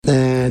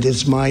And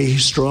it's my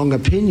strong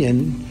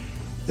opinion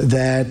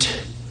that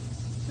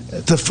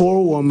the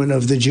forewoman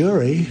of the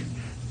jury,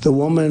 the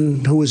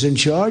woman who was in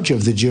charge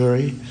of the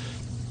jury,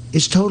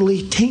 is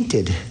totally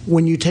tainted.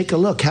 When you take a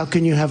look, how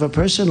can you have a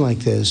person like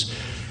this?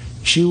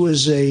 She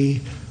was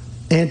a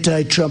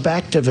anti-Trump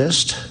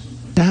activist.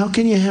 Now, how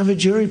can you have a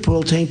jury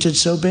pool tainted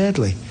so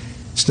badly?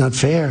 It's not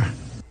fair.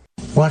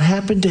 What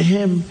happened to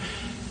him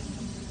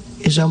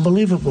is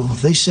unbelievable.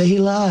 They say he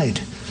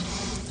lied.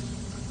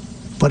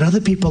 But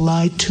other people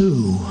lied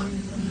too.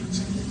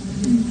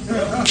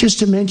 Just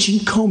to mention,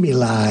 Comey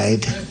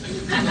lied.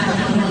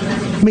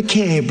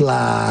 McCabe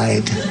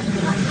lied.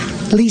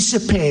 Lisa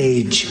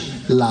Page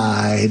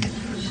lied.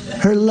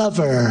 Her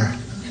lover,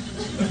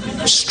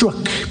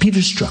 Peter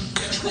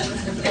Strzok,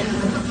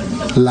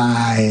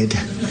 lied.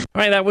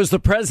 All right, that was the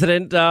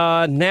president.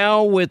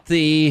 Now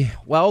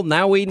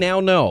we now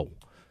know.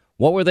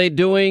 What were they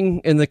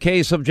doing in the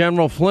case of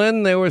General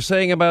Flynn? They were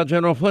saying about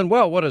General Flynn,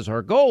 well, what is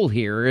our goal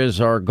here?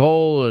 Is our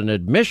goal an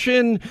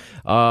admission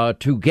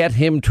to get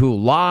him to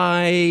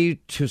lie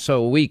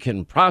so we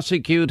can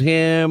prosecute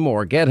him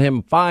or get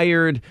him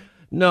fired?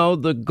 No,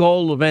 the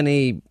goal of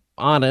any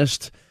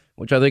honest,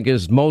 which I think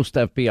is most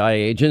FBI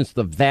agents,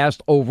 the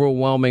vast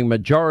overwhelming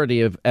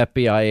majority of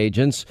FBI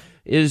agents,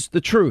 is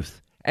the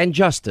truth and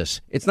justice.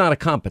 It's not a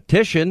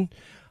competition.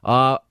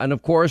 And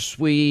of course,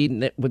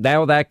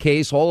 now that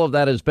case, all of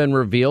that has been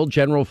revealed.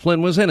 General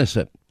Flynn was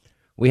innocent.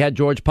 We had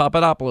George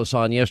Papadopoulos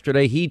on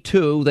yesterday. He,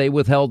 too, they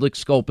withheld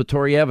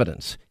exculpatory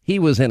evidence. He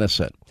was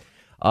innocent.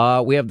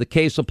 We have the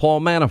case of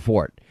Paul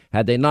Manafort.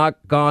 Had they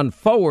not gone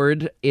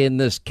forward in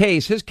this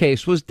case, his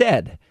case was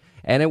dead,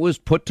 and it was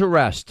put to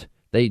rest.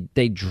 They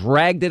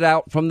dragged it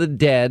out from the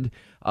dead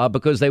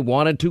because they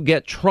wanted to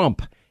get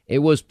Trump. It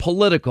was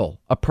political,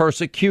 a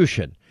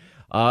persecution.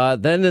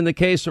 Then in the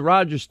case of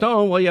Roger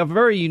Stone, well, you have a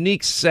very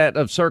unique set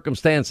of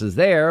circumstances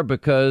there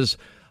because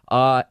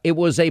it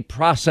was a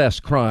process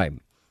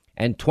crime.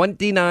 And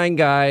 29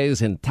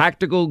 guys in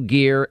tactical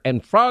gear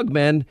and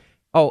frogmen,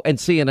 and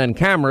CNN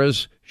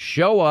cameras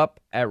show up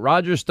at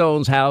Roger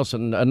Stone's house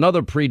and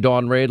another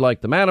pre-dawn raid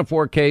like the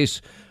Manafort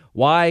case.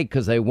 Why?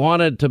 Because they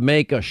wanted to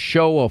make a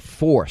show of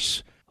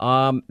force.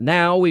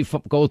 Now we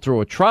go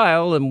through a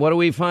trial, and what do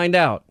we find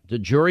out? The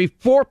jury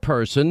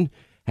foreperson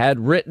had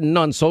written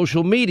on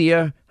social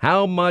media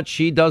how much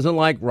she doesn't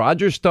like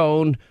Roger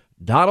Stone,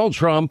 Donald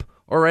Trump,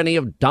 or any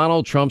of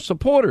Donald Trump's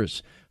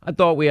supporters. I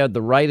thought we had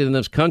the right in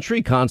this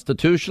country,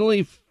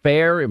 constitutionally,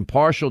 fair,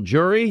 impartial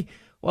jury.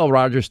 Well,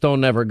 Roger Stone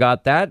never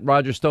got that.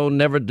 Roger Stone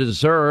never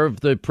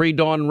deserved the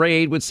pre-dawn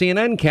raid with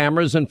CNN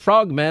cameras and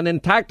frogmen in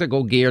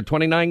tactical gear,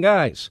 29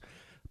 guys.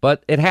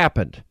 But it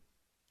happened.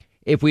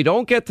 If we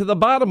don't get to the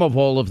bottom of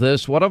all of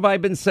this, what have I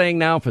been saying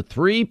now for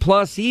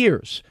 3+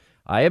 years?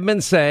 I have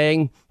been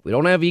saying we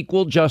don't have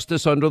equal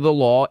justice under the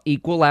law,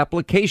 equal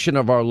application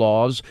of our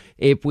laws.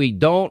 If we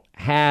don't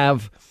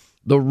have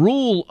the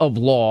rule of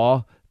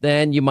law,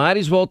 then you might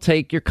as well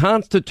take your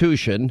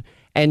Constitution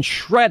and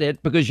shred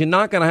it because you're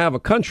not going to have a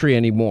country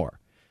anymore.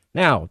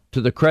 Now,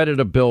 to the credit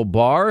of Bill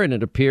Barr, and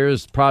it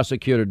appears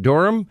Prosecutor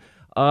Durham,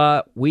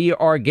 we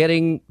are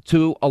getting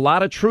to a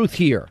lot of truth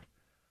here.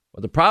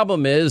 Well, the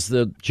problem is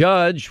the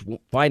judge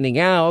finding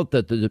out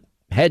that the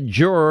head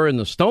juror in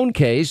the Stone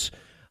case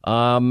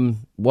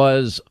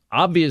was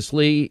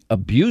obviously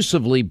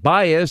abusively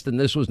biased, and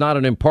this was not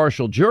an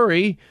impartial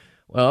jury.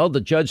 Well,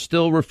 the judge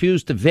still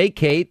refused to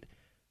vacate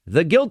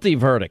the guilty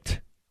verdict.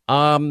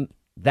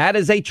 That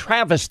is a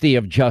travesty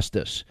of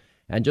justice.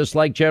 And just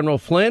like General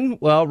Flynn,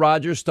 well,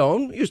 Roger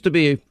Stone used to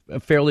be a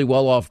fairly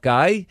well-off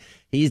guy.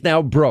 He's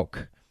now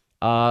broke.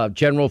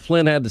 General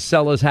Flynn had to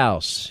sell his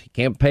house. He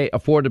can't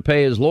afford to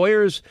pay his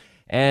lawyers.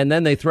 And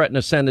then they threatened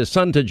to send his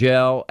son to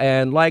jail.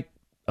 And like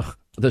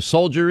the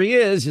soldier he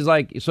is, he's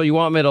like, so you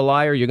want me to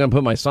lie or you're going to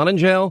put my son in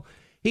jail?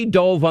 He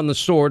dove on the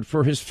sword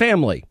for his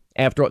family.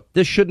 After all,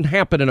 this shouldn't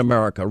happen in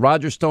America.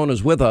 Roger Stone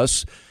is with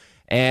us.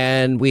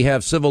 And we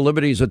have civil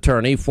liberties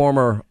attorney,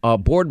 former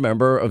board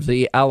member of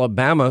the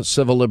Alabama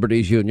Civil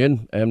Liberties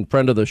Union and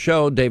friend of the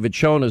show, David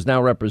Schoen, is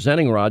now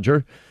representing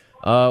Roger.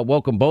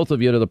 Welcome, both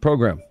of you, to the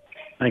program.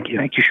 Thank you.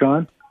 Thank you,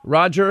 Sean.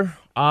 Roger,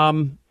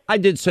 I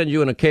did send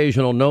you an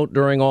occasional note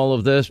during all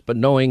of this, but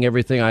knowing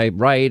everything I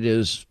write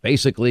is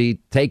basically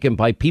taken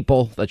by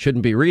people that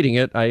shouldn't be reading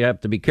it, I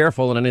have to be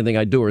careful in anything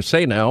I do or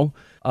say now.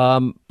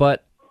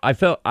 But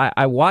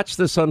I watched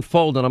this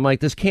unfold, and I'm like,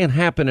 this can't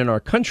happen in our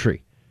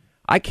country.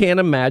 I can't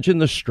imagine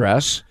the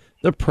stress,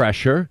 the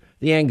pressure,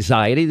 the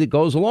anxiety that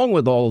goes along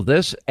with all of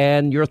this,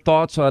 and your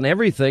thoughts on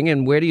everything,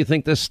 and where do you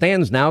think this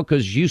stands now?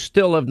 Because you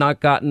still have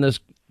not gotten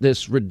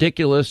this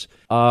ridiculous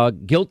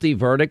guilty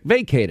verdict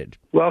vacated.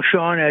 Well,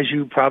 Sean, as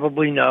you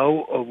probably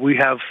know, we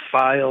have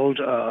filed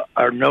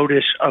our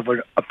notice of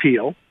an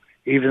appeal,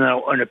 even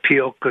though an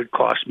appeal could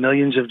cost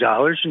millions of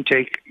dollars and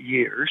take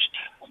years.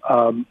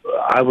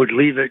 I would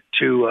leave it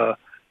to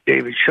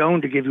David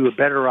Schoen to give you a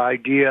better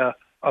idea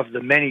of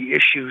the many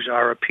issues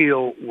our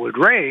appeal would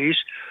raise.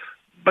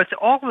 But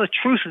all of the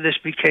truth of this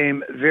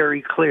became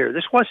very clear.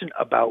 This wasn't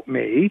about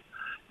me.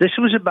 This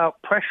was about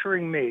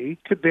pressuring me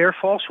to bear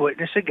false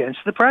witness against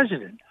the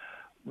president.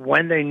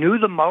 When they knew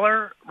the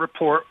Mueller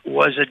report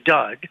was a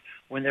dud,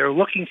 when they were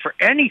looking for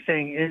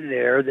anything in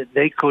there that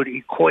they could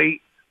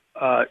equate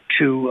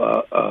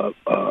to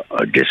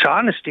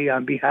dishonesty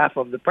on behalf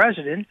of the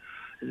president,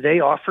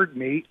 they offered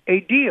me a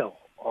deal.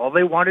 All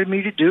they wanted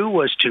me to do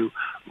was to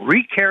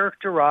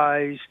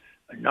recharacterize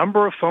a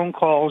number of phone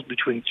calls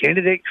between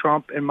candidate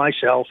Trump and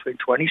myself in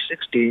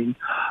 2016,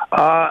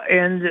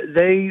 and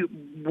they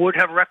would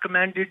have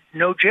recommended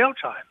no jail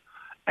time.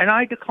 And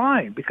I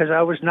declined because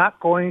I was not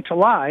going to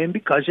lie and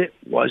because it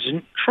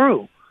wasn't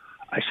true.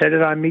 I said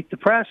it on Meet the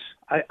Press.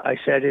 I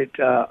said it.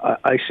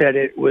 I said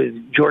it with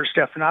George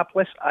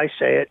Stephanopoulos. I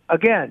say it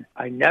again.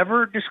 I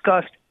never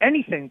discussed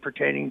anything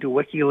pertaining to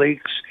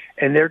WikiLeaks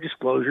and their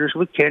disclosures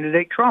with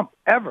candidate Trump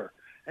ever.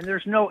 And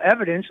there's no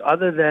evidence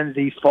other than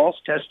the false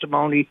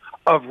testimony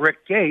of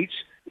Rick Gates,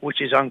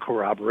 which is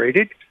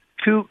uncorroborated,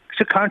 to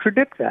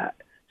contradict that.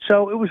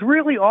 So it was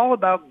really all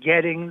about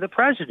getting the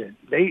president.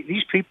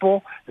 These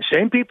people, the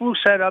same people who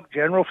set up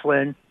General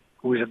Flynn,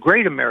 who is a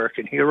great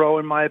American hero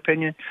in my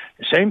opinion,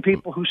 the same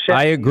people who set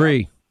I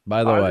agree,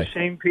 by the way. The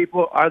same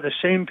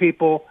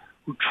people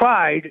who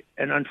tried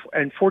and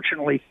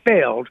unfortunately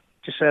failed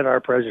to set our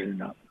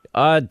president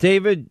up.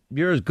 David,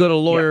 you're as good a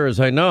lawyer as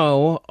I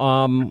know.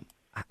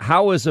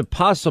 How is it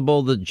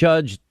possible the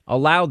judge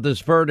allowed this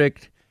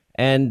verdict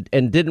and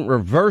didn't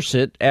reverse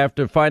it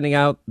after finding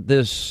out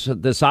this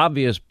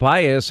obvious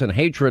bias and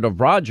hatred of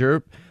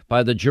Roger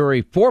by the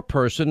jury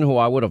foreperson, who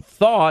I would have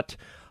thought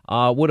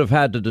would have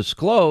had to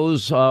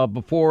disclose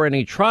before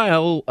any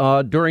trial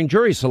during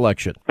jury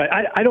selection?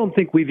 I don't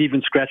think we've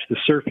even scratched the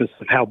surface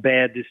of how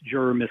bad this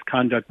juror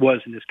misconduct was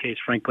in this case,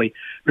 frankly.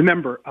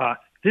 Remember,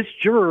 this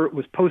juror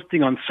was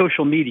posting on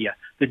social media.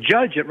 The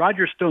judge at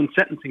Roger Stone's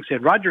sentencing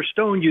said Roger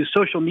Stone used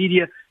social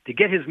media to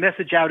get his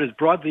message out as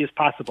broadly as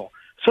possible.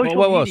 So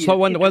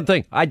one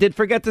thing, I did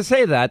forget to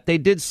say that. They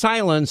did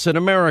silence in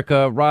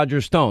America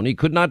Roger Stone. He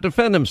could not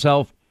defend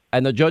himself,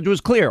 and the judge was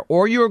clear.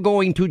 Or you're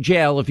going to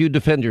jail if you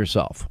defend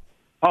yourself.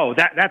 Oh,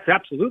 that's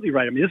absolutely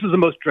right. I mean, this is the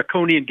most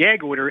draconian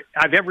gag order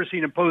I've ever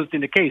seen imposed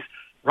in a case.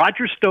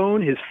 Roger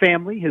Stone, his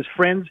family, his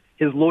friends,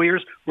 his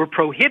lawyers were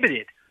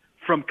prohibited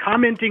from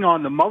commenting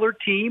on the Mueller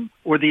team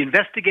or the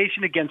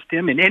investigation against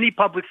him in any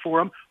public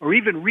forum or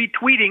even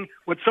retweeting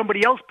what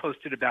somebody else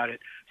posted about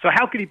it. So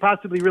how could he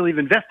possibly really have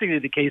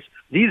investigated the case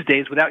these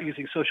days without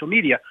using social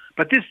media?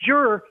 But this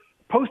juror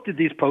posted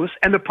these posts,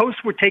 and the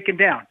posts were taken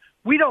down.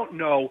 We don't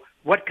know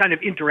what kind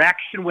of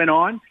interaction went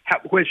on.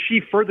 Was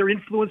she further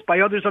influenced by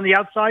others on the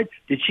outside?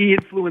 Did she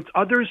influence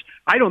others?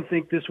 I don't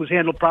think this was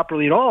handled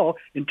properly at all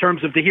in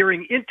terms of the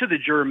hearing into the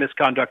juror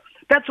misconduct.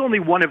 That's only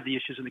one of the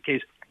issues in the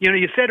case. You know,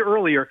 you said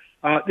earlier,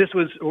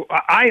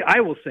 I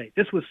will say,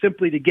 this was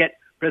simply to get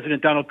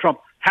President Donald Trump.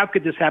 How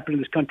could this happen in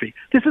this country?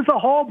 This is the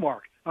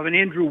hallmark of an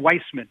Andrew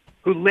Weissman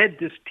who led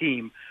this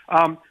team,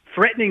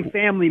 threatening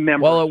family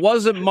members. Well, it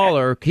wasn't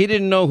Mueller. He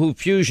didn't know who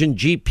Fusion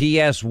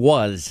GPS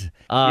was.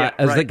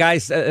 The guy,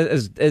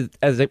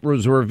 as it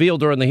was revealed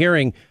during the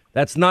hearing,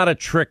 that's not a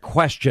trick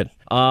question.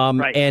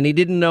 And he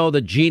didn't know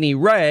that Jeannie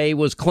Ray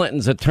was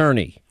Clinton's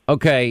attorney.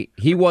 Okay,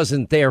 he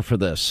wasn't there for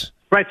this.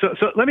 Right.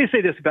 So let me say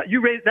this about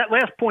you. That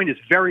last point is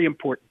very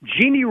important.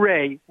 Jeannie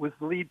Ray was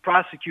the lead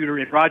prosecutor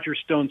in Roger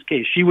Stone's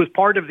case. She was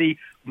part of the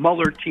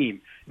Mueller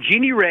team.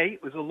 Jeannie Ray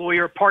was a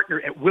lawyer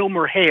partner at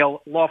Wilmer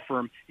Hale law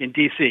firm in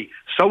D.C.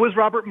 So was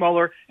Robert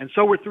Mueller, and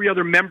so were three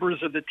other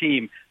members of the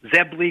team: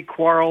 Zebley,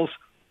 Quarles,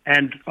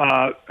 and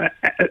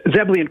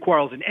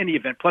Quarles in any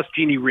event, plus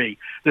Jeannie Ray.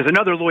 There's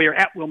another lawyer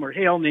at Wilmer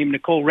Hale named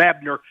Nicole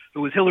Rabner,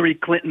 who was Hillary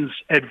Clinton's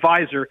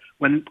advisor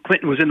when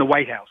Clinton was in the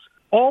White House.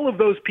 All of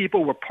those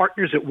people were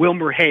partners at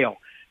Wilmer Hale.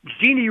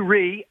 Jeannie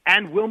Rhee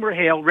and Wilmer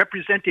Hale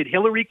represented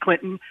Hillary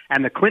Clinton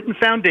and the Clinton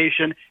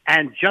Foundation,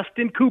 and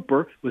Justin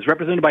Cooper was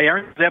represented by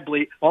Aaron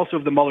Zebley, also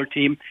of the Mueller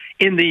team,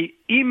 in the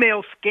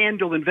email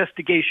scandal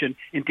investigation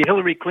into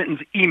Hillary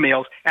Clinton's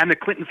emails and the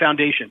Clinton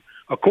Foundation.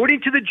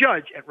 According to the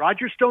judge at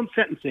Roger Stone's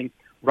sentencing,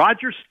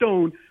 Roger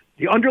Stone,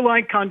 the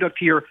underlying conduct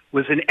here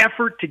was an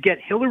effort to get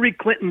Hillary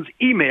Clinton's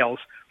emails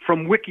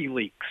from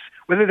WikiLeaks.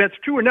 Whether that's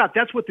true or not,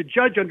 that's what the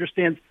judge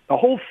understands the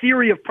whole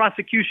theory of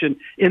prosecution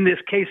in this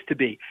case to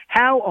be.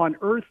 How on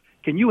earth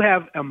can you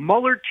have a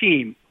Mueller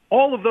team,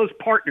 all of those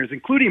partners,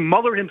 including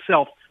Mueller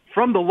himself,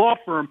 from the law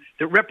firm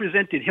that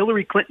represented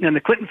Hillary Clinton and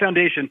the Clinton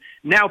Foundation,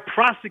 now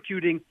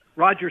prosecuting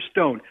Roger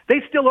Stone?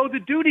 They still owe the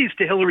duties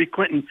to Hillary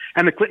Clinton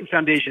and the Clinton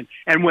Foundation.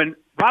 And when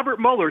Robert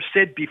Mueller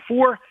said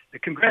before the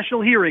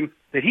congressional hearing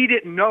that he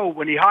didn't know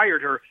when he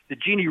hired her that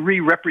Jeannie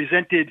Rhee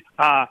represented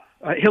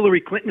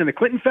Hillary Clinton and the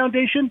Clinton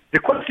Foundation, the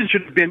question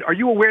should have been, are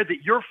you aware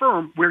that your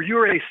firm, where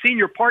you're a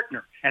senior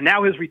partner, and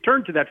now has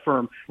returned to that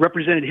firm,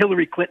 represented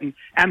Hillary Clinton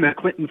and the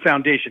Clinton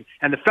Foundation?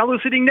 And the fellow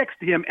sitting next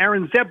to him,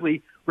 Aaron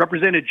Zebley,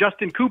 represented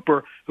Justin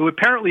Cooper, who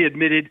apparently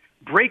admitted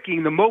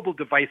breaking the mobile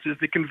devices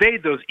that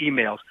conveyed those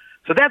emails.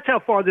 So that's how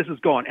far this has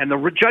gone. And the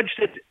judge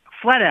said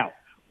flat out,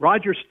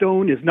 Roger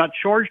Stone is not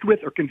charged with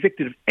or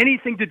convicted of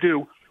anything to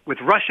do with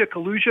Russia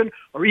collusion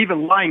or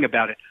even lying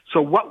about it. So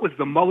what was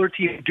the Mueller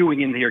team doing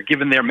in here,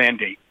 given their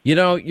mandate? You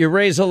know, you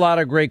raise a lot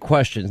of great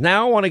questions.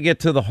 Now I want to get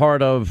to the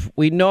heart of,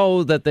 we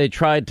know that they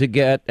tried to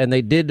get, and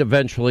they did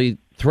eventually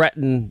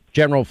threaten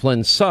General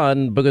Flynn's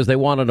son because they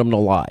wanted him to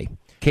lie.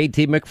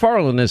 KT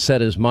McFarland has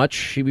said as much.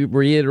 She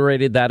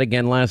reiterated that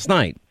again last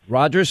night.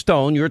 Roger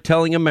Stone, you're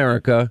telling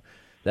America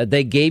that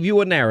they gave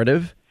you a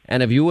narrative,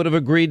 and if you would have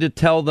agreed to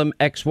tell them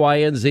X, Y,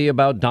 and Z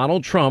about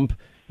Donald Trump,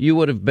 you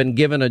would have been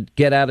given a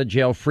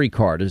get-out-of-jail-free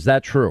card. Is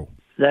that true?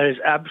 That is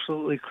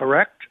absolutely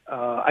correct.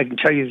 I can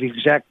tell you the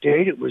exact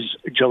date. It was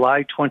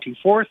July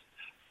 24th,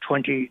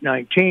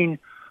 2019.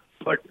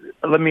 But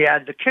let me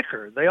add the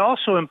kicker. They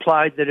also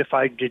implied that if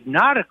I did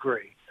not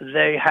agree,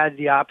 they had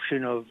the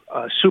option of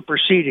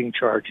superseding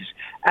charges,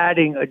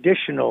 adding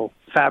additional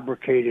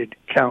fabricated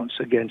counts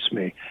against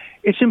me.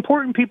 It's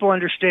important people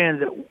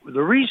understand that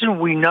the reason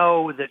we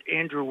know that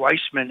Andrew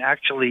Weissman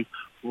actually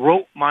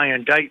wrote my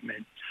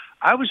indictment,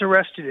 I was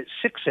arrested at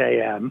 6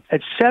 a.m.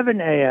 At 7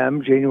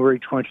 a.m., January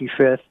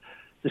 25th,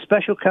 the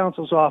special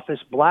counsel's office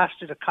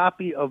blasted a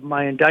copy of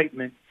my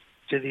indictment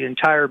to the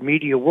entire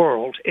media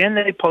world, and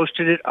they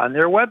posted it on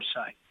their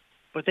website.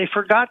 But they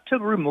forgot to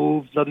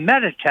remove the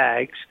meta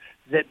tags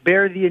that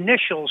bear the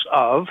initials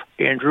of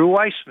Andrew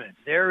Weissman.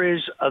 There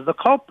is the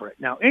culprit.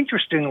 Now,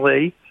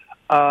 interestingly,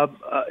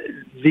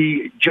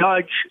 the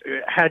judge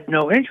had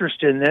no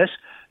interest in this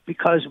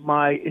because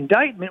my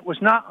indictment was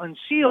not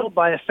unsealed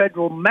by a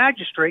federal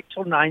magistrate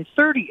till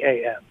 9:30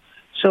 a.m.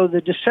 So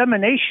the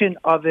dissemination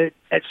of it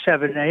at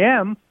 7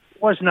 a.m.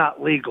 was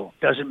not legal.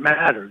 Doesn't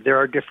matter. There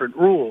are different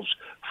rules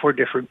for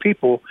different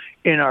people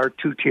in our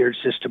two-tiered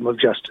system of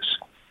justice.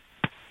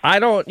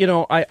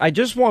 I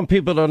just want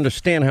people to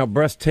understand how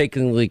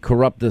breathtakingly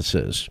corrupt this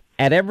is.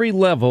 At every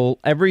level,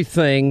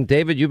 everything,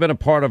 David, you've been a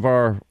part of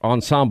our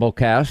ensemble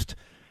cast.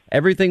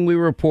 Everything we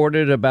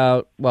reported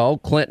about, well,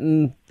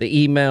 Clinton,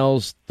 the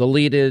emails,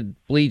 deleted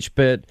bleach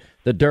pit,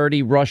 the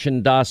dirty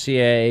Russian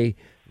dossier,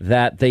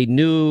 that they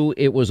knew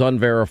it was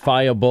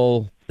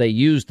unverifiable. They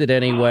used it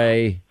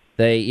anyway.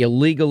 They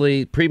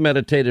illegally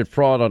premeditated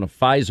fraud on a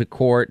FISA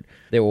court.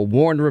 They were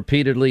warned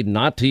repeatedly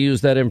not to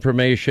use that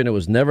information. It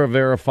was never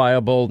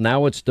verifiable.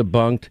 Now it's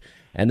debunked.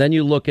 And then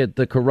you look at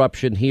the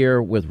corruption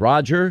here with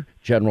Roger,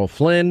 General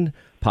Flynn,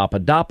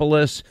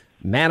 Papadopoulos.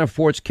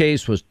 Manafort's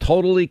case was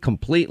totally,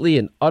 completely,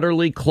 and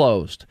utterly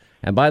closed.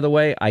 And by the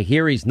way, I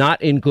hear he's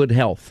not in good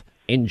health,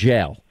 in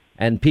jail.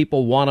 And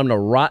people want him to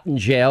rot in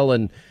jail.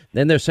 And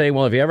then they're saying,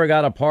 well, if he ever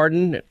got a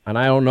pardon, and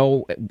I don't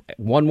know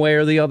one way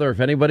or the other if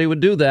anybody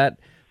would do that,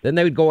 then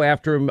they would go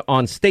after him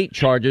on state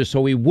charges,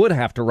 so he would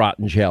have to rot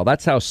in jail.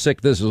 That's how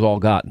sick this has all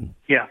gotten.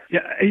 Yeah,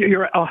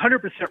 you're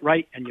 100%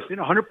 right, and you've been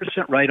 100%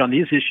 right on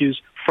these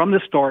issues from the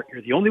start.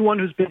 You're the only one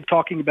who's been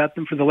talking about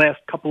them for the last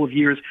couple of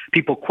years.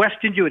 People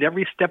questioned you at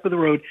every step of the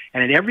road,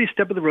 and at every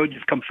step of the road,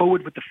 you've come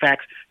forward with the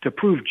facts to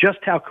prove just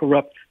how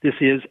corrupt this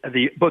is,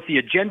 both the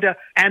agenda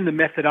and the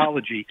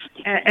methodology.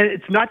 And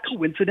it's not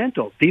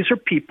coincidental. These are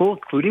people,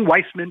 including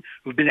Weissman,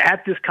 who've been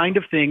at this kind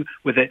of thing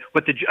with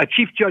what a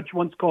chief judge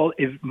once called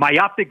a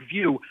myopic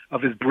view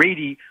of his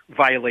Brady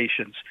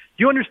violations.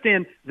 You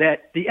understand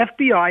that the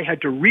FBI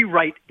had to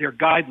rewrite their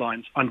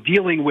guidelines on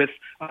dealing with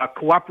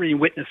cooperating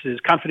witnesses,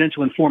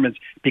 confidential informants,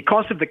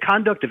 because of the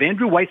conduct of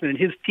Andrew Weissman and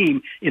his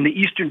team in the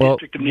Eastern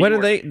District of New York. When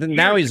are they?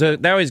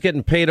 Now he's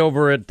getting paid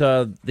over at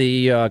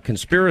the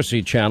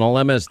Conspiracy Channel,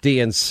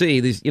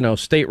 MSDNC, these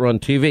state-run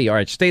TV. All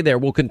right, stay there.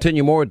 We'll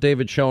continue more with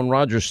David Schoen,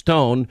 Roger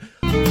Stone.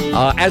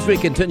 As we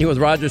continue with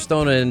Roger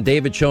Stone and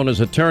David Schoen as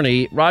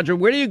attorney, Roger,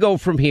 where do you go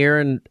from here?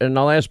 And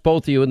I'll ask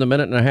both of you in the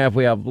minute and a half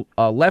we have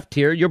left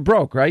here. You're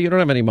broke, right? You don't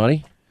have any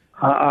money.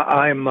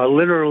 I'm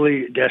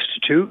literally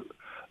destitute.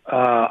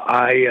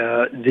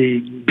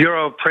 The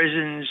Bureau of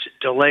Prisons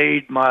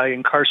delayed my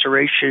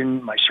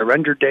incarceration, my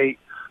surrender date,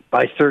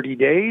 by 30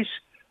 days.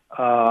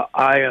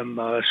 I am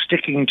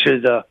sticking to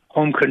the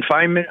home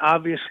confinement,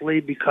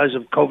 obviously, because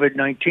of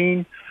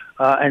COVID-19.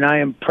 And I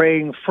am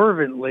praying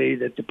fervently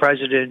that the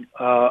president,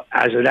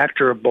 as an act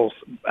of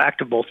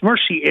both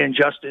mercy and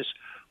justice,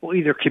 will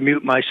either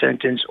commute my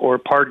sentence or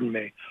pardon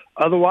me.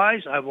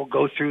 Otherwise, I will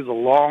go through the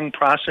long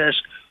process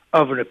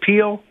of an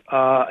appeal,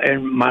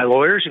 and my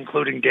lawyers,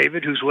 including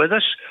David, who's with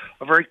us,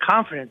 are very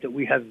confident that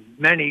we have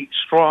many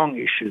strong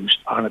issues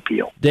on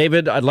appeal.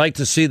 David, I'd like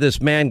to see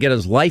this man get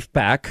his life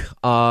back.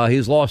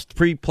 He's lost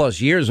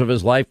 3+ years of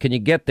his life. Can you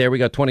get there? We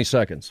got 20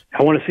 seconds.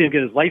 I want to see him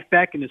get his life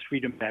back and his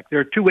freedom back. There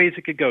are two ways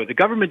it could go. The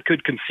government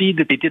could concede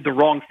that they did the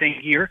wrong thing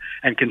here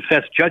and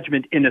confess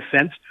judgment in a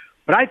sense.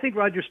 But I think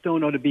Roger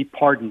Stone ought to be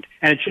pardoned,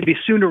 and it should be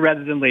sooner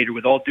rather than later,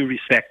 with all due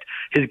respect.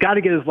 He's got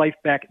to get his life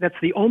back. That's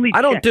the only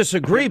I don't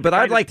disagree, but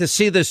I'd like to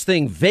see this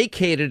thing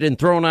vacated and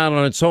thrown out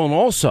on its own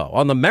also,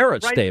 on the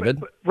merits, right, David.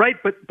 But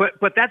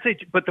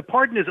the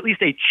pardon is at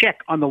least a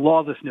check on the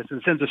lawlessness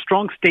and sends a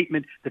strong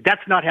statement that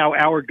that's not how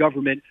our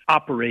government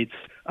operates.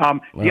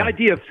 The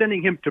idea of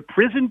sending him to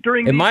prison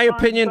during in these my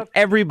times opinion,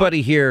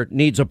 everybody here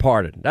needs a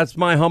pardon. That's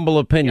my humble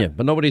opinion,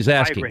 but nobody's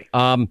asking.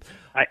 I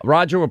agree.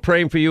 Roger, we're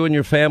praying for you and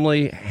your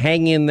family.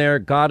 Hang in there.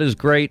 God is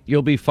great.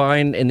 You'll be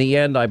fine. In the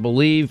end, I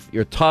believe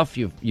you're tough.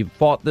 You've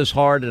fought this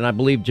hard, and I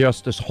believe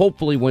justice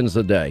hopefully wins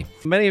the day.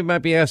 Many of you might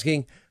be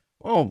asking,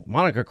 oh,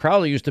 Monica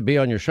Crowley used to be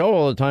on your show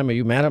all the time. Are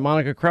you mad at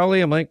Monica Crowley?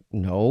 I'm like,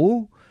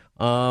 no.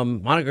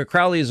 Monica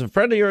Crowley is a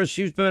friend of yours.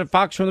 She's been at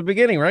Fox from the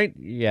beginning, right?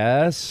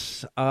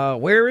 Yes.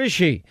 Where is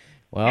she?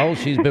 Well,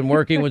 she's been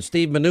working with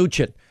Steve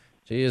Mnuchin.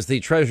 She is the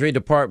Treasury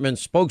Department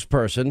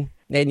spokesperson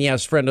and,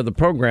 yes, friend of the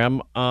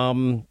program.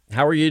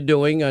 How are you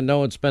doing? I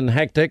know it's been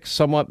hectic,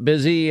 somewhat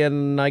busy,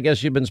 and I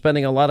guess you've been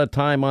spending a lot of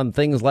time on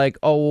things like,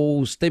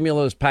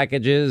 stimulus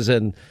packages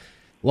and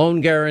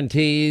loan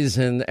guarantees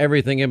and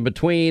everything in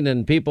between,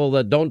 and people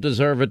that don't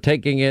deserve it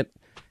taking it.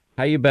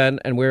 How you been,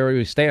 and where do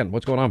you stand?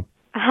 What's going on?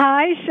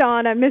 Hi,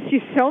 Sean. I miss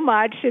you so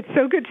much. It's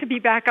so good to be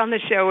back on the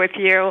show with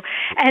you.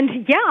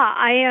 And yeah,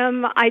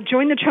 I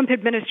joined the Trump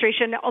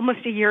administration almost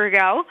a year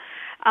ago.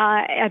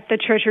 At the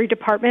Treasury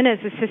Department as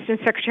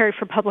Assistant Secretary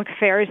for Public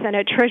Affairs. And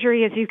at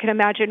Treasury, as you can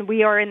imagine,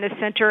 we are in the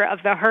center of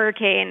the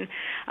hurricane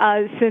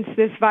since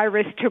this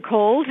virus took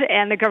hold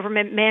and the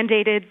government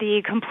mandated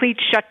the complete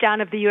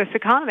shutdown of the U.S.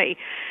 economy.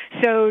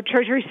 So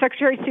Treasury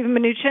Secretary Stephen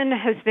Mnuchin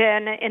has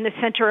been in the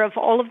center of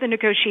all of the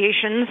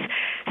negotiations,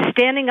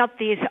 standing up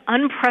these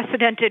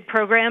unprecedented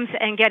programs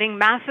and getting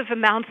massive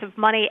amounts of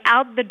money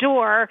out the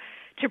door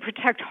to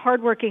protect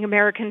hardworking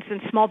Americans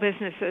and small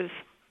businesses.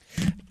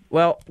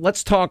 Well,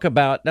 let's talk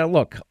about, now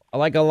look,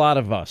 like a lot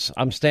of us,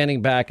 I'm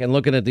standing back and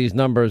looking at these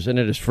numbers and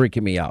it is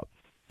freaking me out.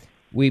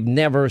 We've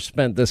never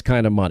spent this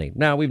kind of money.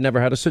 Now, we've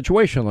never had a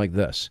situation like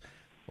this.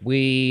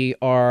 We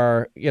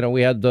are,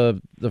 we had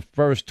the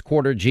first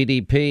quarter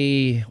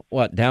GDP,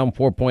 down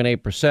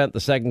 4.8%. The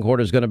second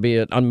quarter is going to be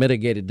an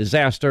unmitigated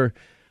disaster.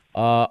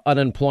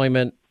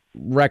 Unemployment,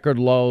 record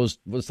lows,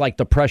 was like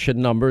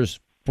depression numbers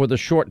for the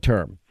short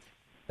term.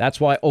 That's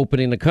why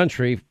opening the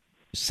country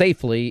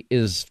safely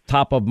is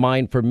top of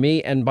mind for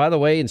me. And by the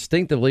way,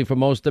 instinctively for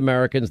most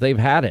Americans, they've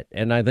had it.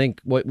 And I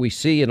think what we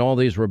see in all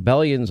these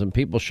rebellions and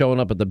people showing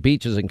up at the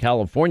beaches in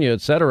California,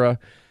 et cetera,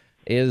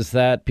 is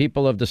that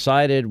people have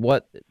decided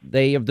what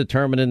they have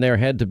determined in their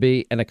head to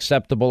be an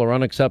acceptable or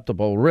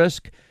unacceptable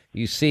risk.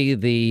 You see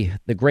the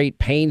great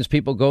pains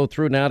people go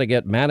through now to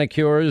get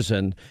manicures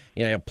and,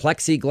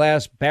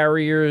 plexiglass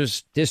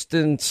barriers,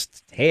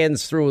 distanced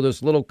hands through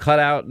this little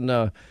cutout in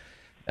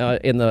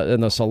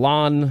the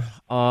salon,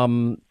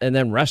 and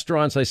then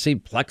restaurants. I see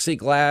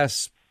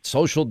plexiglass,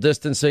 social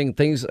distancing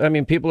things. I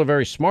mean, people are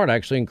very smart,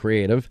 actually, and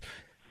creative.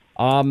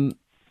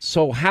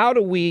 So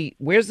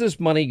where's this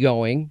money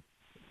going?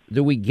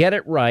 Do we get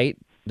it right?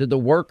 Did the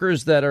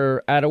workers that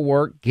are out of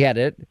work get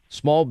it?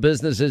 Small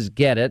businesses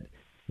get it?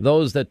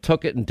 Those that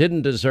took it and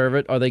didn't deserve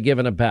it, are they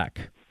giving it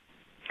back?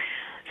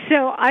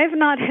 So I've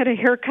not had a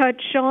haircut,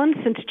 Sean,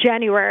 since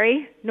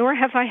January, nor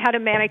have I had a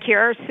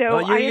manicure. So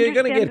you're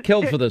going to get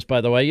killed for this,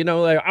 by the way.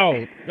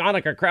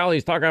 Monica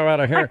Crowley's talking about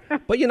her hair.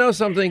 But you know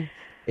something?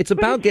 It's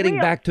about getting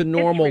back to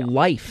normal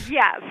life.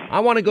 Yes. I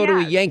want to go to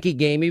a Yankee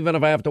game, even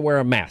if I have to wear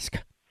a mask.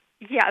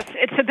 Yes,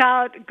 it's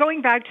about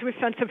going back to a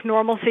sense of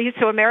normalcy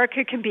so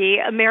America can be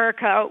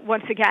America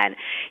once again.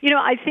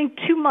 I think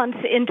 2 months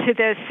into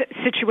this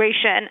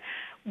situation,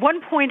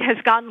 one point has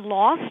gotten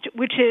lost,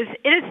 which is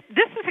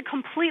this is a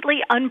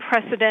completely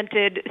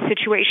unprecedented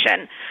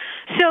situation.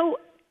 So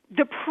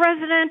the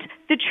president,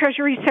 the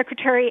Treasury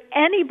Secretary,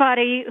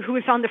 anybody who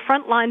is on the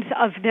front lines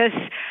of this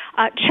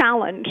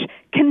challenge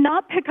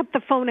cannot pick up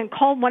the phone and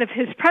call one of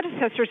his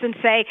predecessors and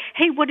say,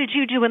 hey, what did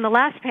you do in the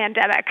last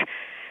pandemic?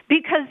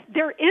 Because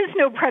there is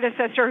no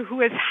predecessor who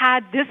has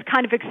had this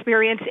kind of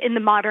experience in the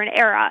modern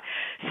era.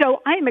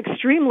 So I am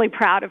extremely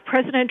proud of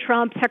President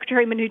Trump,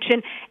 Secretary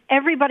Mnuchin,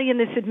 everybody in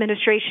this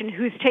administration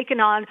who's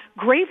taken on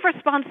grave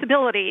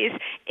responsibilities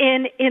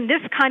in this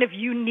kind of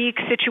unique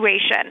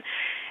situation.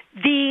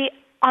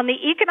 On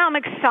the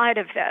economic side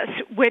of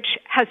this, which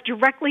has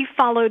directly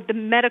followed the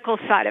medical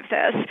side of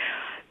this,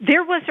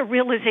 there was a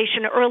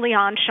realization early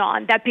on,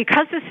 Sean, that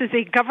because this is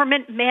a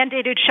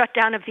government-mandated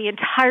shutdown of the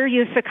entire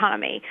U.S.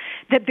 economy,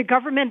 that the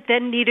government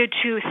then needed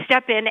to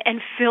step in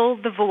and fill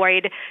the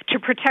void to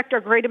protect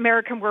our great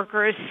American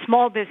workers,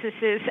 small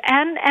businesses,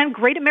 and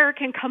great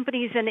American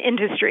companies and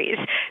industries,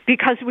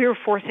 because we were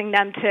forcing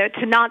them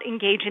to not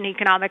engage in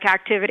economic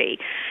activity.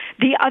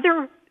 The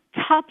other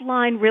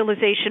top-line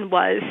realization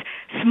was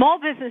small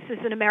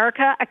businesses in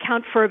America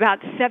account for about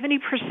 70%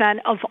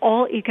 of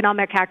all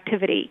economic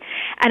activity,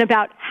 and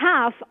about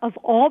half of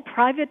all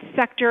private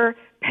sector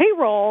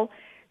payroll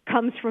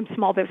comes from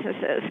small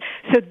businesses.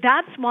 So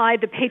that's why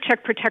the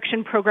Paycheck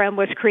Protection Program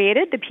was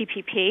created, the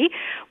PPP.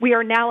 We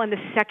are now in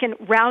the second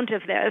round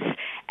of this,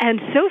 and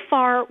so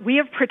far we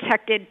have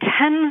protected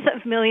tens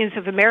of millions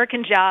of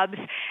American jobs,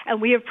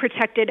 and we have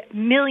protected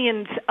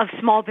millions of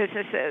small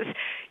businesses.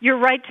 You're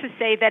right to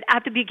say that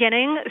at the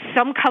beginning,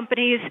 some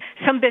companies,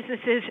 some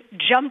businesses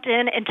jumped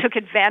in and took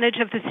advantage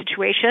of the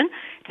situation.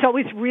 It's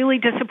always really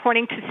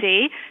disappointing to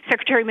see.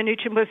 Secretary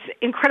Mnuchin was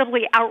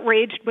incredibly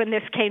outraged when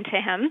this came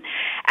to him.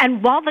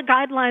 And while the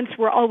guidelines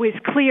were always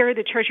clear,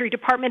 the Treasury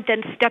Department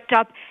then stepped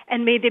up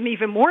and made them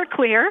even more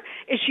clear,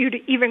 issued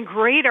even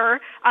greater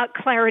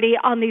clarity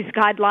on these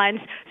guidelines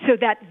so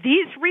that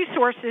these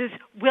resources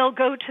will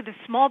go to the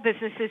small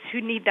businesses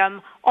who need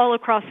them all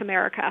across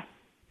America.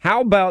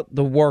 How about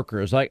the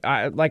workers?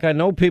 I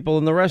know people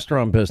in the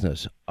restaurant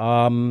business.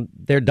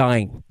 They're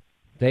dying.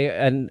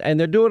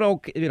 They're doing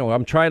okay. You know,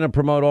 I'm trying to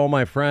promote all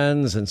my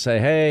friends and say,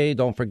 hey,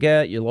 don't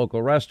forget your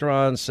local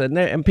restaurants.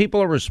 And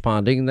people are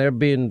responding. They're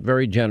being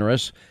very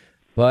generous.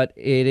 But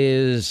it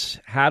is,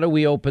 how do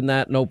we open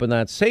that and open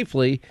that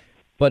safely?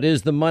 But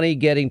is the money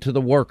getting to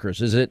the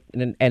workers? Is it?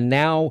 And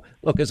now,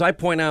 look, as I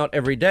point out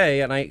every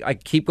day, and I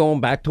keep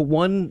going back to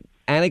one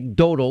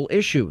anecdotal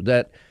issue,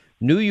 that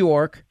New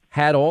York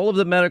had all of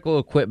the medical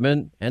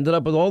equipment, ended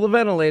up with all the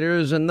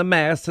ventilators and the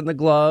masks and the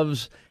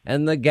gloves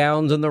and the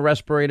gowns and the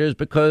respirators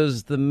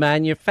because the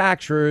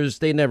manufacturers,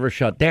 they never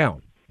shut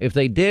down. If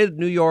they did,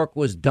 New York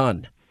was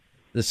done.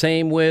 The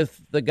same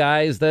with the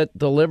guys that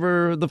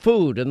deliver the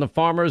food and the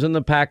farmers and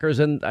the packers.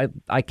 And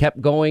I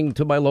kept going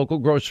to my local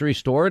grocery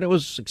store, and it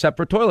was, except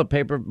for toilet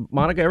paper,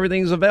 Monica,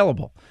 everything's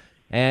available.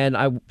 And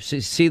I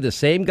see the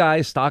same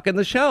guys stocking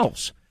the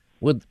shelves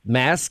with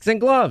masks and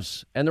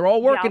gloves, and they're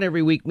all working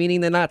every week,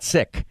 meaning they're not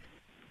sick.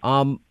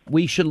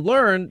 We should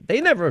learn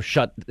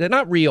they're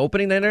not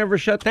reopening. They never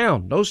shut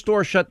down. No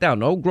store shut down.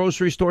 No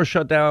grocery store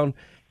shut down,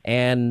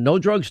 and no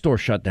drugstore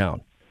shut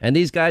down. And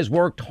these guys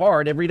worked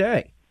hard every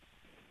day.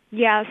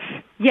 Yes,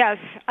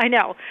 I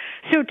know.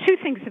 So two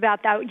things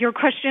about that. Your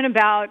question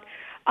about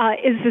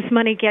is this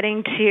money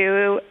getting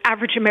to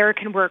average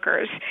American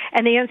workers?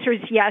 And the answer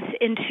is yes,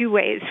 in two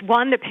ways.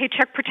 One, the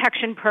Paycheck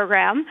Protection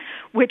Program,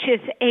 which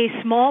is a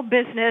small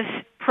business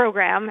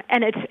program,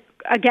 and it's,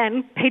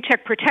 again,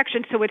 paycheck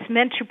protection, so it's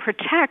meant to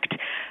protect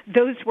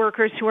those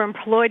workers who are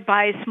employed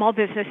by small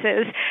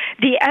businesses.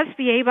 The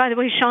SBA, by the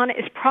way, Sean,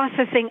 is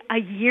processing a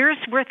year's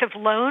worth of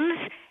loans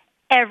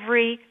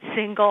every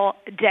single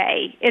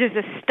day. It is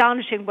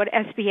astonishing what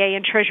SBA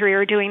and Treasury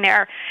are doing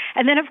there.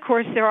 And then, of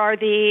course, there are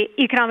the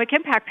economic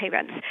impact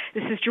payments.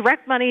 This is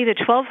direct money, the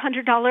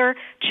 $1,200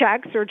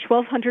 checks or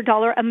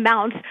 $1,200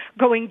 amounts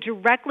going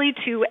directly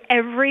to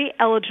every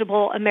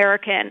eligible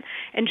American.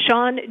 And,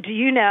 Sean, do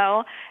you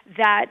know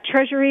that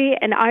Treasury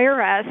and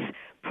IRS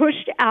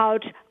pushed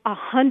out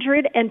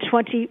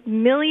 120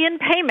 million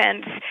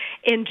payments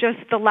in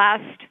just the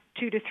last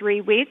 2 to 3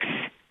 weeks?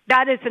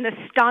 That is an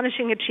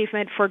astonishing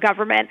achievement for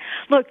government.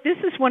 Look, this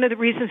is one of the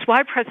reasons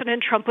why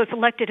President Trump was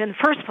elected in the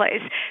first place,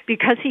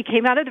 because he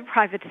came out of the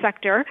private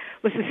sector,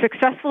 was a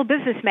successful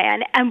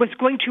businessman, and was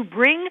going to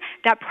bring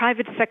that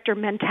private sector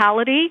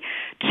mentality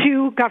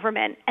to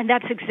government. And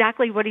that's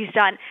exactly what he's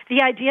done.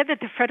 The idea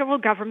that the federal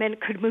government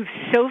could move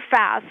so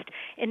fast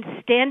in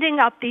standing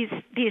up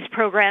these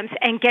programs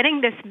and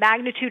getting this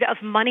magnitude of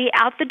money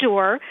out the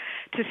door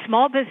to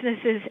small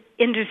businesses,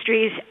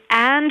 industries,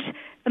 and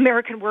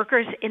American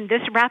workers in this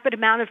rapid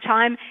amount of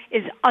time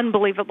is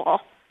unbelievable.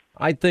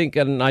 I think,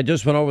 and I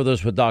just went over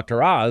this with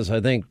Dr. Oz,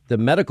 I think the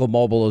medical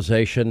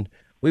mobilization,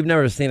 we've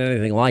never seen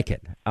anything like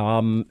it.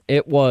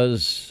 It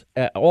was,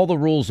 all the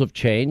rules have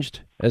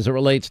changed as it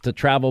relates to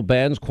travel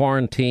bans,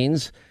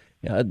 quarantines.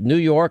 New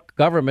York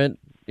government,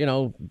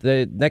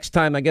 the next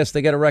time I guess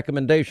they get a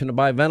recommendation to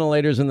buy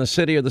ventilators in the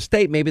city or the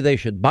state, maybe they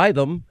should buy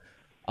them.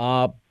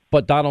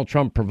 But Donald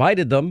Trump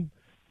provided them.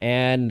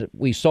 And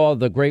we saw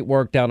the great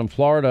work down in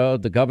Florida.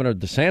 The governor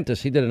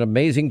DeSantis, he did an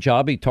amazing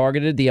job. He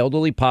targeted the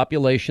elderly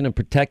population and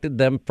protected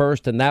them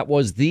first. And that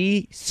was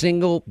the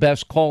single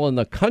best call in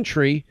the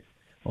country.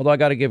 Although I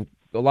got to give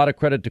a lot of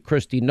credit to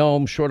Kristi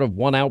Noem. Short of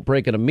one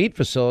outbreak at a meat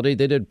facility,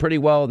 they did pretty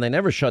well, and they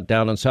never shut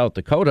down in South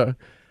Dakota.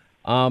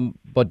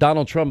 But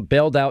Donald Trump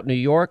bailed out New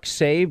York,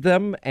 saved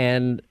them,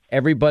 and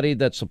everybody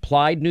that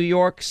supplied New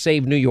York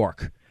saved New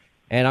York.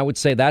 And I would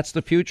say that's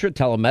the future.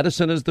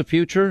 Telemedicine is the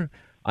future.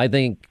 I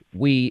think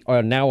we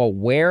are now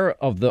aware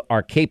of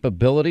our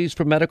capabilities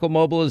for medical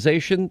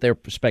mobilization. They're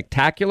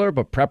spectacular,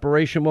 but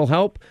preparation will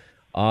help.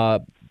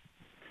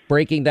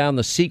 Breaking down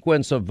the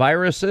sequence of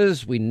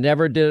viruses, we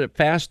never did it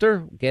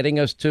faster, getting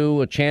us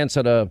to a chance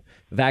at a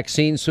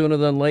vaccine sooner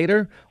than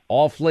later.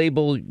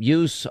 Off-label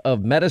use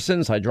of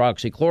medicines,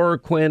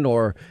 hydroxychloroquine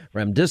or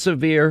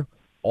remdesivir,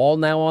 all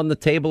now on the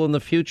table in the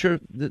future.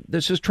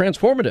 This is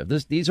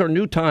transformative. These are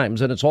new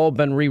times, and it's all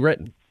been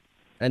rewritten.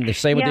 And the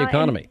same with the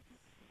economy.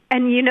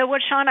 And you know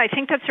what, Sean? I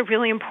think that's a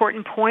really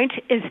important point,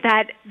 is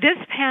that this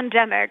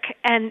pandemic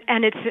and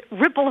its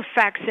ripple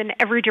effects in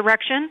every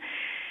direction,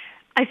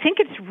 I think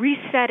it's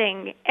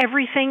resetting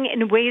everything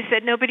in ways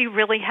that nobody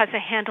really has a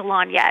handle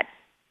on yet.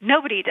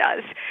 Nobody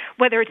does.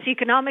 Whether it's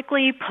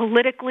economically,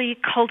 politically,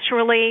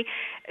 culturally,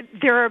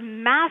 there are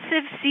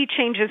massive sea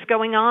changes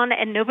going on,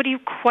 and nobody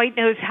quite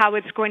knows how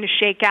it's going to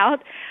shake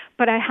out.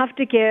 But I have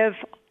to give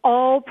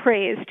all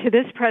praise to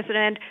this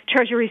president,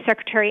 Treasury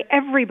Secretary,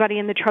 everybody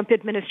in the Trump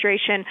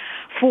administration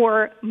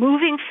for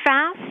moving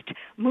fast,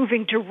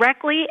 moving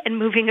directly, and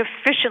moving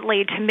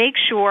efficiently to make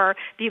sure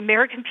the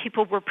American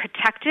people were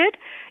protected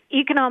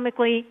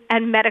economically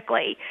and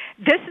medically.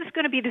 This is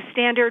going to be the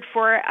standard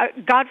for,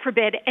 God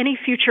forbid, any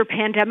future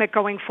pandemic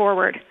going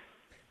forward.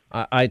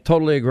 I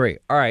totally agree.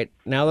 All right.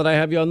 Now that I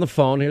have you on the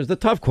phone, here's the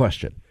tough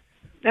question.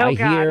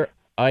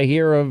 I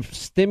hear of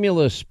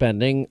stimulus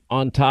spending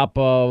on top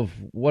of,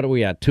 what are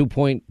we at,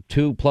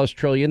 $2.2 plus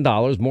trillion,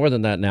 more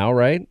than that now,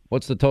 right?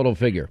 What's the total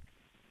figure?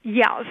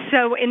 Yeah,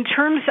 so in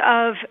terms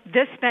of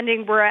this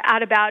spending, we're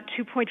at about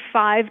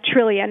 $2.5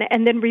 trillion.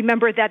 And then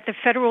remember that the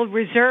Federal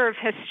Reserve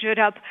has stood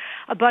up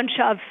a bunch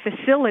of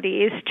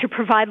facilities to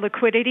provide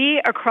liquidity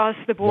across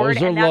the board.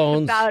 Those are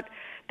loans.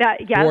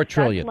 $4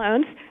 trillion.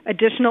 Loans.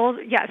 Additional,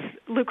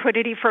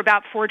 liquidity for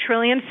about $4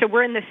 trillion. So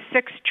we're in the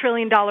 $6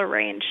 trillion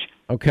range.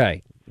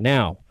 Okay.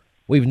 Now,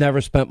 we've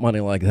never spent money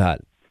like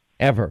that,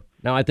 ever.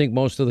 Now, I think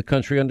most of the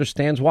country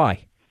understands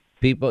why.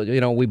 People,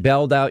 we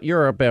bailed out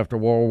Europe after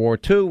World War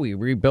II. We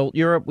rebuilt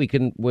Europe.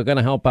 We're going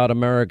to help out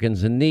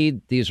Americans in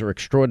need. These are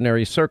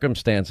extraordinary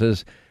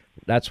circumstances.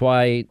 That's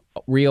why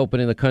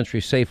reopening the country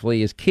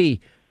safely is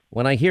key.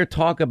 When I hear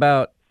talk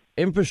about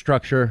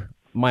infrastructure,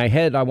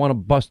 I want to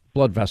bust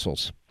blood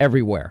vessels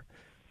everywhere,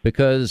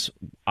 because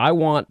I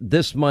want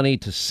this money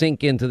to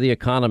sink into the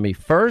economy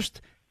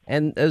first.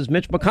 And as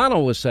Mitch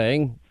McConnell was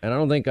saying, and I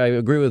don't think I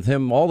agree with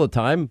him all the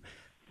time,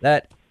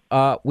 that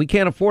we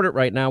can't afford it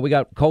right now. We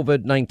got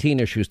COVID-19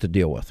 issues to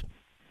deal with.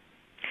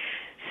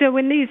 So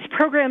in these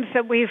programs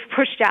that we've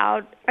pushed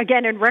out,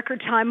 again, in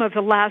record time of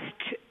the last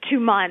 2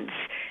 months,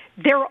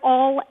 they're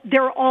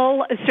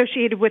all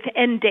associated with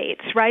end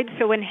dates, right?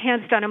 So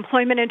enhanced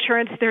unemployment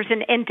insurance, there's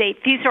an end date.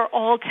 These are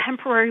all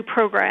temporary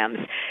programs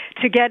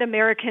to get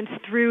Americans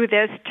through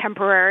this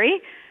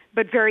temporary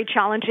but very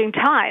challenging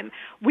time.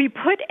 We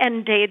put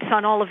end dates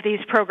on all of these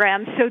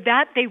programs so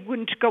that they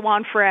wouldn't go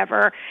on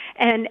forever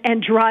and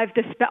drive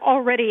the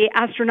already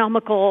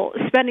astronomical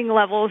spending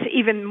levels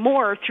even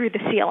more through the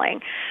ceiling.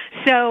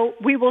 So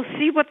we will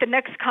see what the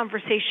next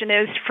conversation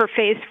is for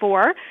Phase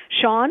 4.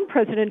 Sean,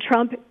 President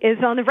Trump is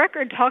on the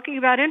record talking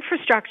about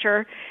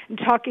infrastructure and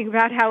talking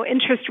about how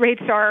interest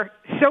rates are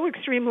so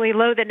extremely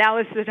low that now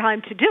is the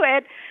time to do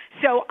it.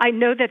 So I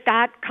know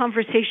that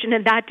conversation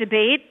and that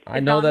debate is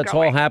I know ongoing. That's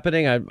all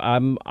happening.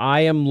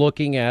 I am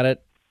looking at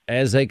it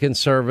as a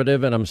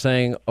conservative, and I'm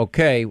saying,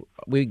 okay,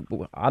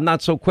 I'm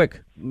not so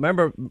quick.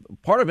 Remember,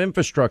 part of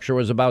infrastructure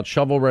was about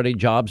shovel-ready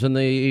jobs in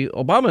the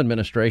Obama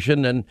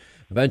administration, and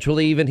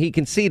eventually even he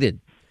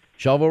conceded.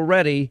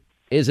 Shovel-ready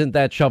isn't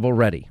that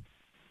shovel-ready.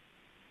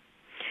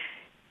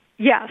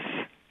 Yes,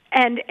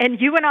 and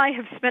you and I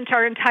have spent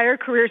our entire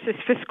careers as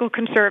fiscal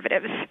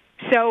conservatives.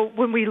 So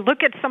when we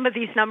look at some of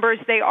these numbers,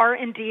 they are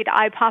indeed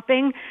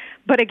eye-popping.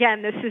 But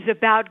again, this is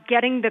about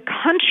getting the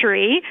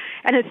country,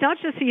 and it's not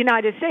just the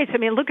United States. I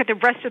mean, look at the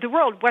rest of the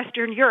world,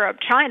 Western Europe,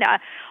 China.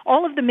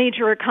 All of the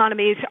major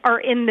economies are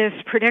in this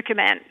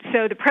predicament.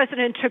 So the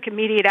president took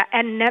immediate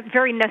and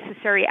very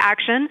necessary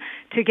action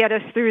to get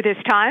us through this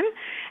time.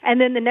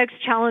 And then the next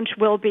challenge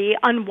will be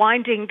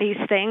unwinding these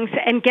things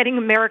and getting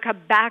America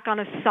back on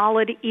a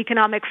solid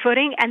economic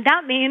footing. And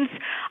that means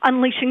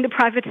unleashing the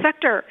private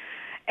sector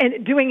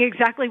and doing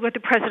exactly what the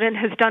president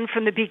has done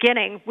from the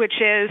beginning,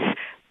 which is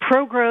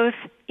pro-growth,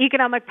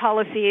 economic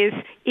policies,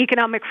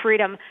 economic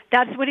freedom.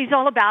 That's what he's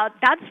all about.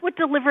 That's what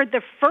delivered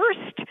the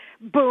first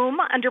boom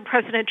under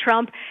President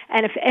Trump.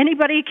 And if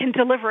anybody can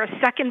deliver a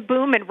second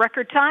boom in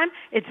record time,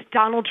 it's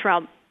Donald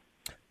Trump.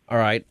 All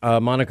right.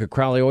 Monica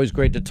Crowley, always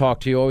great to talk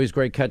to you. Always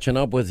great catching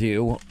up with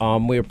you.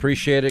 We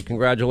appreciate it.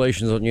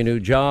 Congratulations on your new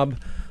job.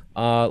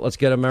 Let's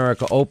get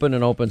America open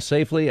and open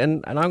safely.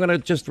 And I'm going to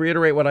just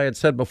reiterate what I had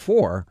said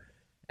before.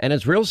 And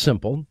it's real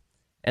simple,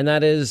 and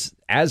that is,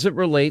 as it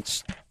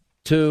relates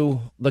to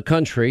the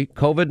country,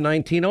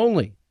 COVID-19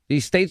 only.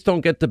 These states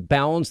don't get to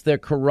balance their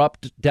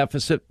corrupt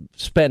deficit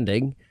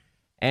spending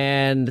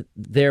and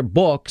their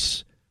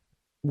books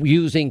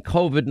using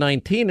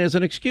COVID-19 as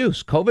an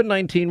excuse.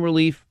 COVID-19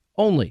 relief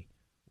only.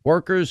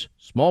 Workers,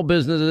 small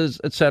businesses,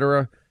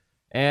 etc.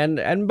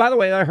 And by the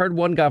way, I heard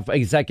one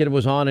executive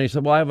was on and he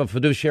said, well, I have a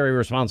fiduciary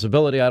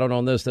responsibility. I don't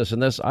own this, this, and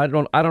this. I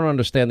don't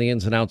understand the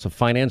ins and outs of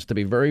finance. To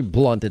be very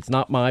blunt, it's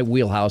not my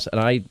wheelhouse.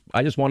 And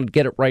I just wanted to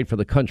get it right for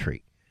the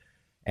country.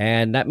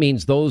 And that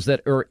means those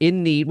that are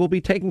in need will be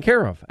taken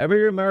care of.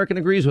 Every American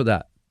agrees with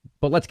that.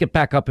 But let's get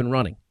back up and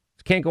running.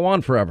 It can't go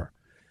on forever.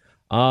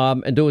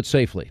 And do it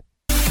safely.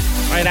 All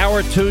right,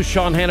 hour 2,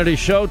 Sean Hannity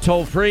Show,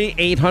 toll free,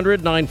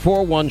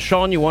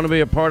 800-941-SEAN. You want to be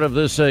a part of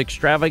this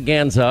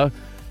extravaganza.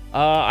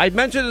 I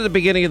mentioned at the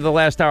beginning of the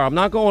last hour, I'm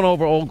not going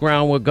over old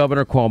ground with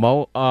Governor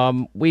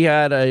Cuomo. We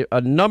had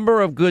a number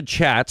of good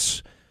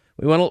chats.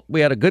 We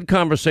had a good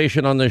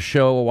conversation on this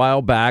show a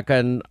while back,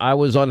 and I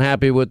was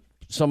unhappy with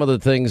some of the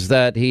things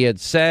that he had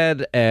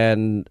said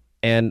and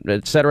and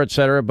et cetera, et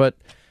cetera. But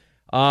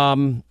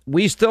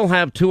we still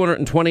have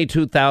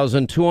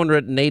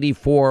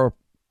 222,284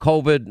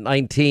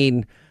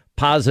 COVID-19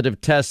 positive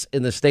tests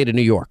in the state of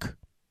New York.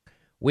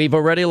 We've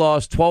already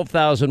lost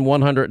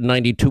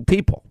 12,192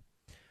 people.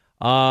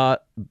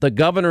 The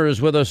governor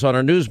is with us on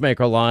our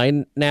Newsmaker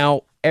line.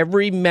 Now,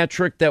 every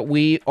metric that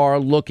we are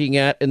looking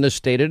at in the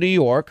state of New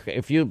York,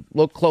 if you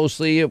look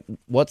closely at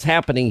what's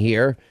happening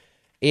here,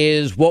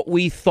 is what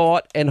we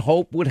thought and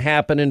hoped would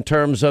happen in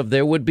terms of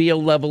there would be a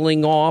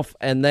leveling off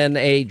and then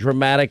a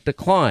dramatic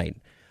decline.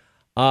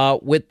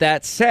 With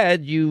that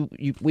said,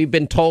 we've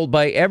been told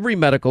by every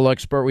medical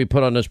expert we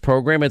put on this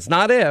program, it's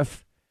not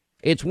if,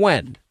 it's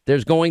when.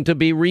 There's going to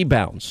be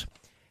rebounds.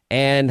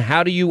 And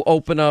how do you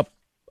open up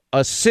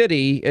a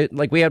city?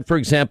 Like we had, for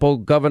example,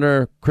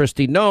 Governor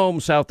Kristi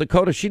Noem, South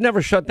Dakota. She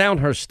never shut down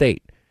her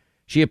state.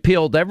 She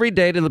appealed every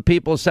day to the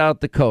people of South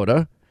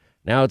Dakota.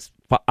 Now, it's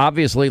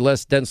obviously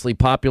less densely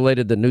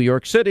populated than New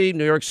York City.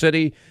 New York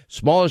City,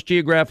 smallest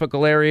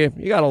geographical area.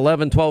 You got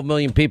 11, 12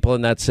 million people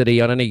in that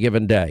city on any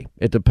given day.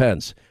 It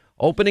depends.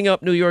 Opening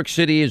up New York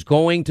City is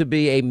going to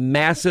be a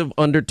massive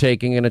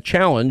undertaking and a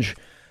challenge.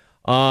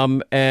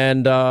 I'm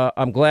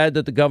glad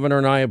that the governor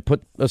and I have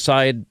put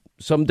aside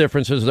some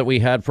differences that we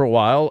had for a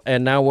while,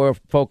 and now we're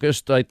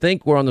focused. I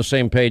think we're on the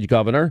same page,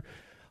 Governor.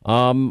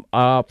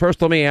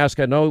 First, let me ask,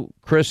 I know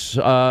Chris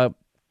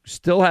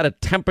still had a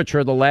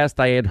temperature the last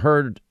I had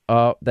heard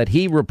that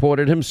he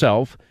reported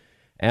himself.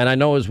 And I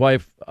know his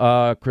wife,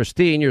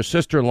 Christine, your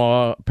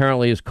sister-in-law,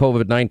 apparently is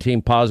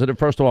COVID-19 positive.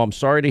 First of all, I'm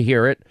sorry to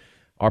hear it.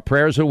 Our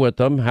prayers are with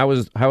them. How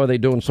are they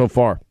doing so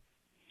far?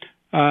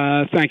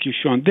 Thank you,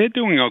 Sean. They're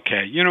doing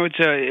okay. You know, it's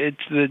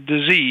the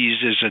disease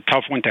is a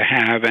tough one to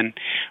have, and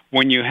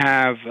when you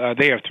have,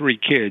 they have 3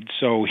 kids,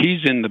 so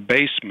he's in the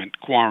basement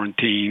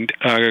quarantined.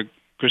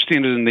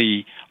 Christina's in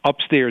the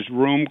upstairs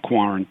room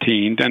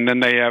quarantined, and then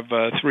they have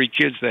 3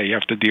 kids they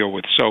have to deal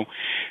with. So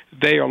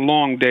they are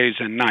long days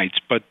and nights,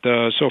 but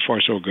so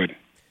far so good.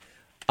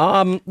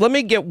 Let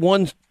me get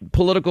one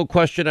political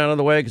question out of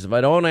the way, because if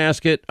I don't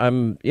ask it,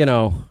 I'm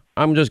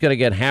just going to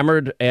get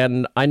hammered.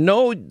 And I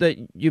know that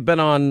you've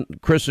been on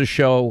Chris's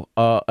show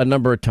a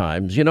number of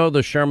times. You know,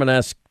 the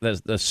Sherman-esque,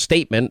 the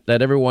statement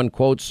that everyone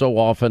quotes so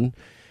often.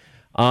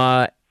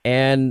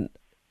 And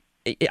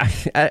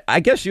I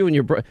guess you and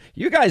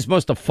you guys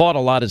must have fought a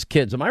lot as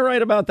kids. Am I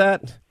right about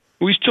that?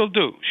 We still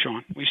do,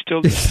 Sean. We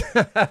still do.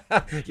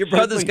 Your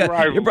brother's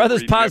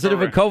positive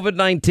for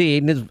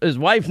COVID-19. His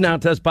wife now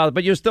tests positive,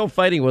 but you're still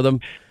fighting with him.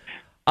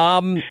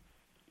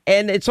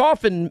 And it's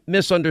often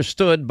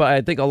misunderstood by,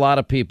 I think, a lot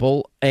of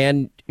people.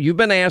 And you've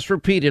been asked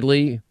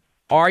repeatedly,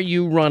 are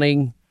you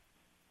running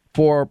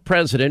for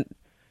president?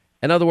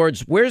 In other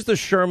words, where's the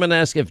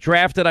Sherman-esque, if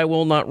drafted, I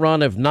will not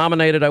run, if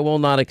nominated, I will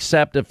not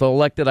accept, if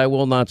elected, I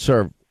will not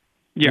serve?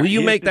 Yeah, will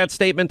you make that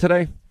statement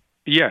today?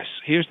 Yes.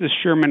 Here's the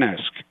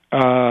Sherman-esque.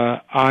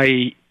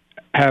 I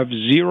have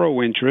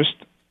zero interest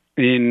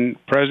in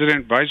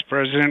president, vice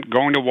president,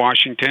 going to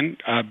Washington.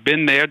 I've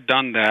been there,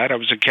 done that. I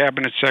was a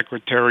cabinet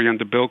secretary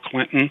under Bill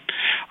Clinton.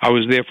 I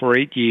was there for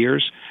 8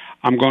 years.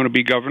 I'm going to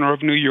be governor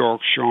of New York,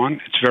 Sean.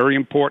 It's very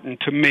important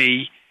to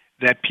me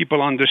that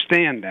people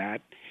understand that,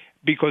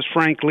 because,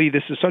 frankly,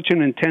 this is such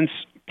an intense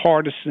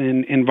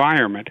partisan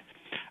environment.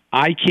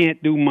 I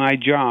can't do my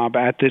job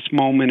at this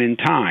moment in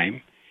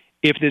time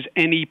if there's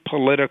any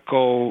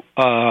political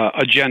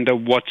agenda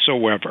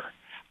whatsoever.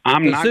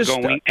 I'm not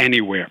going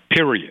anywhere,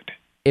 period.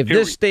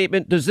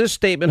 Does this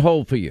statement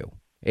hold for you?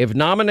 If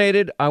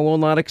nominated, I will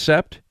not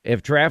accept.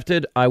 If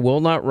drafted, I will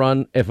not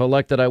run. If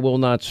elected, I will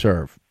not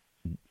serve.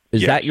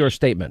 Is that your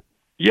statement?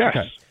 Yes.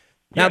 Okay.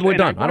 Now we're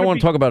done. I don't want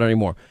to talk about it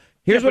anymore.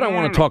 Here's what I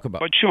want to talk about.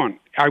 But Sean,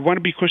 I want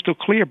to be crystal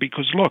clear,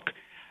 because look,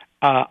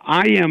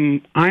 I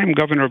am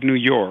governor of New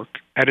York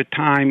at a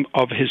time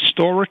of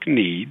historic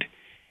need.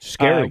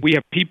 Scary. We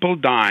have people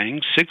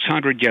dying,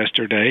 600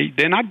 yesterday.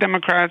 They're not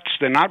Democrats,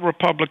 they're not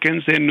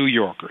Republicans, they're New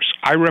Yorkers.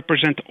 I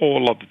represent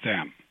all of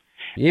them.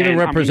 You even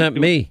represent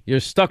me. You're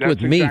stuck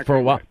with me for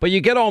a while. Right. But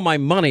you get all my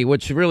money,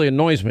 which really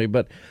annoys me.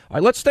 But all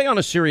right, let's stay on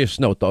a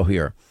serious note, though,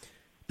 here.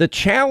 The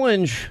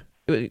challenge,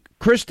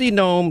 Kristi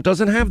Noem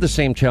doesn't have the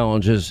same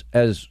challenges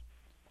as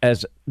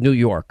New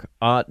York.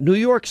 New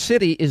York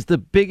City is the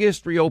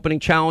biggest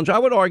reopening challenge. I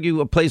would argue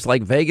a place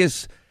like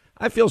Vegas,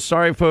 I feel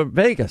sorry for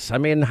Vegas. I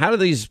mean, how do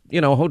these,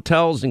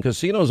 hotels and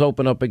casinos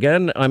open up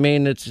again? I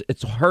mean,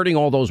 it's hurting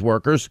all those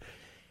workers.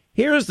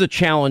 Here's the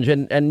challenge,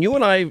 and you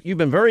and I, you've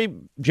been very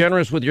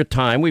generous with your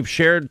time. We've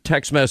shared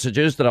text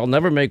messages that I'll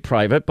never make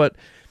private, but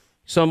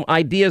some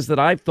ideas that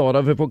I've thought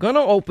of. If we're going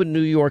to open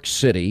New York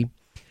City,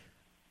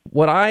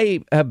 what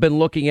I have been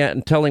looking at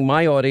and telling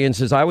my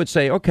audience is I would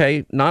say,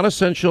 okay,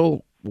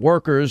 non-essential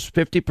workers,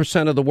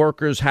 50% of the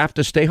workers have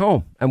to stay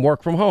home and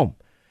work from home.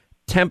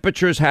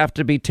 Temperatures have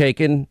to be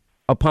taken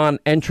upon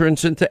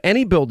entrance into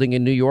any building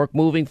in New York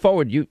moving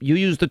forward. You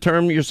used the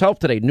term yourself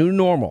today, new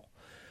normal.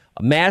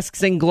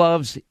 Masks and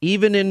gloves,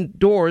 even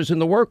indoors in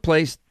the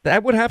workplace,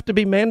 that would have to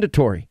be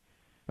mandatory,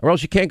 or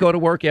else you can't go to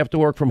work. You have to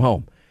work from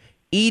home.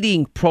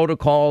 Eating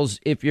protocols,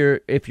 if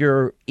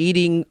you're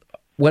eating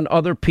when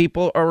other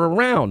people are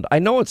around. I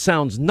know it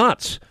sounds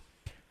nuts.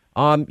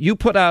 You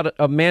put out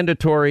a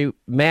mandatory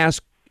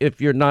mask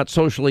if you're not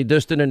socially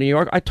distant in New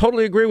York. I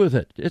totally agree with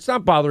it. It's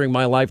not bothering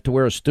my life to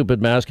wear a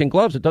stupid mask and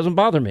gloves. It doesn't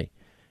bother me.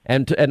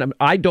 And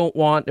I don't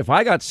want, if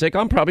I got sick,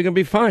 I'm probably going to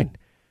be fine.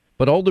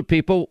 But older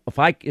people, if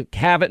I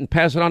have it and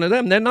pass it on to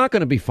them, they're not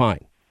going to be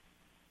fine.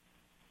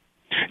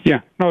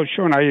 Yeah, no,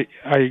 Sean, I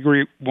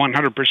agree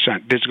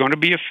 100%. There's going to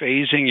be a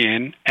phasing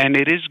in, and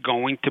it is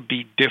going to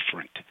be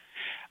different.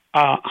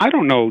 I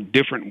don't know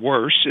different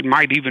worse. It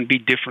might even be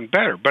different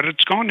better, but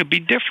it's going to be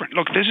different.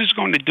 Look, this is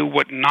going to do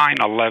what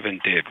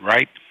 9/11 did,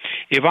 right?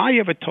 If I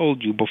ever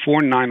told you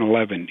before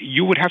 9/11,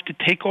 you would have to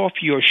take off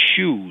your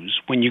shoes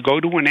when you go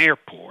to an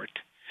airport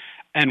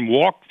and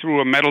walk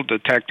through a metal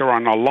detector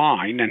on a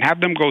line and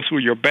have them go through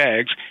your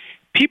bags,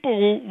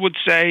 people would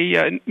say,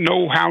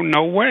 no how,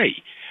 no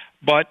way.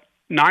 But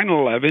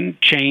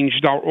 9/11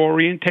 changed our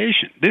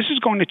orientation. This is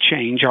going to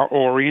change our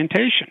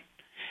orientation.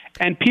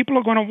 And people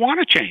are going to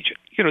want to change it.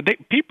 You know,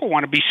 people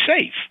want to be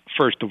safe,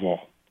 first of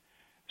all.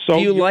 So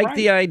do you like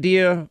the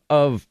idea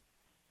of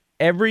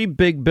every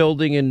big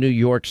building in New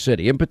York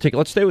City, in particular,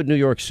 let's stay with New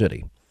York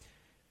City,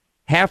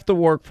 half the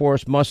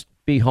workforce must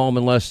be home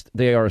unless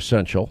they are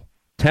essential.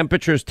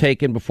 Temperatures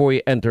taken before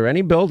you enter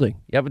any building.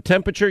 You have a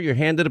temperature, you're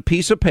handed a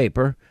piece of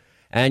paper,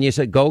 and you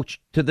said, go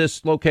to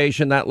this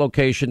location, that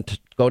location,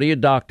 go to your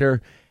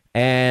doctor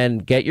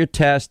and get your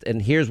test.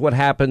 And here's what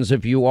happens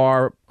if you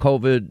are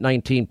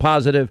COVID-19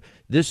 positive.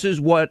 This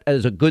is what,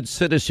 as a good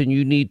citizen,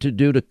 you need to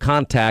do to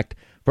contact,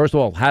 first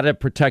of all, how to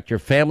protect your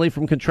family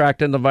from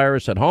contracting the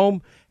virus at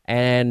home,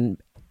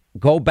 and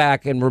go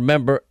back and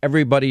remember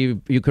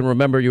everybody you can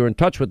remember you're in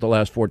touch with the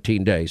last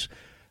 14 days.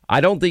 I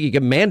don't think you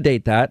can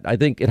mandate that. I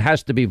think it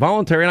has to be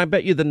voluntary, and I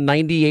bet you the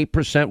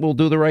 98% will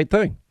do the right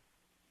thing.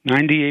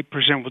 98%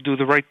 will do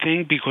the right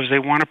thing because they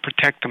want to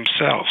protect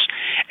themselves.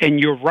 And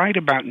you're right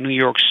about New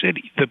York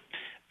City.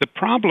 The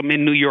problem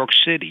in New York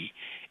City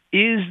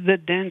is the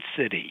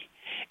density.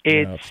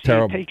 It's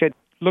terrible.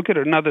 Look at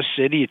another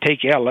city. You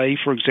take L.A.,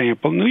 for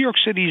example. New York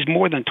City is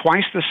more than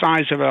twice the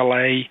size of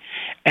L.A.,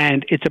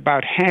 and it's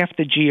about half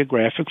the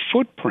geographic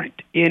footprint.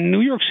 In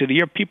New York City, you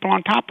have people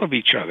on top of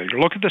each other.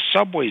 Look at the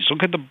subways.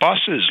 Look at the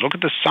buses. Look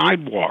at the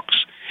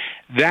sidewalks.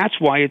 That's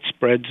why it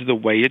spreads the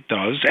way it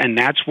does, and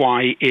that's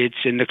why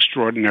it's an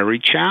extraordinary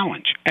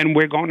challenge. And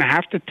we're going to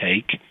have to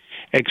take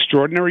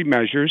extraordinary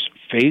measures,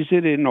 phase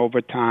it in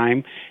over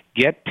time,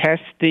 get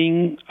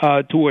testing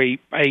to a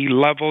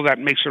level that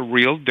makes a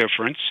real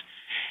difference.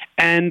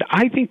 And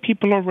I think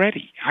people are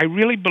ready. I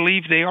really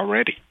believe they are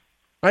ready.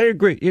 I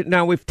agree.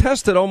 Now, we've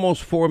tested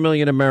almost 4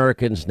 million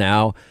Americans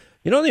now.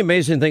 You know the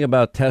amazing thing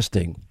about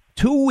testing?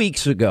 2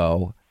 weeks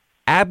ago,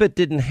 Abbott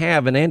didn't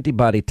have an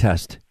antibody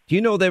test. Do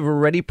you know they've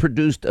already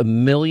produced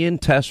 1 million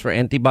tests for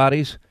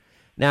antibodies?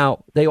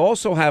 Now, they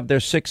also have their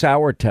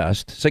 6-hour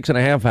test,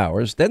 6.5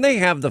 hours. Then they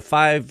have the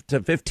 5 to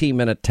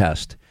 15-minute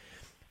test.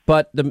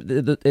 But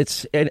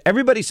and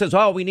everybody says,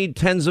 oh, we need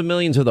tens of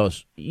millions of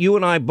those. You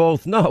and I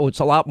both know it's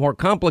a lot more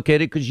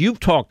complicated because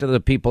you've talked to the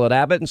people at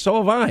Abbott, and so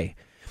have I.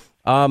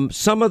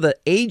 Some of the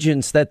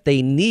agents that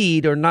they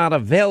need are not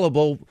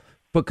available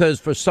because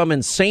for some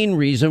insane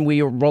reason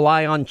we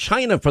rely on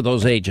China for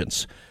those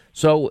agents.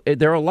 So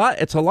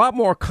it's a lot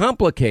more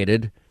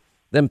complicated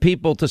than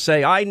people to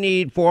say, I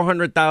need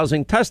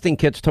 400,000 testing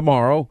kits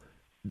tomorrow.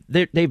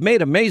 They've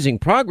made amazing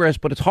progress,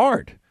 but it's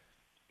hard.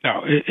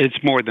 No,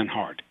 it's more than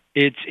hard.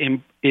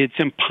 It's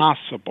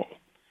impossible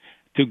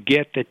to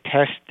get the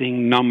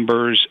testing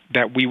numbers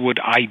that we would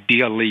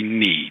ideally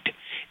need.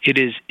 It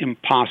is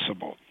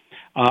impossible.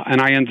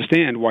 And I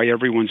understand why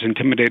everyone's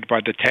intimidated by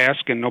the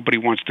task and nobody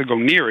wants to go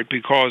near it,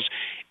 because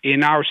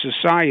in our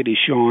society,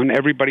 Sean,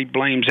 everybody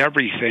blames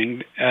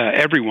everything,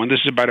 everyone.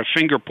 This is about a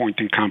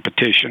finger-pointing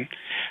competition.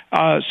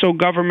 So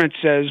government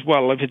says,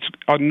 well, if it's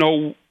a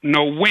no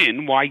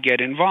win, why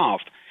get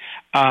involved?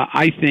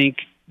 I think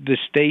the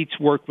states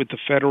work with the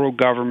federal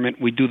government.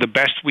 We do the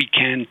best we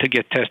can to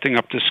get testing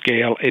up to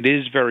scale. It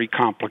is very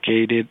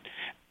complicated.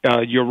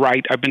 You're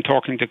right. I've been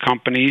talking to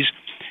companies.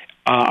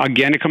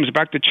 Again, it comes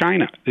back to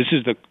China.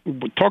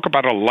 Talk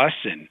about a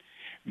lesson.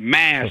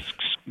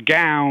 Masks,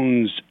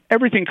 gowns,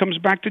 everything comes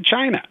back to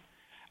China.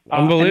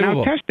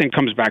 Unbelievable. And now testing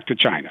comes back to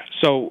China.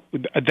 So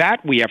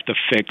that we have to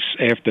fix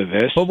after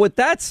this. But with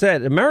that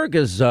said,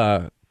 America's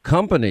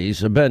companies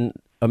have been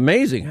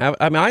amazing.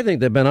 I mean, I think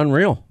they've been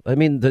unreal. I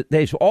mean,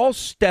 they've all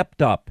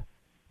stepped up.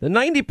 The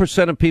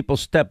 90% of people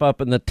step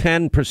up, and the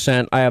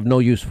 10% I have no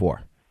use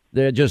for.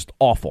 They're just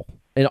awful.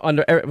 And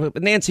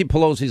Nancy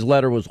Pelosi's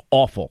letter was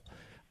awful.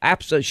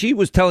 She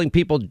was telling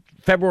people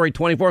February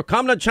 24th,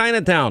 come to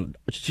Chinatown.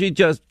 She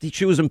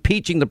was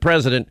impeaching the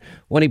president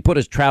when he put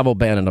his travel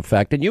ban in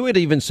effect. And you had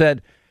even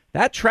said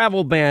that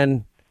travel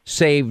ban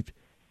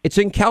it's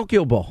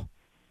incalculable.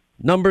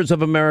 Numbers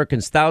of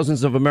Americans,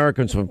 thousands of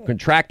Americans from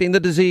contracting the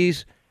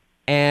disease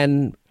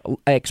and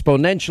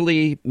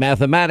exponentially,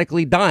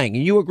 mathematically dying.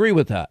 And you agree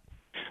with that?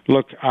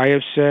 Look, I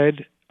have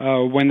said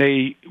when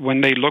they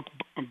look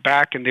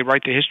back and they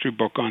write the history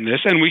book on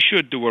this, and we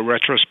should do a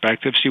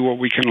retrospective, see what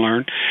we can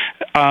learn.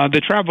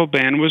 The travel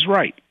ban was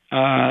right.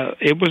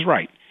 It was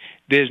right.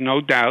 There's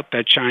no doubt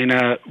that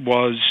China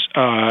was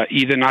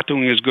either not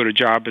doing as good a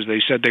job as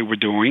they said they were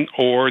doing,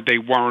 or they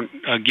weren't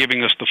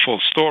giving us the full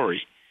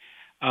story.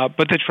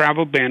 But the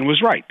travel ban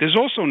was right. There's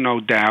also no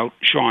doubt,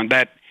 Sean,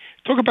 that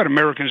talk about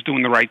Americans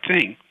doing the right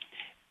thing.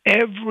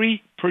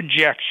 Every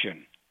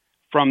projection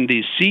from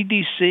the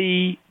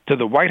CDC to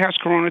the White House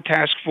Corona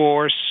Task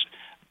Force,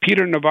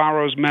 Peter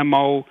Navarro's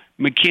memo,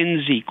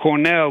 McKinsey,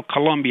 Cornell,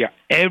 Columbia,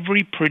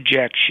 every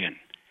projection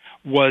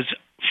was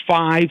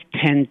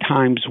 5-10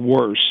 times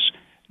worse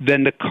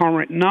than the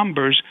current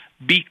numbers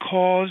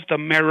because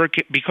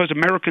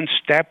Americans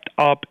stepped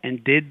up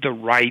and did the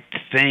right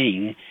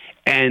thing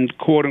and,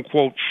 quote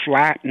unquote,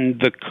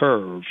 flattened the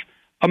curve.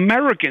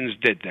 Americans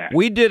did that.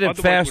 We did it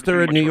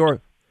faster in New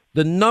York.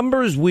 The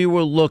numbers we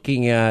were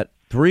looking at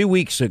 3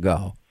 weeks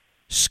ago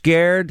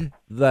scared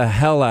the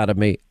hell out of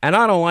me. And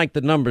I don't like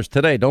the numbers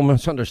today. Don't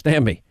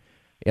misunderstand me.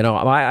 You know,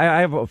 I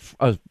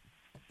have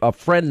a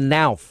friend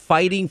now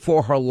fighting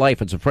for her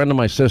life. It's a friend of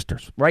my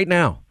sister's right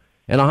now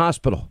in a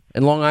hospital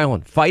in Long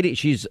Island fighting.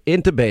 She's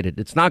intubated.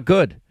 It's not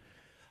good.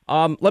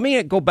 Let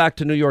me go back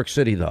to New York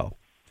City, though.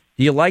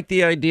 Do you like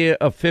the idea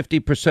of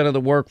 50% of the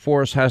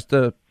workforce has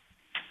to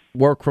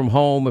work from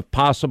home, if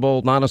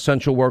possible,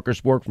 non-essential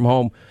workers work from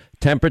home,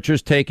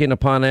 temperatures taken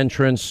upon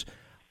entrance,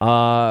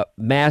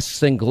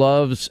 masks and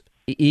gloves,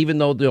 even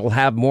though they'll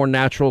have more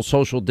natural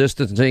social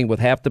distancing with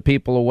half the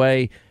people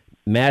away,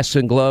 masks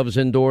and gloves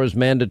indoors,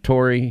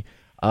 mandatory.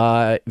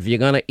 If you're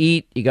going to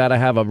eat, you got to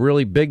have a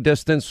really big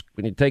distance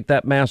when you take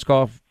that mask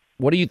off.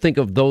 What do you think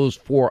of those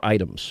 4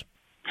 items?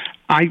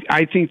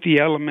 I think the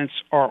elements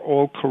are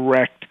all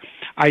correct.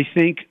 I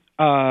think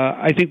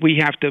we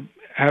have to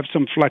have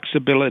some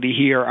flexibility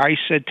here. I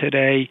said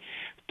today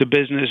to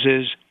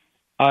businesses,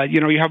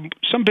 you have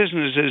some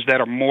businesses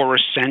that are more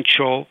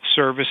essential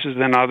services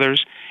than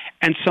others,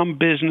 and some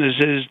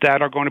businesses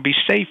that are going to be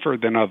safer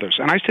than others.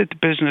 And I said to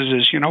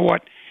businesses, you know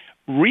what?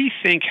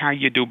 Rethink how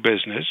you do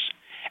business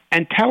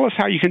and tell us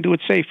how you can do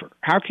it safer.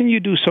 How can you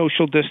do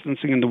social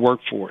distancing in the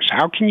workforce?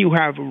 How can you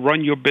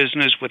run your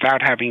business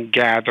without having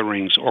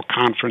gatherings or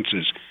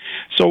conferences?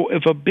 So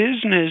if a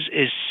business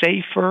is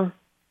safer,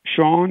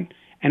 Sean,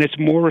 and it's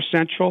more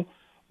essential,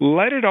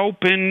 let it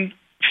open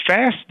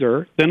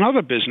faster than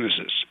other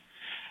businesses.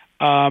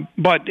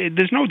 But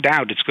there's no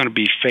doubt it's going to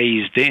be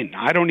phased in.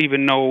 I don't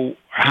even know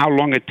how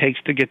long it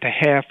takes to get to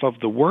half of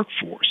the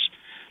workforce.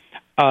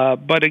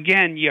 But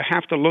again, you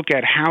have to look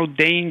at how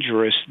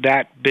dangerous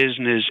that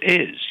business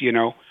is.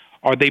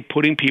 Are they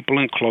putting people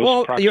in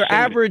close proximity? Your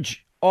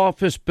average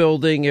office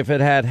building, if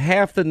it had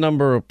half the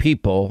number of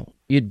people,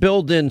 you'd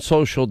build in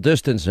social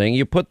distancing.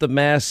 You put the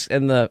masks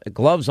and the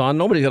gloves on.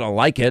 Nobody's going to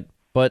like it.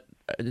 But,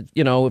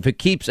 if it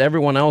keeps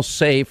everyone else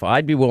safe,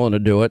 I'd be willing to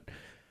do it.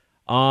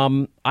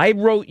 I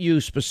wrote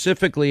you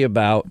specifically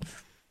about,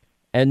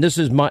 and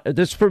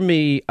this for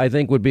me, I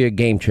think would be a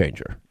game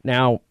changer.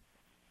 Now,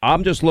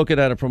 I'm just looking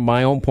at it from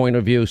my own point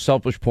of view,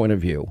 selfish point of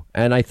view.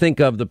 And I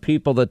think of the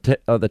people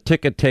that are the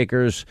ticket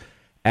takers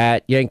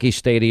at Yankee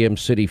Stadium,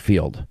 Citi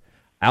Field,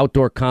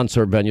 outdoor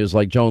concert venues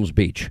like Jones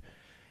Beach.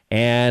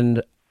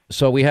 And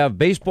so we have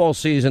baseball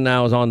season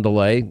now is on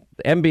delay.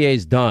 The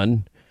NBA's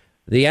done.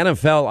 The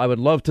NFL, I would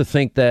love to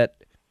think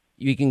that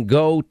you can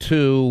go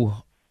to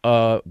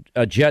a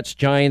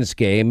Jets-Giants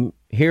game.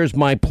 Here's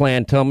my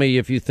plan. Tell me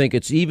if you think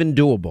it's even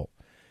doable.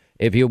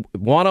 If you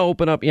want to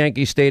open up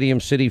Yankee Stadium,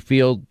 Citi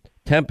Field,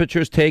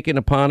 temperatures taken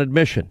upon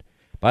admission.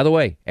 By the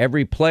way,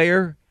 every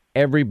player,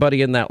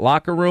 everybody in that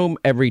locker room,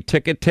 every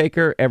ticket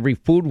taker, every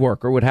food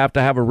worker would have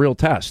to have a real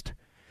test.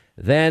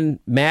 Then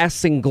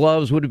masks and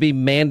gloves would be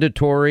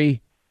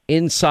mandatory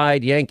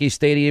inside Yankee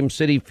Stadium,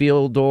 Citi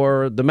Field,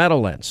 or the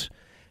Meadowlands.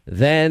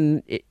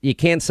 Then you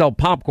can't sell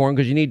popcorn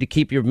because you need to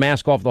keep your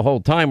mask off the whole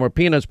time, or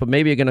peanuts, but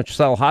maybe you're going to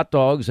sell hot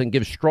dogs and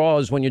give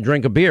straws when you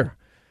drink a beer.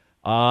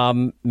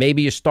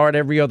 Maybe you start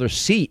every other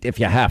seat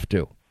if you have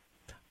to.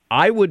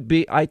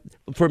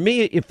 For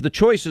me, if the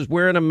choice is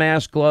wearing a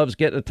mask, gloves,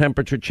 getting a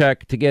temperature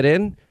check to get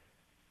in,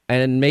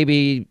 and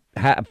maybe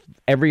have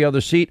every other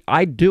seat,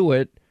 I'd do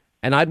it.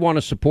 And I'd want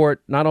to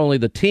support not only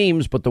the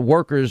teams, but the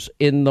workers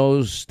in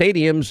those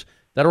stadiums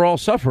that are all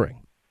suffering.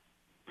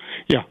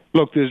 Yeah,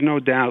 look, there's no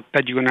doubt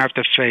that you're going to have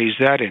to phase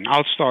that in.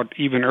 I'll start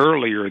even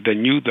earlier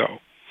than you, though.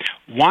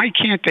 Why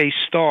can't they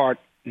start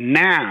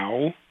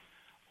now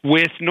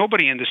with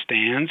nobody in the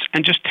stands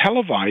and just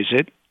televise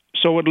it?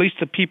 So at least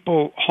the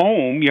people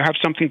home, you have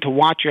something to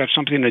watch, you have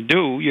something to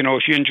do,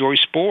 if you enjoy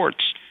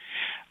sports.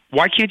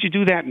 Why can't you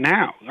do that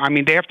now? I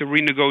mean, they have to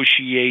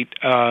renegotiate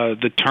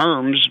the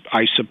terms,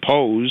 I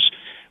suppose,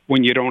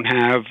 when you don't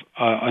have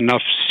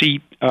enough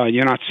seat.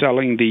 You're not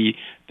selling the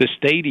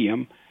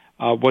stadium.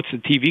 What's the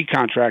TV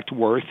contract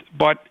worth?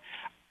 But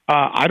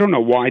I don't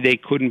know why they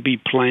couldn't be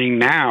playing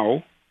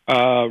now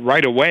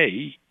right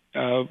away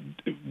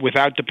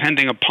without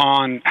depending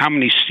upon how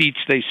many seats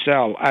they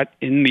sell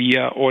in the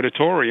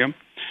auditorium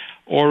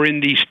or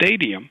in the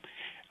stadium.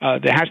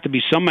 there has to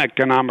be some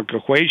economic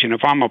equation.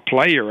 If I'm a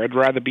player, I'd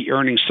rather be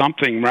earning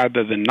something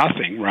rather than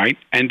nothing, right?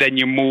 And then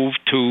you move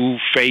to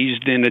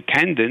phased-in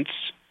attendance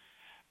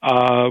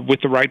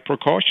with the right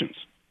precautions.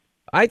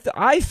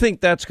 I think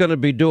that's going to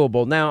be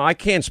doable. Now, I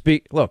can't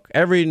speak. Look,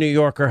 every New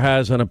Yorker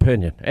has an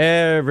opinion.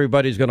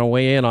 Everybody's going to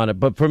weigh in on it.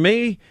 But for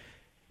me,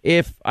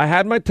 if I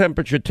had my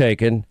temperature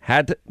taken,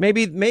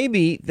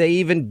 maybe they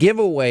even give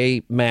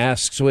away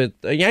masks with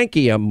a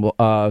Yankee,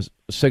 the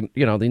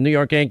New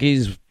York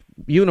Yankees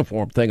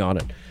uniform thing on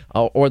it,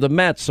 or the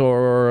Mets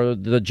or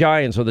the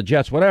Giants or the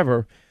Jets,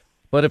 whatever.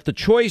 But if the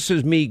choice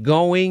is me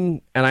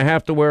going and I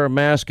have to wear a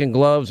mask and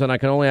gloves and I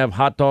can only have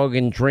hot dog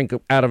and drink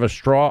out of a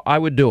straw, I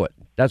would do it.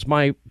 That's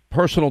my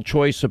personal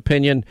choice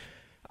opinion.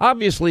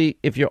 Obviously,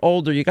 if you're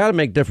older, you got to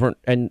make different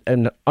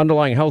and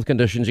underlying health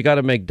conditions. You got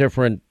to make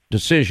different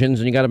decisions,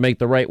 and you got to make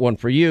the right one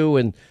for you.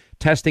 And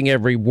testing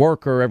every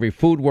worker, every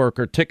food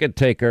worker, ticket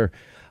taker,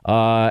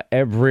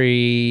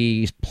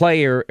 every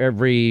player,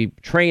 every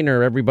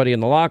trainer, everybody in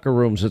the locker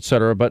rooms, et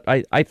cetera. But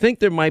I think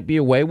there might be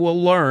a way.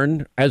 We'll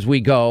learn as we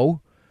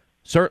go.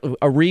 Certainly,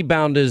 a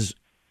rebound is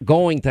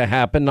going to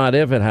happen, not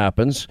if it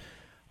happens.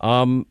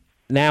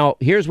 Now,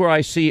 here's where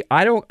I see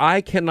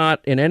I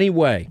cannot in any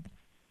way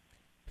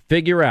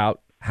figure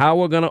out how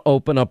we're going to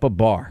open up a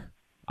bar.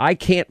 I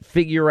can't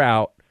figure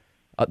out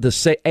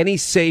any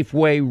safe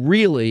way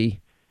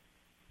really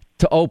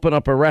to open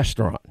up a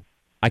restaurant.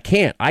 I've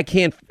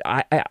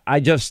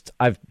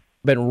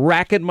been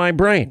racking my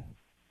brain.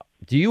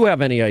 Do you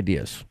have any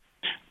ideas?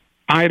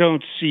 I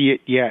don't see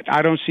it yet.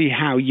 I don't see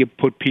how you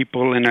put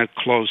people in a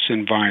close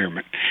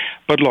environment.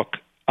 But look,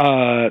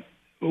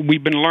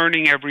 we've been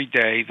learning every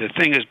day. The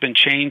thing has been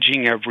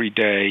changing every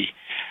day.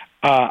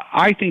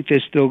 I think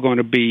there's still going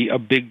to be a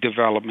big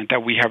development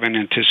that we haven't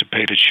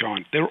anticipated,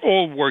 Sean. They're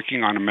all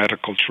working on a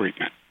medical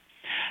treatment.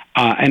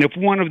 And if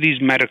one of these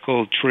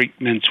medical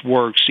treatments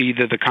works,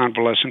 either the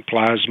convalescent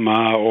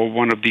plasma or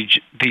one of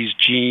these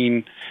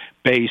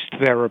gene-based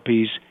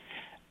therapies,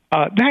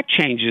 that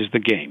changes the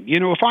game. You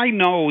know, if I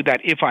know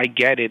that if I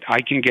get it,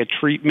 I can get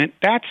treatment,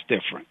 that's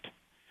different.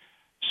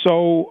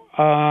 So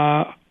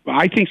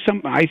I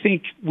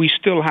think we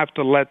still have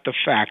to let the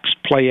facts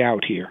play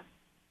out here.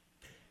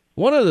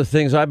 One of the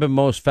things I've been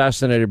most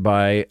fascinated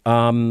by,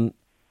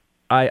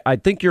 I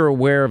think you're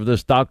aware of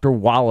this Dr.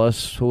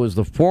 Wallace, who is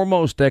the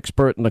foremost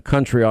expert in the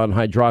country on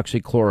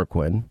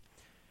hydroxychloroquine.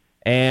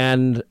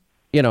 And,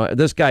 you know,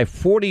 this guy,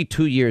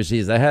 42 years,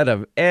 he's the head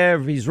of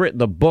he's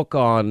written a book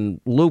on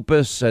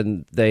lupus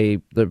and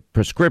the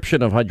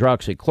prescription of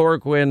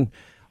hydroxychloroquine.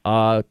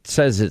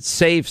 Says it's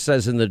safe,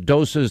 says in the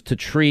doses to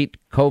treat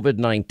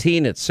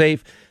COVID-19, it's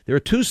safe. There are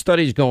two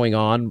studies going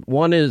on.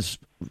 One is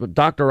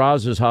Dr.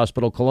 Oz's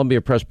hospital, Columbia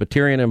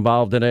Presbyterian,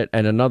 involved in it,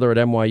 and another at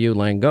NYU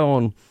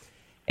Langone.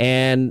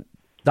 And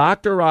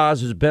Dr.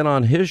 Oz has been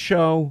on his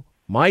show,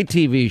 my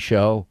TV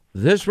show,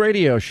 this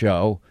radio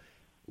show,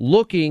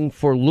 looking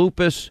for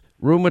lupus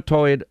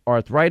rheumatoid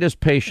arthritis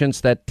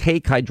patients that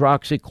take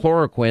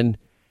hydroxychloroquine,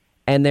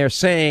 and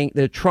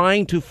they're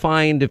trying to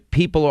find if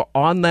people are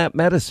on that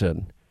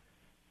medicine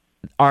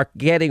are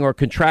getting or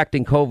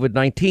contracting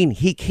COVID-19.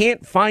 He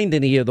can't find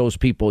any of those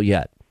people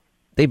yet.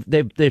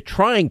 They're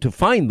trying to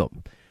find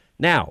them.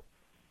 Now,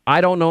 I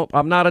don't know.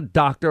 I'm not a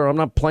doctor. I'm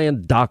not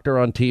playing doctor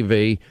on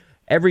TV.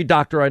 Every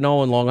doctor I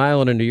know in Long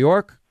Island and New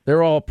York,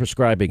 they're all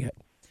prescribing it.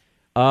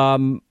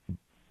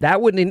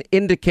 That would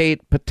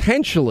indicate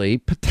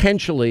potentially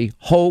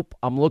hope.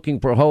 I'm looking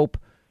for hope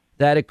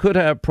that it could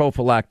have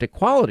prophylactic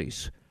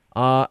qualities.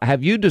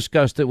 Have you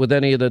discussed it with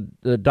any of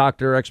the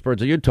doctor experts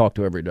that you talk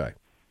to every day?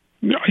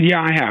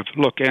 Yeah, I have.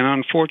 Look, and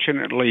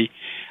unfortunately,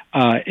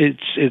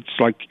 it's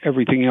like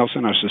everything else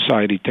in our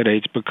society today.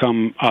 It's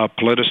become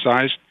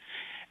politicized,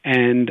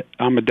 and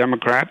I'm a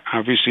Democrat,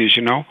 obviously, as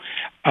you know.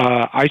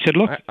 I said,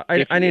 look,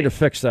 I need to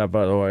fix that.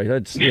 By the way,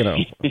 that's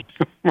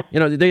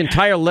the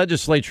entire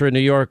legislature in New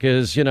York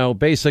is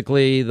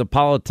basically the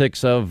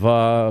politics of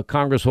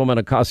Congresswoman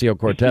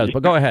Ocasio-Cortez.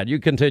 But go ahead, you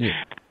continue.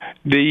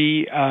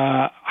 The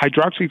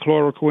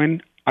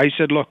hydroxychloroquine. I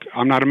said, look,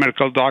 I'm not a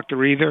medical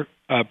doctor either.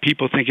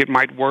 People think it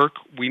might work.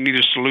 We need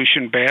a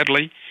solution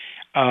badly.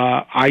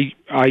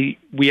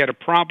 We had a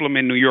problem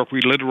in New York.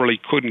 We literally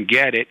couldn't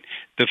get it.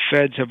 The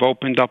feds have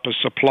opened up a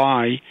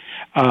supply.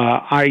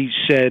 I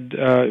said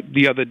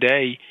the other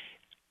day,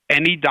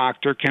 any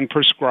doctor can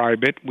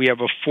prescribe it. We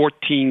have a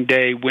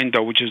 14-day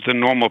window, which is the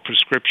normal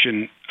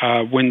prescription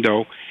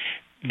window,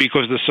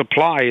 because the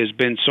supply has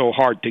been so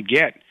hard to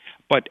get.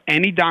 But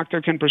any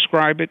doctor can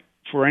prescribe it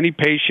for any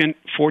patient,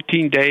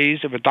 14 days.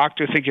 If a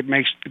doctor thinks it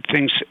makes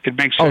sense.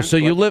 Oh, so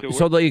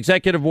so the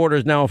executive order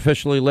is now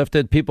officially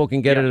lifted. People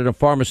can get it in a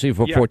pharmacy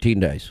for 14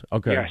 days.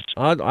 Okay. Yes.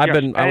 I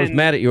was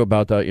mad at you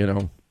about that,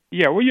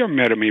 Yeah, well, you're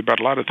mad at me about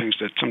a lot of things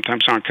that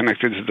sometimes aren't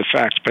connected to the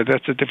facts, but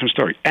that's a different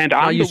story. And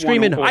you're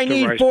screaming, I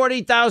need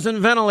 40,000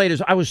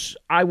 ventilators.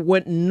 I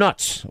went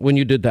nuts when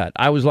you did that.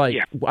 I was like,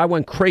 I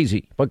went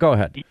crazy. But go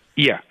ahead.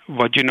 Yeah.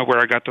 Well, do you know where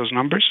I got those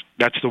numbers?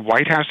 That's the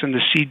White House and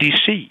the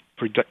CDC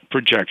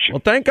projection.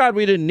 Well, thank God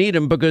we didn't need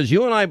them, because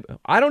you and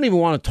I don't even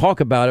want to talk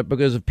about it,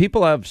 because if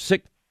people have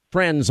sick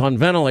friends on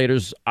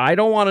ventilators. I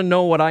don't want to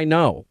know what I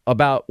know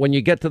about when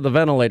you get to the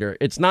ventilator.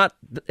 It's not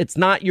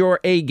your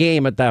A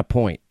game at that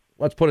point.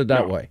 Let's put it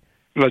that way.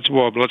 Let's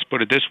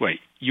put it this way.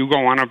 You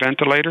go on a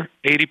ventilator,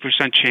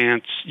 80%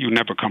 chance you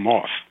never come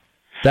off.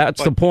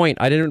 That's the point.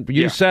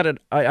 You said it.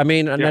 I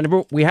mean,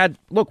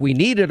 we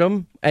needed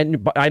them,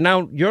 and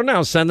you're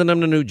now sending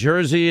them to New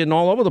Jersey and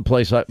all over the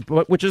place,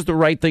 which is the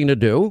right thing to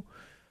do.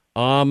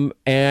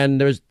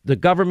 And there's the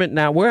government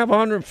now. We have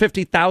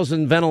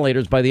 150,000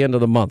 ventilators by the end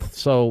of the month.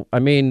 So, I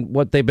mean,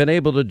 what they've been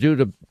able to do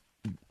to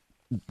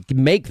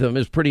make them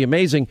is pretty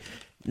amazing.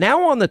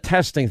 Now on the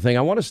testing thing,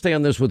 I want to stay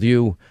on this with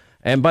you.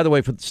 And by the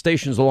way, for the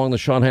stations along the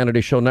Sean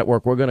Hannity Show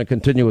network, we're going to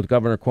continue with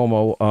Governor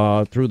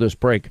Cuomo through this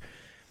break.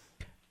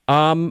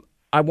 I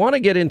want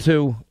to get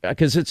into,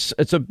 because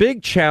it's a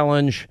big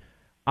challenge.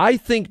 I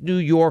think New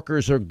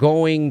Yorkers are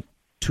going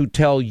to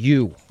tell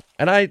you.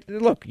 And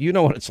look, you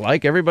know what it's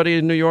like. Everybody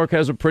in New York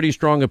has a pretty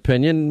strong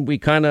opinion. We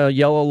kind of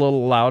yell a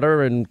little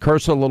louder and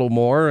curse a little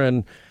more.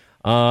 And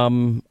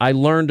I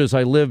learned as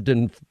I lived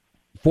in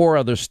 4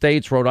 other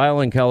states, Rhode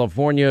Island,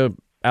 California,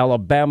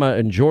 Alabama,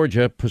 and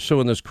Georgia,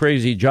 pursuing this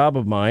crazy job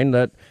of mine,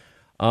 that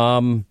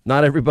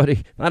not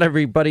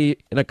everybody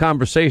in a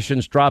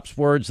conversation drops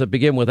words that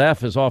begin with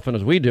F as often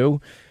as we do.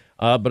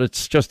 But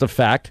it's just a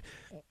fact.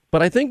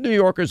 But I think New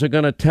Yorkers are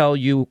going to tell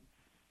you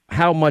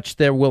how much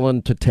they're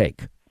willing to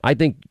take. I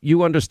think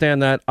you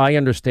understand that. I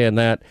understand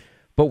that.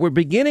 But we're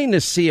beginning to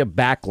see a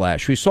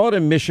backlash. We saw it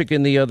in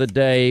Michigan the other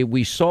day.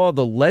 We saw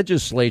the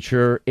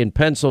legislature in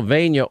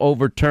Pennsylvania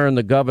overturn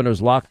the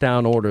governor's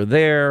lockdown order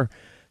there.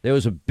 There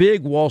was a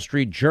big Wall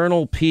Street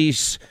Journal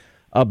piece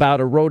about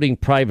eroding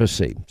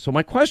privacy. So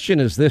my question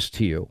is this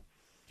to you.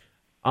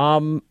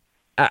 I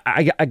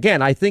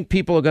think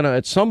people are going to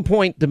at some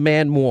point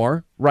demand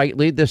more.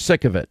 Rightly, they're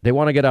sick of it. They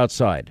want to get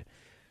outside.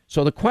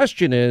 So the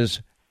question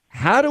is,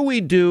 how do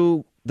we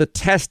do the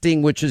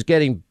testing, which is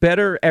getting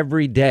better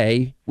every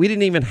day? We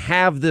didn't even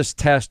have this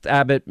test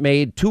Abbott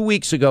made 2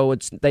 weeks ago.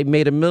 They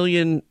made 1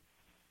 million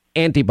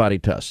antibody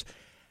tests.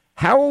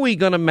 How are we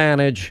going to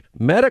manage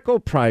medical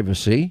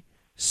privacy,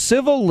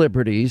 civil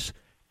liberties,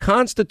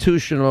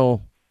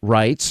 constitutional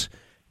rights,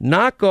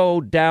 not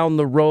go down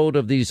the road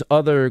of these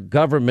other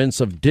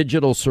governments of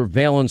digital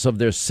surveillance of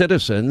their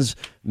citizens,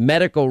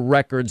 medical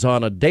records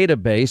on a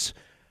database?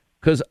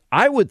 Because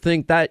I would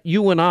think that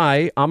you and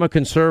I'm a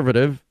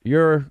conservative,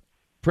 you're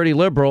pretty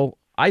liberal.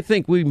 I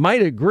think we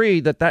might agree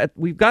that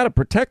we've got to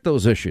protect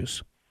those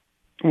issues.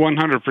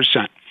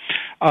 100%.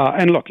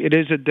 And look, it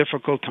is a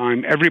difficult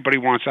time. Everybody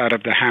wants out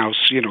of the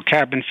house. You know,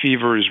 cabin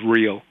fever is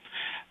real.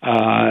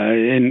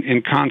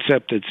 In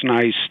concept, it's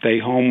nice. Stay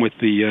home with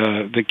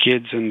the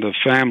kids and the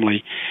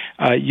family.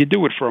 You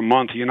do it for a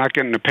month. You're not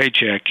getting a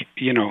paycheck.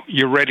 You know,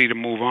 you're ready to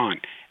move on.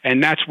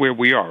 And that's where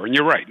we are. And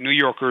you're right. New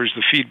Yorkers,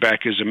 the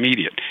feedback is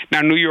immediate. Now,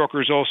 New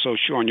Yorkers also,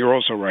 Sean, you're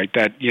also right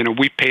that, you know,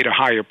 we paid a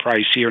higher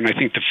price here. And I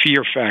think the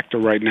fear factor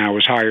right now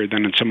is higher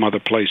than in some other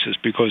places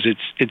because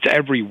it's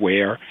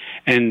everywhere.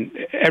 And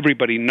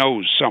everybody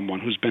knows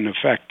someone who's been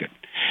affected.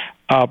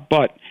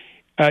 But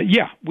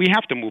we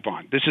have to move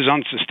on. This is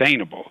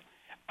unsustainable.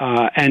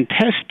 And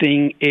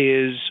testing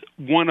is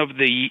one of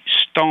the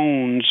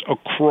stones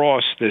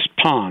across this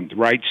pond,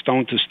 right?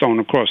 Stone to stone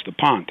across the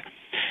pond.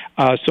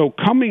 So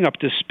coming up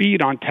to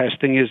speed on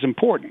testing is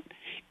important.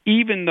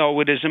 Even though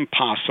it is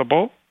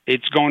impossible,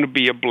 it's going to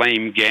be a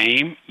blame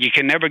game. You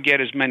can never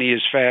get as many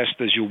as fast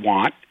as you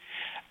want.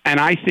 And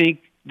I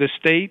think the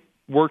state,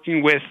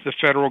 working with the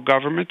federal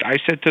government, I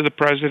said to the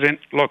president,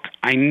 look,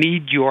 I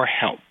need your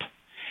help.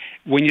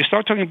 When you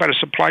start talking about a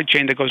supply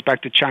chain that goes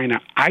back to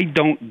China, I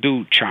don't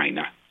do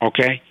China,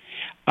 okay?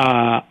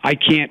 I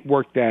can't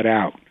work that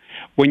out.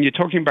 When you're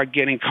talking about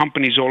getting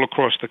companies all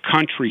across the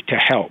country to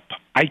help,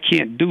 I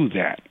can't do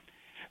that.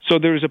 So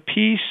there's a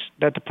piece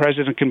that the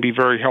president can be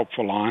very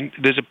helpful on.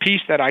 There's a piece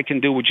that I can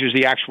do, which is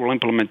the actual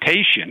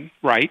implementation,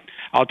 right?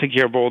 I'll take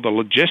care of all the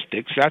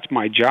logistics. That's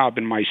my job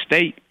in my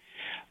state.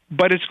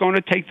 But it's going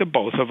to take the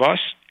both of us,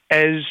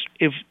 to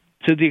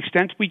the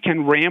extent we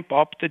can ramp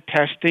up the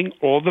testing,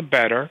 all the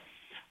better.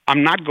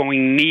 I'm not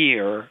going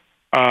near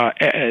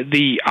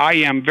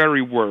I am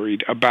very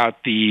worried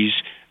about these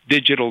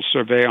digital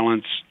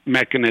surveillance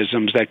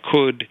mechanisms that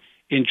could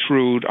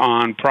intrude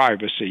on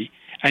privacy.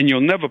 And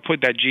you'll never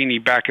put that genie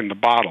back in the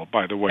bottle,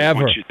 by the way,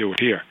 Ever. Once you do it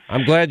here.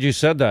 I'm glad you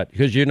said that,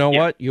 because you know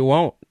what? You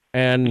won't.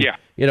 And,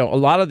 you know, a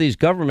lot of these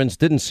governments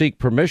didn't seek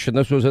permission.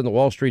 This was in the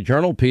Wall Street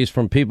Journal piece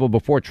from people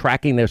before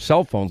tracking their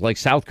cell phones, like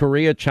South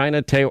Korea,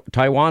 China,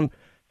 Taiwan.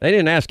 They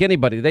didn't ask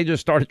anybody. They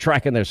just started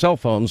tracking their cell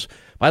phones.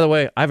 By the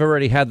way, I've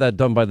already had that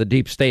done by the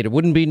deep state. It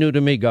wouldn't be new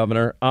to me,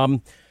 Governor.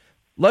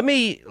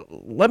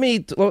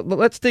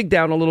 Let's dig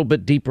down a little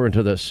bit deeper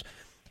into this.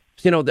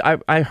 You know,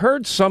 I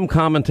heard some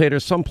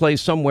commentators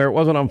someplace, somewhere, it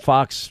wasn't on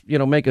Fox, you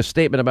know, make a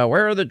statement about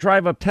where are the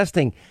drive-up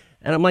testing?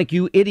 And I'm like,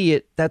 you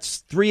idiot, that's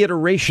 3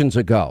 iterations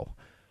ago.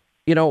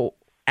 You know,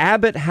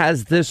 Abbott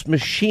has this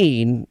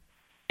machine,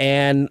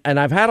 and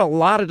I've had a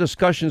lot of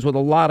discussions with a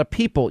lot of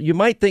people. You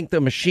might think the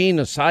machine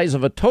the size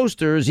of a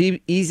toaster is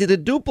easy to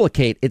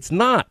duplicate. It's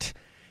not.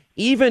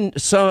 even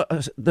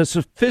the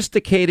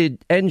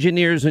sophisticated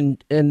engineers,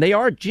 and they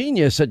are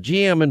genius at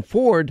GM and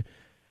Ford,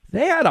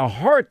 they had a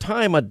hard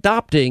time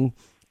adopting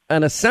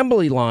an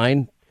assembly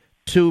line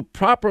to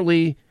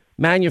properly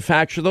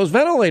manufacture those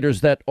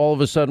ventilators that all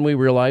of a sudden we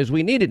realized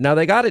we needed. Now,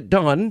 they got it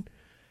done.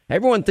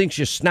 Everyone thinks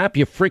you snap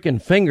your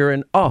freaking finger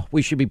and,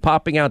 we should be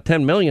popping out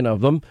 10 million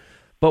of them.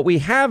 But we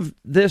have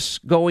this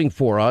going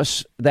for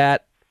us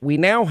that we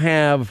now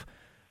have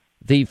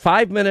the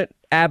 5-minute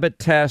Abbott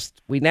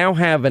test. We now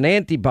have an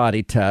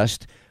antibody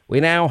test. We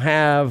now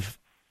have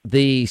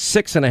the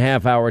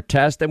 6.5-hour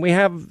test. And we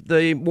have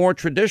the more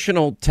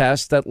traditional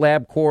test that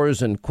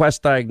LabCorp and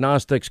Quest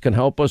Diagnostics can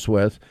help us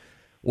with,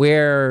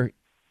 where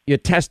you're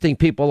testing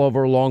people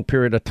over a long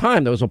period of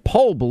time. There was a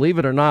poll, believe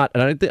it or not,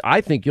 and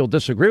I think you'll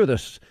disagree with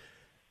this.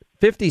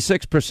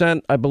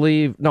 56%, I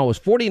believe, no, it was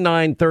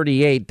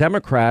 49-38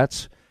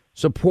 Democrats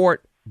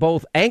support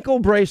both ankle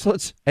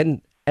bracelets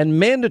and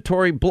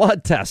mandatory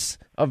blood tests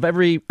of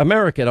every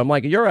American. I'm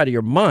like, you're out of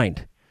your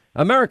mind.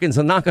 Americans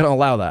are not going to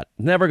allow that.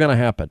 Never going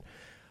to happen.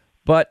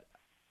 But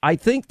I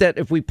think that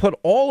if we put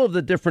all of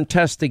the different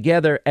tests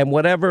together and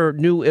whatever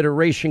new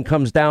iteration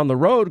comes down the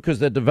road, because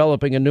they're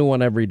developing a new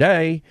one every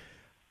day,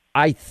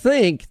 I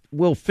think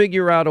we'll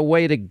figure out a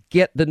way to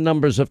get the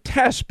numbers of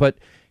tests. But,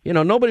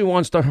 nobody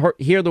wants to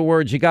hear the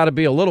words, you got to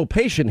be a little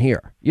patient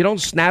here. You don't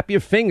snap your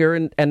finger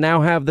and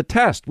now have the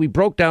test. We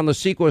broke down the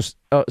sequence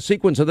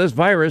of this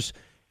virus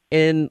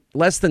in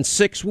less than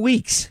 6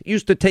 weeks. It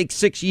used to take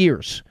 6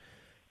 years.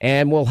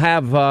 And we'll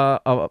have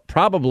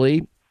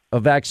probably a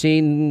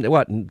vaccine,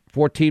 in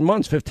 14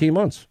 months, 15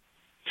 months.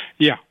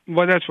 Yeah,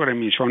 well, that's what I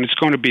mean, Sean. It's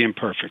going to be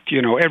imperfect.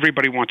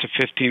 Everybody wants a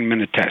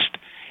 15-minute test.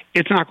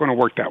 It's not going to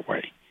work that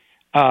way.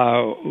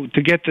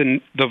 To get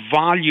the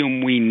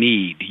volume we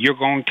need, you're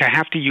going to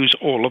have to use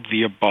all of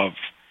the above.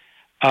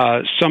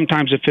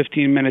 Sometimes a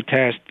 15-minute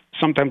test,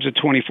 sometimes a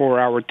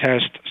 24-hour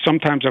test,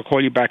 sometimes I'll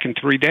call you back in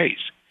 3 days.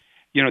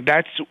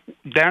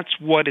 That's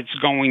what it's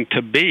going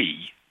to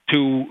be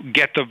to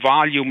get the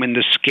volume and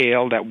the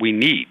scale that we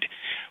need.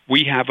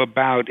 We have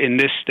in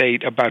this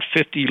state, about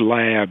 50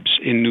 labs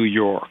in New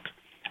York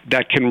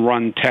that can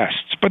run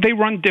tests, but they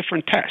run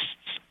different tests.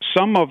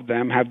 Some of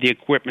them have the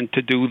equipment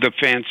to do the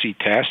fancy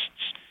tests,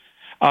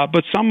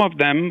 but some of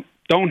them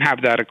don't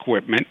have that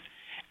equipment.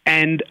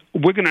 And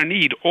we're going to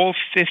need all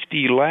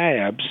 50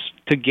 labs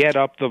to get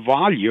up the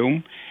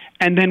volume,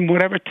 and then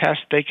whatever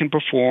test they can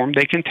perform,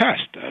 they can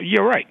test.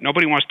 You're right.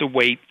 Nobody wants to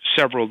wait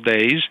several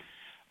days,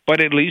 but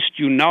at least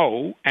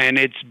and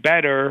it's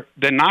better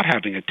than not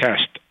having a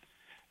test.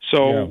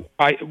 So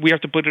we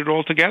have to put it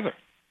all together.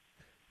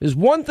 There's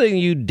one thing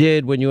you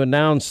did when you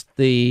announced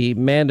the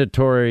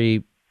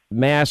mandatory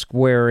mask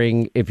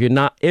wearing if you're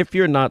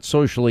not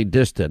socially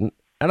distant.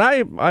 And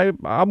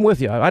I'm with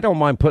you. I don't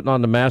mind putting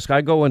on the mask.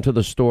 I go into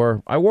the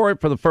store. I wore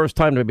it for the first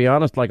time, to be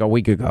honest, like a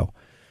week ago.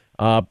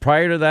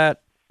 Prior to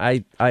that,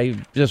 I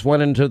just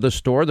went into the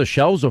store. The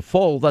shelves are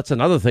full. That's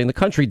another thing. The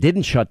country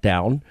didn't shut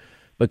down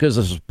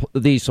because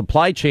the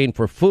supply chain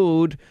for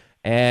food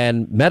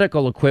and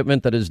medical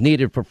equipment that is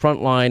needed for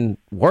frontline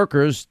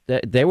workers,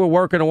 they were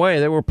working away.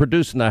 They were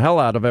producing the hell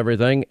out of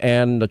everything.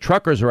 And the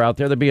truckers are out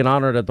there. They're being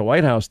honored at the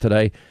White House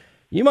today.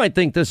 You might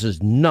think this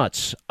is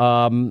nuts,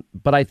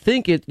 but I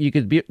think you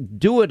could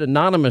do it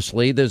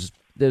anonymously. There's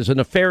a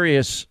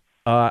nefarious,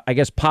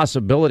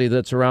 possibility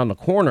that's around the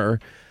corner.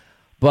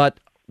 But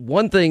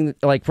one thing,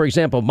 like, for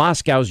example,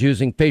 Moscow's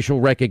using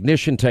facial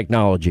recognition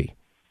technology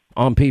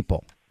on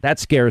people. That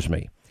scares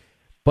me.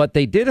 But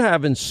they did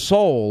have in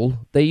Seoul,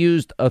 they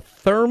used a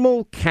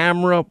thermal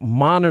camera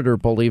monitor,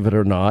 believe it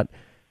or not,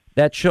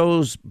 that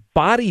shows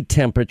body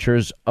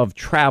temperatures of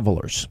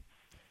travelers.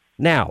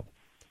 Now,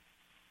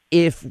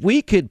 if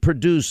we could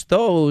produce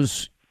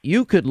those,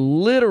 you could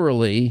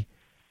literally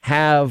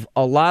have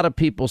a lot of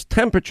people's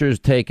temperatures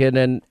taken,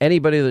 and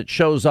anybody that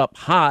shows up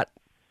hot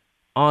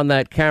on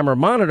that camera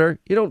monitor,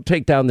 you don't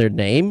take down their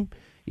name.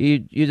 You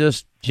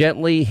just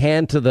gently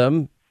hand to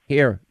them,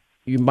 here,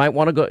 you might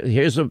want to go,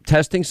 here's a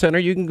testing center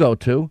you can go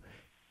to.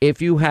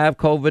 If you have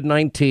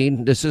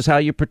COVID-19, this is how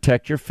you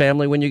protect your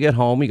family when you get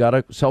home. You got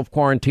to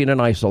self-quarantine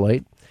and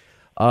isolate.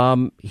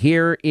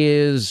 Here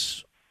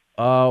is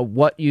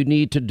what you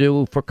need to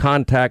do for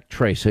contact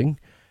tracing.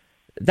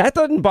 That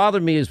doesn't bother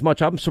me as much.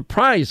 I'm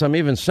surprised I'm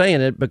even saying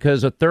it,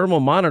 because a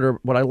thermal monitor,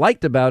 what I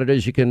liked about it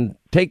is you can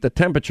take the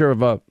temperature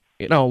of a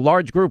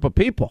large group of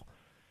people.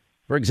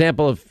 For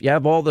example, if you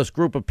have all this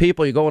group of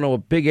people, you go into a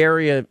big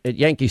area at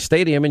Yankee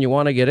Stadium and you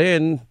want to get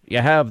in, you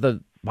have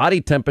the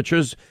body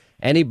temperatures.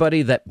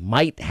 Anybody that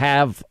might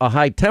have a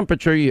high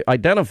temperature, you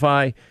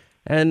identify,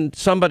 and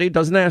somebody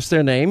doesn't ask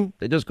their name.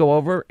 They just go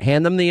over,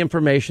 hand them the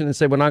information and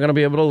say, we're not going to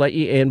be able to let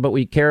you in, but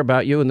we care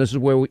about you, and this is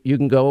where you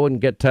can go and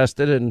get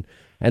tested, and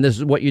this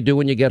is what you do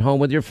when you get home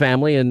with your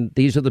family, and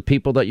these are the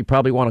people that you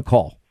probably want to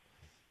call.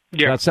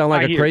 Yeah, does that sound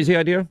like a crazy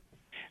idea?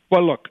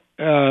 Well, look,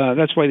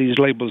 that's why these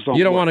labels don't work.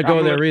 You don't want to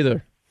go there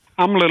either.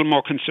 I'm a little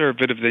more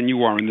conservative than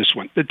you are in this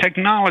one. The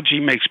technology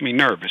makes me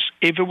nervous.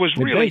 If it was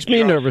really, it makes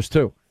me nervous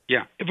too.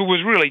 Yeah, if it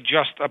was really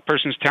just a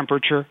person's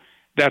temperature,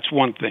 that's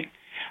one thing.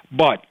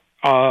 But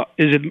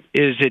Is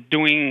it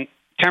doing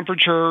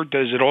temperature?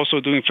 Does it also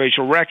doing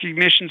facial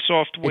recognition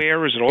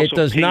software? Is it also it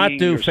does not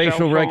do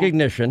facial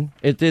recognition.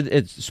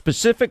 It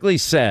specifically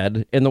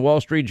said in the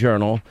Wall Street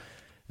Journal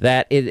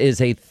that it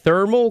is a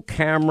thermal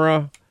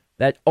camera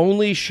that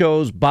only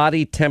shows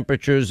body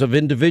temperatures of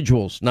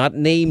individuals, not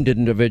named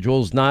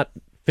individuals, not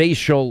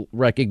facial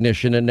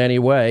recognition in any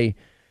way.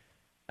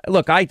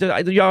 Look,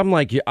 I'm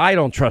like you. I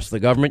don't trust the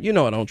government. You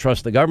know I don't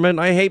trust the government.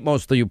 I hate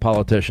most of you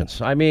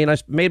politicians. I mean, I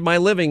made my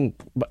living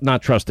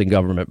not trusting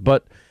government,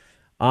 but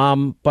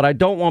I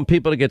don't want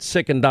people to get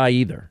sick and die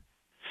either.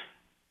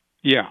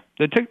 Yeah.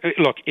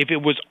 Look, if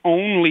it was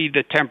only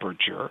the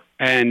temperature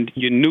and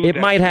you knew it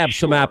might have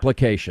some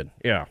application.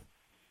 Yeah.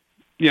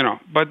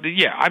 But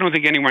I don't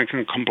think anyone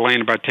can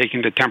complain about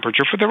taking the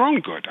temperature for their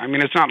own good. I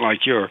mean, it's not like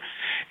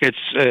it's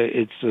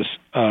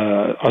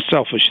a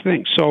selfish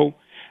thing. So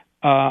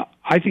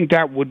I think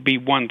that would be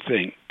one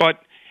thing. But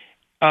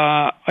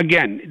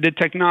again, the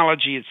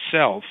technology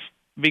itself,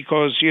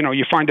 because,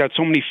 you find out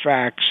so many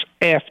facts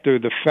after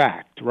the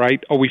fact,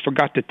 right? Oh, we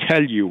forgot to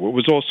tell you. It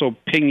was also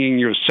pinging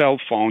your cell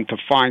phone to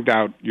find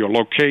out your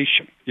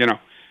location,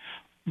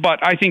 But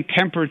I think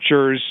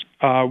temperatures,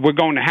 we're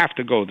going to have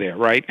to go there,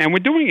 right? And we're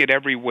doing it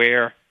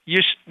everywhere.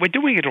 We're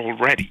doing it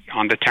already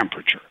on the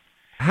temperature.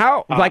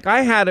 How? Like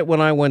I had it when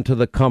I went to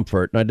the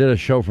Comfort, and I did a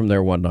show from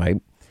there one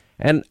night,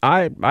 and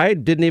I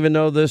didn't even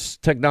know this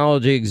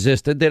technology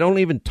existed. They don't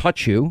even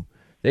touch you.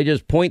 They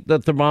just point the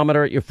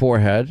thermometer at your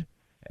forehead,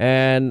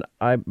 and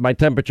my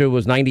temperature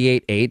was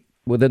 98.8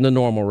 within the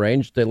normal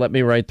range. They let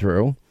me right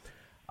through.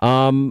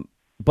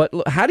 But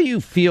how do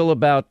you feel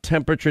about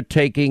temperature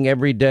taking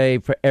every day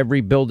for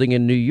every building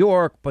in New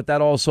York? But that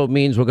also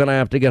means we're going to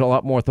have to get a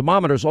lot more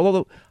thermometers.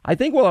 Although I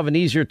think we'll have an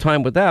easier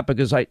time with that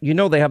because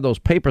they have those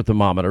paper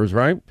thermometers,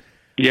 right?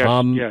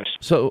 Yes, yes.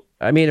 So,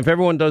 I mean, if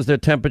everyone does their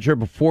temperature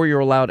before you're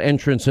allowed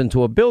entrance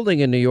into a building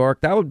in New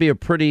York, that would be a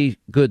pretty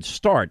good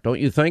start, don't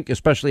you think?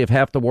 Especially if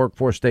half the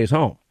workforce stays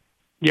home.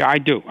 Yeah, I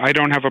do. I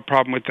don't have a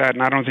problem with that,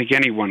 and I don't think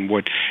anyone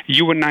would.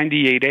 You were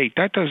 98.8.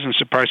 That doesn't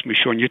surprise me,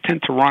 Sean. You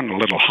tend to run a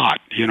little hot.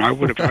 I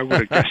would have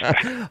guessed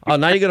that. Oh,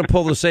 now you're going to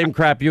pull the same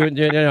crap you and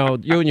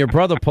your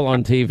brother pull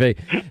on TV.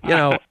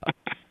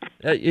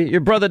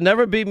 Your brother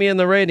never beat me in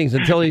the ratings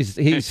until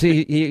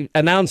he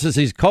announces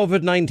he's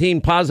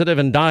COVID-19 positive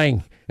and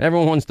dying.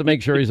 Everyone wants to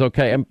make sure he's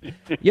okay. And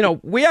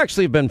we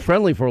actually have been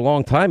friendly for a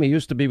long time. He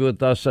used to be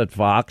with us at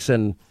Fox,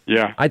 and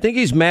yeah, I think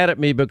he's mad at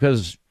me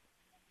because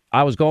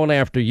I was going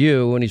after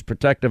you, and he's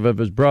protective of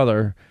his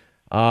brother.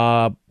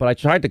 But I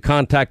tried to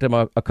contact him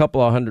a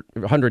couple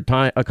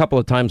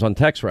of times on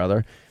text,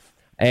 rather,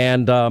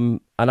 and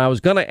I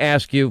was going to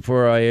ask you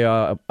for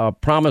a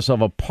promise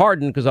of a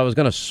pardon because I was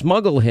going to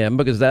smuggle him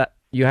because that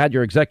you had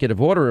your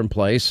executive order in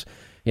place.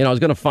 I was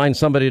going to find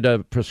somebody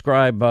to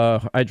prescribe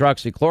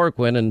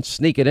hydroxychloroquine and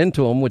sneak it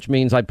into him, which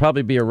means I'd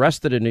probably be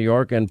arrested in New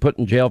York and put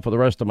in jail for the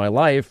rest of my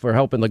life for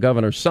helping the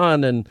governor's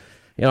son. And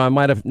I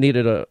might have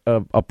needed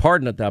a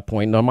pardon at that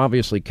point. And I'm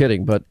obviously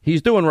kidding, but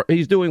he's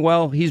doing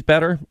well. He's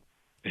better.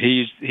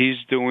 He's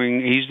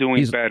doing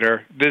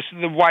better.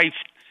 The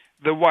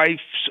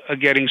wife's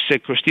getting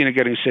sick. Christina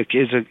getting sick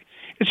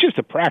it's just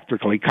a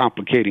practically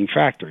complicating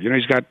factor.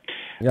 He's got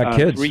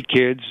kids. 3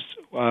 kids.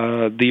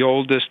 The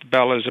oldest,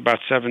 Bella, is about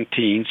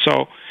 17.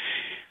 So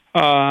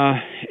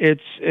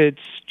it's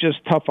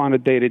just tough on a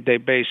day-to-day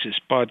basis,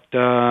 but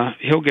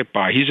he'll get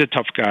by. He's a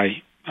tough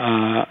guy.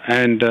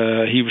 And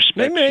he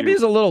respects Maybe you.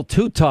 he's a little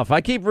too tough.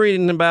 I keep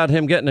reading about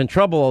him getting in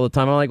trouble all the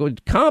time. I'm like, well,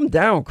 calm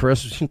down,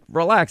 Chris.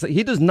 Relax.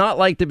 He does not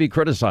like to be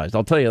criticized.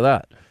 I'll tell you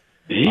that.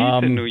 He's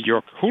in New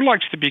York. Who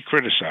likes to be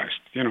criticized?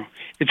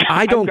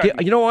 I don't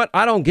get. You know what?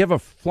 I don't give a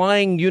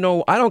flying.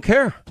 I don't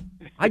care.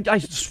 I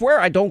swear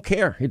I don't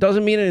care. It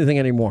doesn't mean anything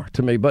anymore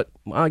to me. But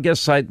I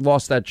guess I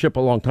lost that chip a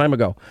long time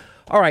ago.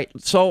 All right.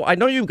 So I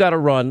know you've got to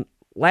run.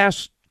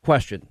 Last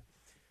question.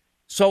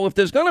 So if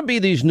there's going to be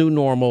these new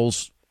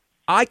normals,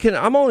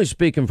 I'm only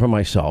speaking for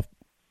myself.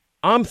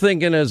 I'm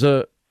thinking as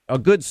a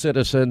good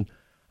citizen,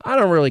 I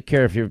don't really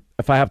care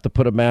if I have to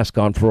put a mask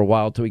on for a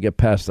while till we get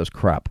past this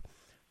crap,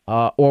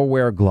 or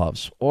wear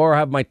gloves, or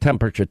have my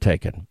temperature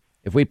taken.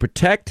 If we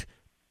protect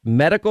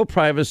medical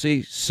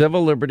privacy,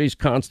 civil liberties,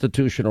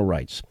 constitutional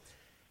rights.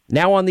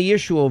 Now, on the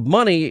issue of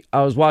money,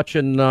 I was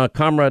watching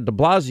Comrade de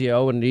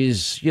Blasio, and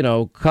he's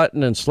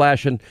cutting and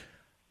slashing.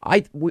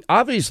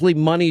 Obviously,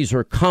 monies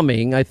are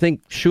coming. I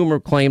think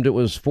Schumer claimed it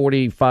was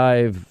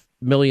 $45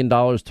 million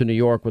to New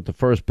York with the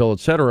first bill, et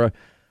cetera.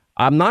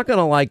 I'm not going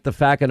to like the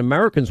fact, and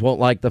Americans won't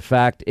like the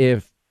fact,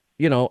 if,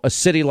 a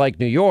city like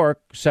New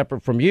York,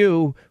 separate from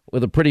you,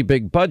 with a pretty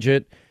big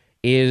budget,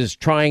 is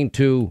trying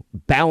to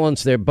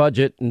balance their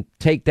budget and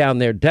take down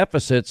their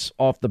deficits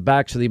off the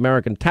backs of the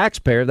American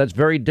taxpayer. That's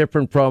very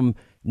different from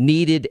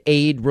needed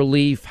aid,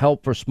 relief,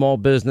 help for small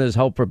business,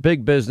 help for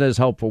big business,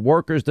 help for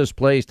workers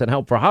displaced, and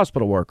help for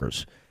hospital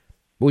workers.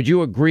 Would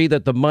you agree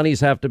that the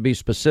monies have to be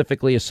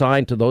specifically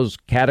assigned to those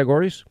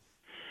categories?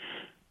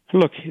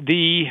 Look,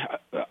 the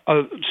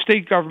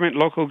state government,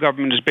 local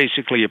government is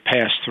basically a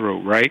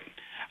pass-through, right?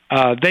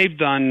 They've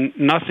done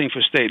nothing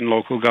for state and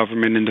local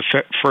government in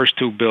the first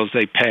two bills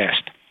they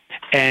passed.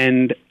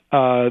 And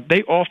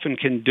they often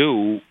can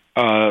do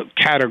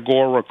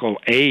categorical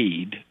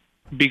aid,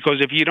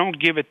 because if you don't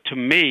give it to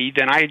me,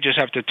 then I just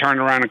have to turn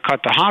around and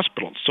cut the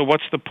hospitals. So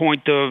what's the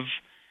point of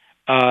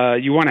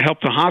you want to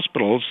help the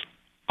hospitals?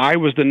 I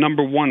was the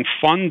number one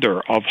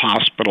funder of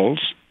hospitals.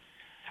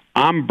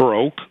 I'm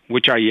broke,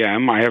 which I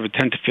am. I have a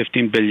 $10 to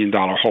 $15 billion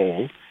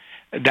hole.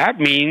 That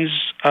means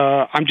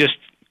I'm just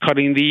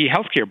cutting the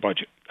healthcare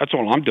budget. That's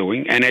all I'm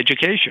doing, and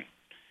education.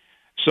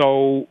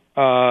 So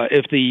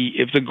if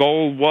the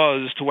goal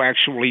was to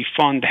actually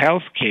fund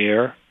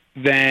healthcare,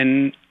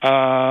 then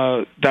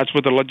that's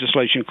what the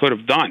legislation could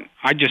have done.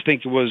 I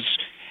think it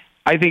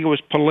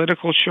was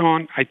political,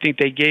 Sean. I think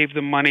they gave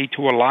the money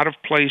to a lot of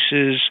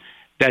places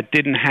that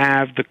didn't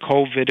have the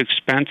COVID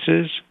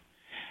expenses.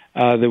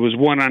 There was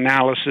one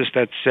analysis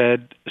that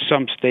said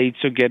some states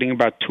are getting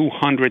about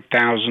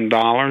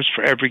 $200,000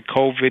 for every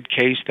COVID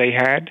case they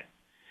had.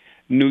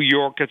 New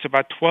York gets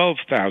about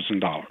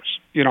 $12,000.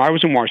 I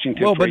was in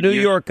Washington. Well, but New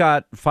York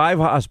got 5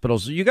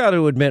 hospitals. You got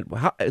to admit,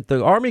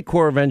 the Army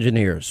Corps of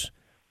Engineers,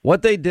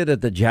 what they did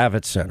at the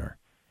Javits Center,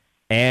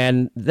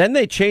 and then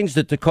they changed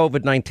it to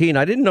COVID-19.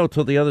 I didn't know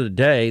till the other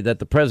day that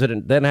the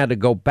president then had to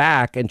go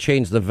back and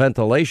change the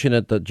ventilation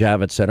at the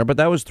Javits Center, but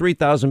that was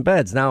 3,000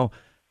 beds. Now,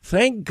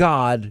 thank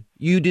God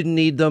you didn't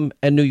need them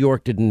and New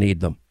York didn't need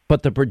them.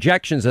 But the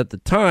projections at the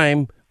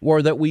time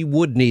were that we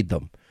would need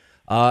them.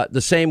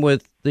 The same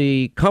with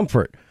the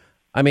Comfort.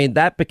 I mean,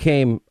 that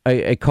became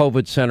a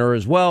COVID center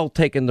as well,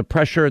 taking the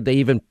pressure. They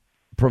even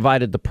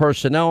provided the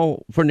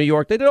personnel for New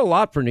York. They did a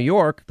lot for New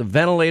York. The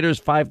ventilators,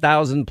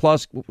 5,000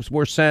 plus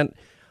were sent.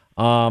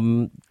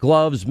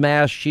 Gloves,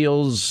 masks,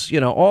 shields,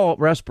 all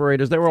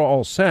respirators, they were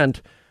all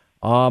sent.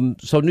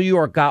 So New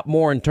York got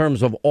more in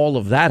terms of all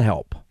of that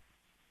help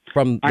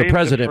from the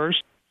president.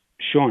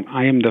 Sean,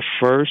 I am the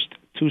first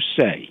to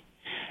say,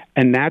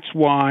 and that's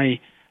why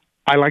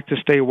I like to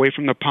stay away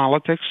from the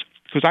politics,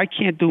 because I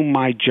can't do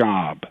my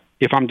job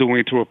if I'm doing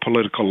it through a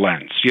political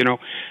lens.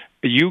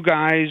 You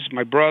guys,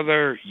 my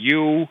brother,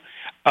 you,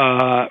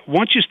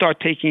 once you start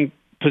taking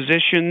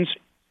positions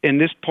in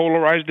this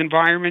polarized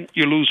environment,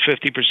 you lose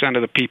 50%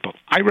 of the people.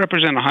 I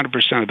represent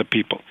 100% of the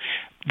people.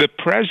 The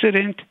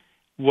president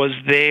was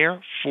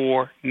there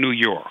for New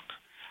York.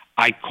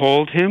 I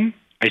called him.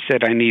 I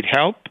said, I need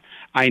help.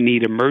 I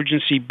need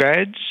emergency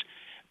beds,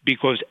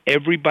 because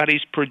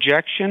everybody's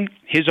projection,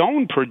 his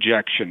own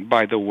projection,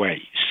 by the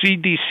way,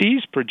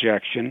 CDC's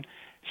projection,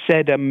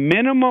 said a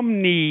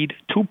minimum need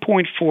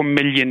 2.4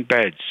 million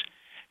beds.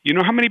 You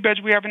know how many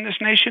beds we have in this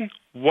nation?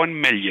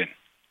 1 million.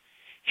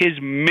 His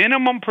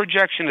minimum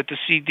projection at the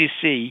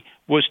CDC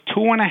was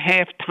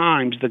 2.5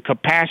 times the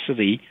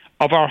capacity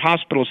of our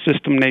hospital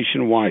system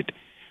nationwide.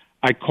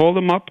 I called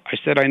him up. I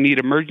said, I need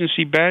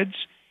emergency beds.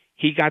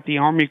 He got the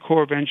Army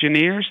Corps of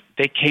Engineers.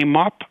 They came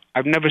up.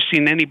 I've never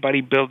seen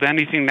anybody build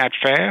anything that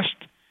fast.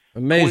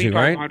 Amazing,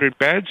 right? 2,500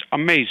 beds.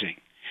 Amazing.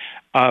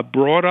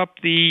 Brought up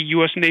the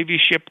U.S. Navy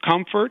ship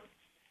Comfort,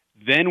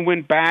 then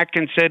went back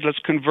and said, let's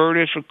convert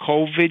it for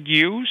COVID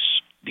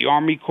use. The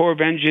Army Corps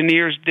of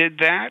Engineers did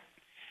that.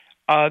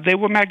 They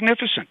were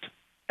magnificent.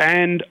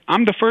 And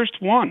I'm the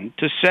first one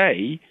to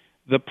say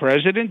the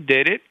president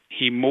did it.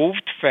 He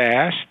moved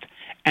fast,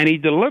 and he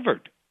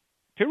delivered,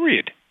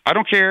 period. I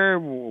don't care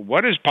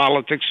what his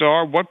politics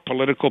are, what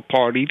political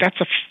party. That's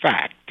a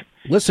fact.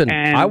 Listen,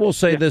 I will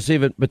say this,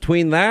 even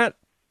between that,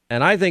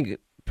 and I think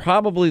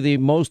probably the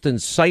most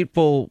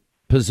insightful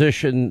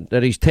position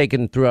that he's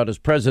taken throughout his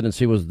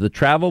presidency was the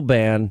travel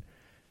ban,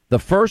 the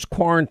first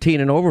quarantine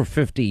in over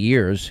 50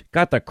 years,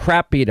 got the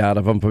crap beat out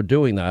of him for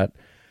doing that,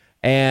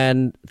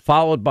 and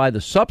followed by the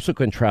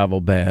subsequent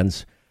travel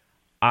bans.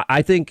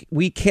 I think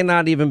we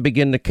cannot even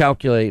begin to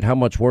calculate how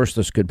much worse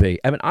this could be.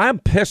 I mean, I'm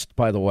pissed,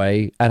 by the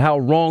way, at how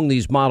wrong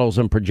these models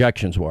and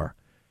projections were.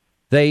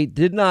 They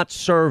did not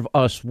serve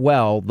us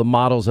well, the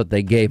models that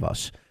they gave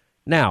us.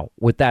 Now,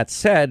 with that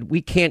said, we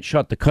can't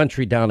shut the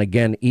country down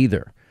again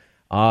either.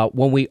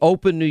 When we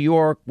open New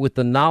York with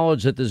the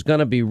knowledge that there's going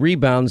to be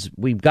rebounds,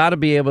 we've got to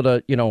be able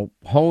to,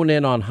 hone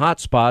in on hot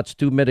spots,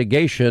 do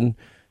mitigation.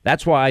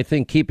 That's why I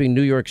think keeping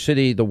New York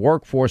City, the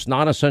workforce,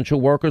 non-essential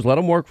workers, let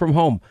them work from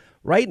home.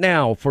 Right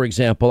now, for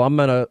example,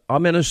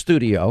 I'm in a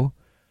studio.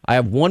 I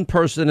have one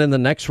person in the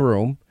next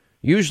room.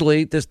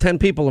 Usually there's 10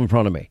 people in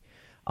front of me.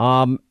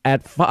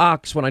 At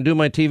Fox, when I do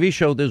my TV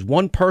show, there's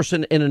one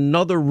person in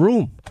another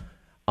room.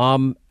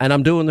 And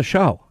I'm doing the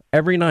show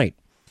every night.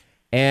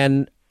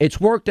 And it's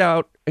worked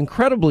out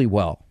incredibly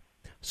well.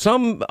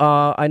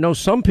 I know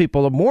some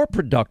people are more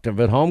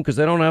productive at home because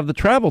they don't have the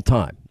travel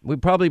time. We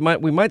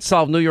might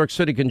solve New York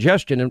City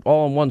congestion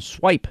all in one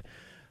swipe.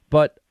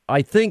 But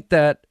I think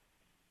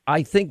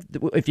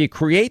if you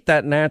create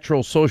that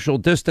natural social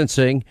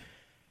distancing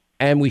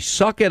and we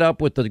suck it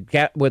up with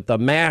the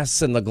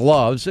masks and the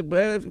gloves,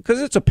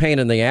 because it's a pain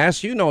in the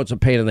ass. It's a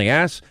pain in the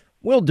ass.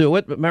 We'll do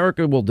it.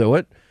 America will do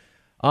it.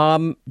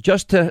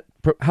 Just to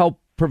help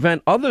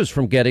prevent others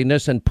from getting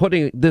this and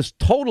putting this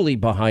totally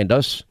behind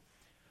us,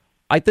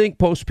 I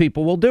think most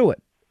people will do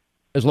it.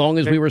 as long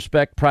as we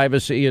respect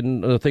privacy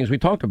and the things we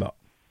talked about.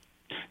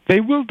 They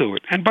will do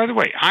it. And by the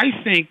way, I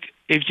think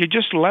if you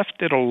just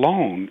left it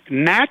alone,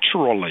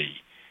 naturally,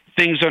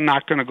 things are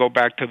not going to go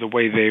back to the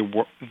way they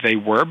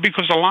were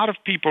because a lot of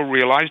people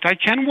realized I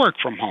can work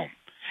from home.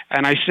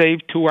 And I save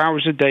 2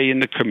 hours a day in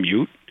the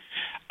commute.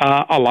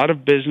 A lot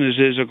of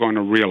businesses are going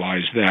to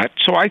realize that.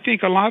 So I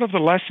think a lot of the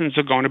lessons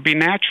are going to be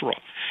natural.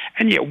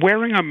 And yet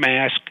wearing a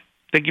mask,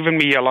 they're giving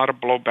me a lot of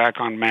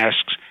blowback on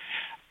masks.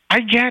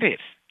 I get it.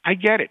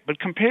 But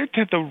compared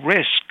to the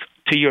risk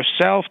to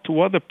yourself,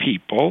 to other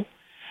people,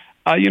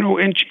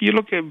 and you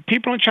look at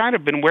people in China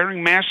have been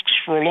wearing masks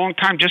for a long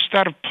time just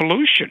out of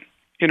pollution.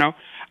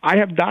 I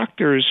have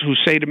doctors who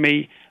say to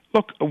me,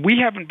 look, we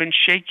haven't been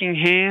shaking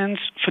hands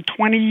for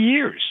 20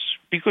 years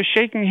because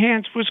shaking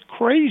hands was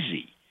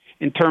crazy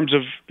in terms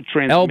of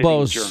transmitting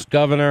elbows, germs.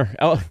 Governor.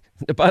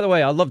 By the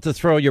way, I'd love to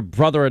throw your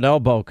brother an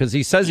elbow because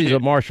he says he's a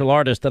martial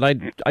artist, and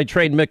I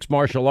train mixed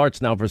martial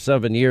arts now for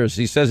 7 years.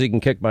 He says he can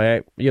kick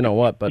my, you know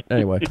what, but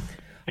anyway.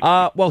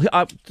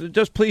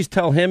 Just please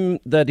tell him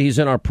that he's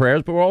in our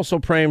prayers, but we're also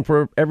praying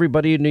for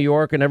everybody in New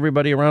York and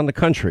everybody around the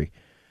country.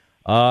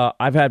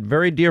 I've had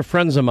very dear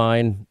friends of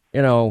mine,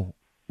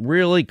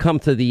 really come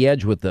to the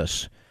edge with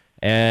this.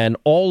 And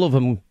all of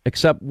them,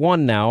 except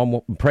one now,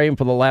 I'm praying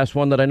for the last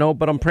one that I know,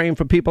 but I'm praying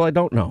for people I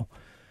don't know.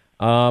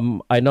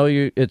 I know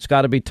it's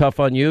got to be tough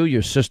on you,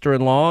 your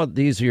sister-in-law.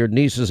 These are your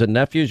nieces and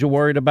nephews you're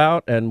worried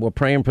about, and we're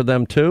praying for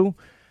them too.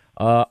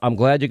 I'm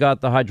glad you got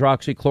the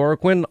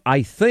hydroxychloroquine.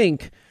 I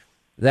think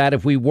that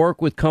if we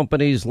work with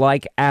companies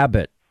like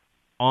Abbott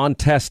on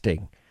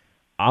testing,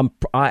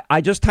 I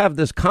just have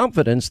this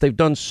confidence they've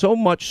done so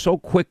much so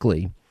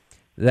quickly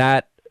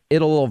that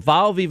it'll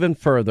evolve even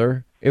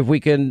further. If we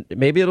can,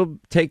 maybe it'll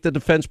take the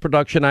Defense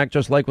Production Act,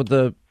 just like with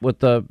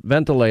the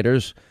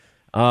ventilators.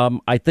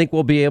 I think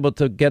we'll be able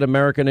to get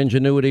American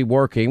ingenuity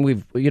working.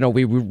 We've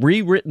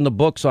rewritten the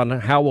books on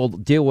how we'll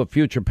deal with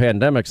future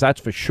pandemics.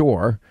 That's for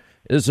sure.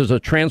 This is a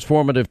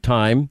transformative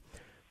time.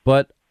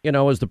 But,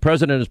 as the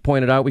president has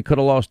pointed out, we could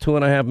have lost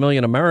 2.5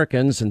 million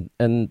Americans. And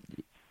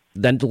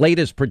then the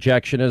latest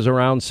projection is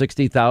around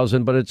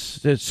 60,000, but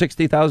it's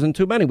 60,000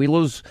 too many. We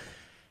lose.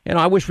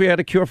 I wish we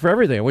had a cure for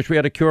everything. I wish we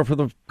had a cure for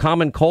the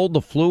common cold,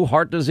 the flu,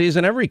 heart disease,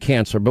 and every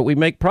cancer. But we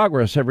make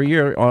progress every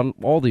year on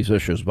all these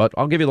issues. But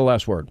I'll give you the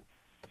last word.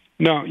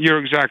 No, you're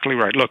exactly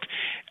right. Look,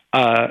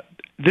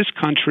 this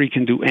country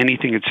can do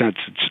anything it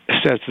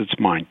sets its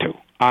mind to.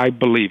 I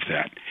believe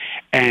that.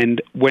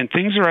 And when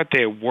things are at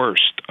their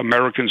worst,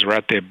 Americans are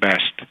at their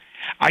best.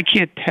 I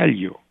can't tell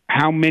you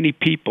how many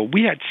people.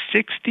 We had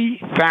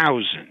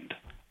 60,000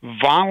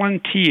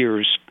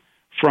 volunteers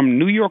from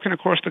New York and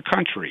across the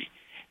country,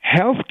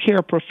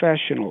 healthcare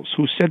professionals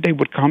who said they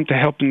would come to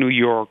help New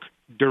York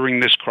during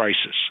this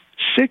crisis.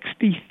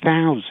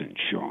 60,000,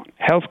 Sean,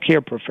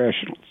 healthcare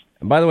professionals.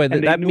 And by the way,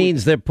 that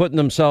means they're putting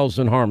themselves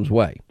in harm's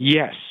way.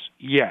 Yes.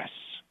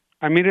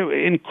 I mean,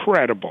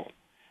 incredible.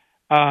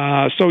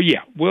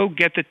 We'll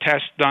get the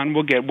test done.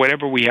 We'll get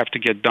whatever we have to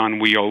get done.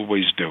 We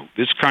always do.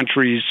 This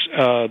country's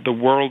the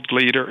world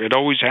leader. It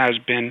always has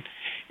been.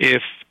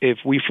 If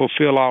we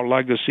fulfill our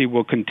legacy,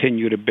 we'll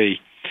continue to be.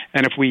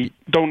 And if we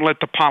don't let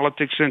the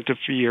politics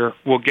interfere,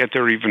 we'll get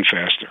there even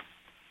faster.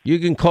 You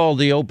can call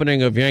the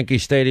opening of Yankee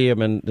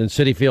Stadium and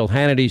Citi Field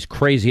Hannity's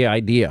crazy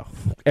idea.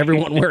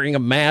 Everyone wearing a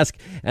mask,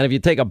 and if you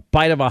take a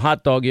bite of a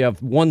hot dog, you have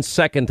 1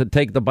 second to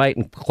take the bite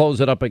and close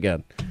it up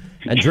again.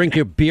 And drink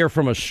your beer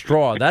from a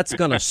straw. That's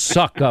going to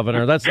suck,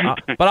 Governor. But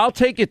I'll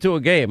take you to a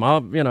game.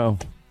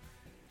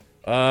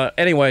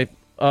 Anyway,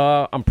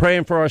 I'm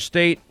praying for our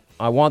state.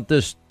 I want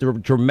this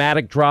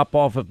dramatic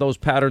drop-off. If those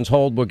patterns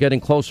hold, we're getting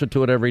closer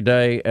to it every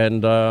day,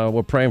 and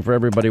we're praying for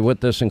everybody with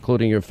this,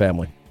 including your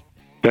family.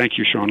 Thank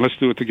you, Sean. Let's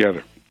do it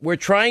together. We're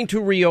trying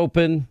to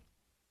reopen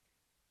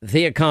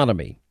the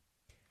economy.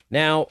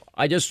 Now,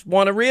 I just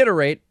want to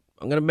reiterate,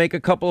 I'm going to make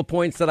a couple of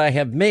points that I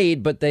have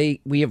made, but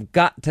we've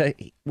got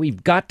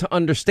to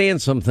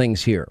understand some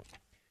things here.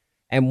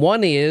 And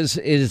one is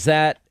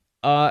that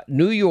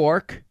New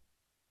York,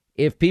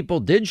 if people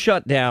did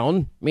shut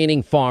down,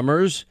 meaning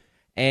farmers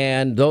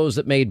and those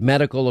that made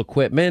medical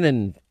equipment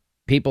and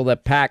people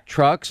that packed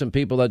trucks and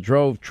people that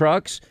drove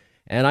trucks,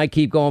 and I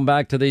keep going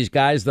back to these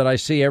guys that I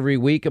see every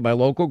week at my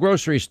local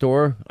grocery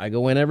store. I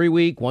go in every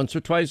week, once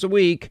or twice a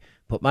week,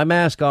 put my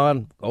mask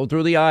on, go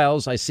through the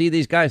aisles. I see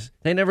these guys.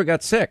 They never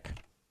got sick.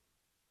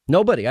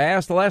 Nobody. I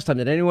asked the last time,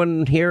 did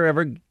anyone here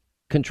ever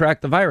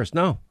contract the virus?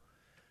 No. I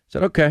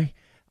said, okay.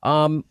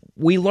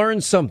 We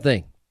learned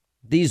something.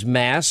 These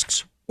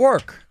masks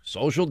work.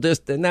 Social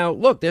distance. Now,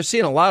 look, they're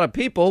seeing a lot of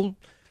people.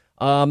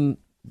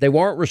 They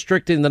weren't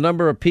restricting the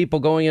number of people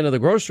going into the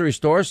grocery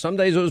store. Some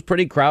days it was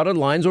pretty crowded.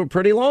 Lines were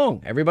pretty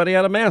long. Everybody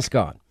had a mask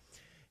on.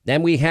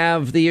 Then we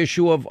have the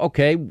issue of,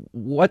 okay,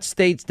 what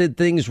states did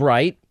things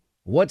right?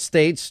 What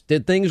states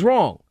did things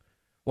wrong?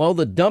 Well,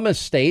 the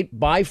dumbest state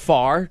by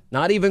far,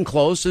 not even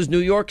close, is New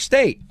York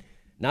State.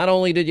 Not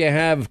only did you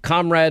have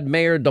Comrade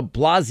Mayor de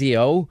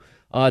Blasio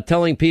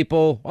telling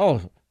people,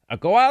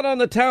 go out on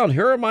the town.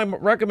 Here are my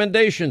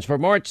recommendations for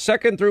March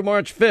 2nd through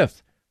March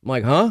 5th. I'm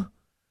like, huh?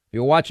 If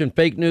you're watching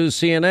fake news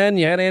CNN,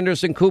 you had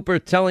Anderson Cooper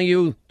telling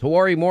you to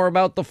worry more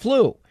about the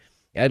flu.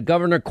 You had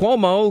Governor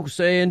Cuomo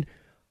saying,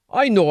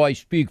 I know I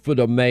speak for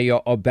the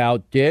mayor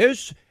about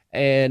this,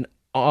 and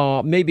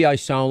maybe I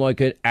sound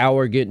like an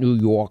arrogant New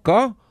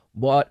Yorker,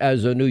 but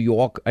as a New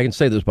York, I can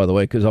say this, by the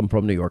way, because I'm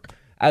from New York.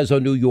 As a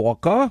New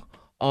Yorker,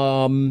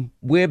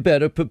 we're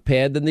better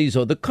prepared than these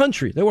other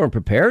countries. They weren't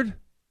prepared.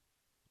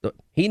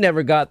 He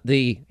never got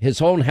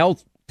his own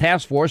health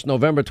task force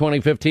November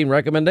 2015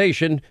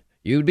 recommendation.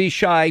 You'd be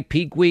shy.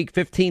 Peak week,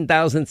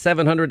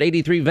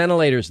 15,783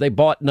 ventilators. They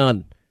bought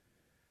none.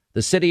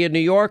 The city of New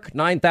York,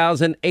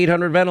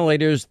 9,800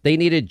 ventilators they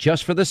needed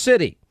just for the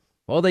city.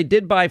 Well, they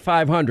did buy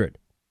 500,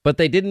 but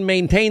they didn't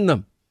maintain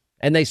them.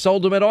 And they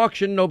sold them at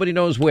auction. Nobody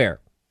knows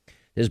where.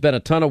 There's been a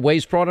ton of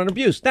waste, fraud, and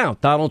abuse. Now,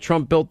 Donald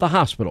Trump built the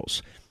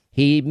hospitals.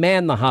 He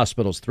manned the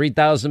hospitals,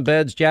 3,000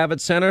 beds, Javits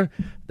Center.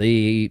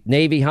 The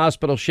Navy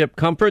hospital ship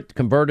Comfort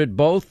converted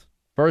both.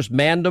 First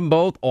manned them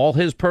both, all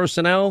his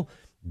personnel,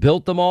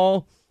 built them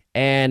all,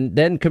 and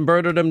then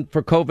converted them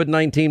for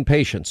COVID-19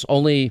 patients.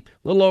 Only a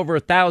little over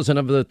 1,000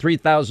 of the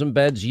 3,000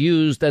 beds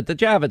used at the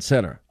Javits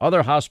Center.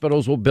 Other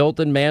hospitals were built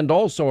and manned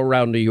also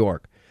around New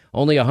York.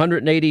 Only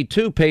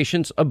 182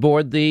 patients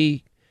aboard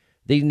the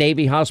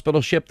Navy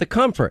hospital ship, the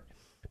Comfort.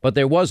 But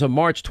there was a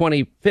March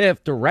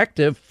 25th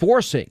directive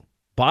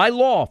by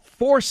law,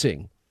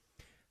 forcing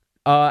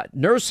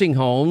nursing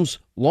homes,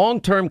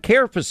 long-term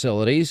care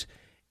facilities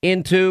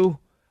to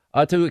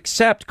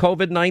accept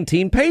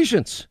COVID-19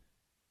 patients.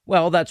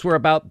 Well, that's where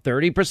about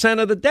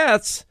 30% of the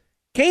deaths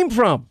came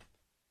from.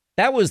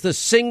 That was the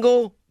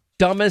single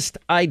dumbest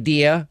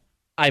idea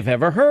I've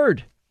ever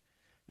heard.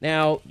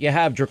 Now, you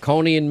have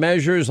draconian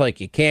measures like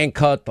you can't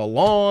cut the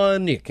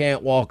lawn, you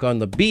can't walk on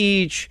the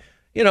beach,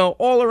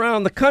 all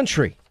around the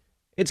country.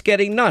 It's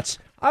getting nuts.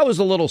 I was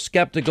a little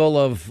skeptical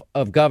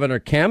of Governor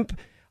Kemp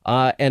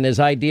and his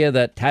idea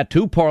that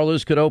tattoo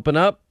parlors could open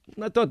up.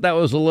 I thought that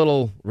was a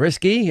little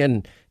risky,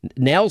 and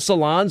nail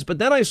salons. But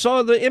then I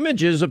saw the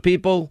images of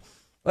people.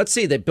 Let's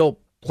see, they built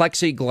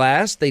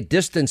plexiglass. They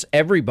distanced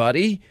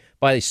everybody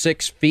by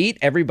 6 feet.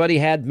 Everybody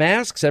had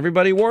masks.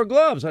 Everybody wore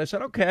gloves. I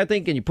said, okay, I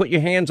think, can you put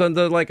your hands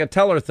under like a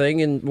teller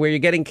thing and where you're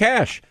getting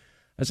cash?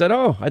 I said,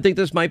 I think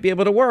this might be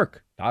able to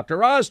work.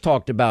 Dr. Oz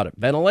talked about it.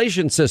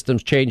 Ventilation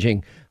systems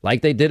changing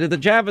like they did at the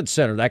Javits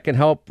Center. That can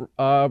help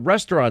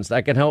restaurants.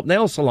 That can help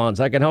nail salons.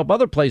 That can help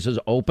other places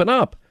open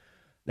up.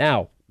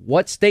 Now,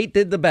 what state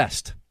did the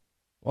best?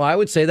 Well, I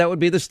would say that would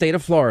be the state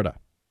of Florida.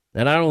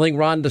 And I don't think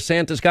Ron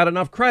DeSantis got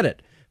enough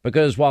credit,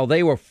 because while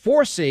they were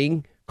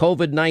forcing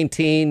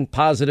COVID-19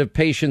 positive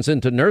patients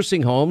into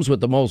nursing homes with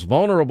the most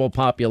vulnerable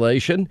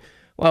population,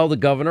 well, the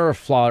governor of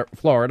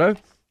Florida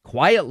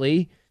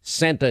quietly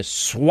sent a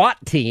SWAT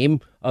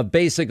team of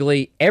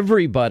basically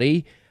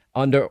everybody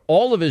under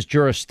all of his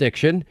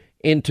jurisdiction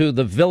into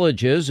the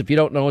villages. If you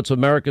don't know, it's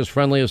America's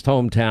friendliest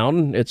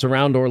hometown. It's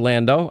around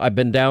Orlando. I've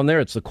been down there.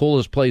 It's the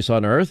coolest place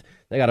on earth.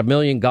 They got 1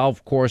 million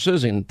golf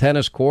courses and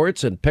tennis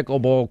courts and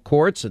pickleball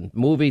courts and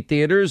movie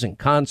theaters and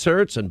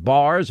concerts and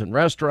bars and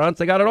restaurants.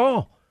 They got it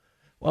all.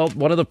 Well,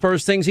 one of the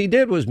first things he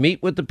did was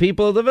meet with the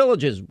people of the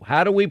villages.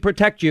 How do we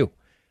protect you?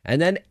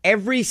 And then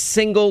every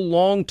single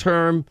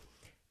long-term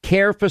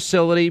care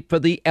facility for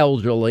the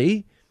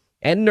elderly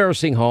and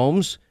nursing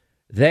homes,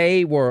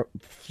 they were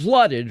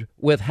flooded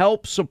with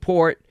help,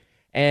 support,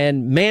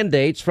 and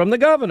mandates from the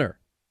governor.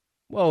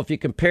 Well, if you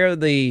compare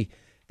the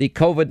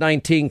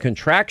COVID-19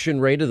 contraction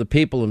rate of the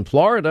people in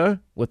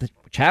Florida, which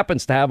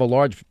happens to have a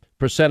large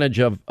percentage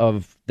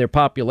of their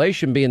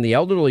population being the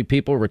elderly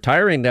people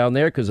retiring down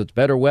there because it's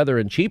better weather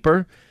and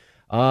cheaper,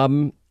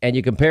 and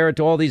you compare it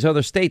to all these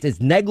other states, it's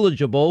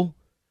negligible,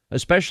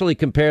 especially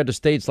compared to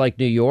states like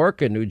New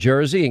York and New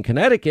Jersey and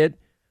Connecticut,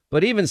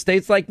 but even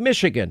states like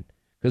Michigan,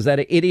 because that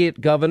idiot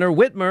Governor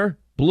Whitmer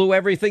blew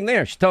everything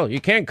there. She told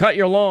you can't cut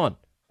your lawn.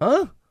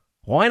 Huh?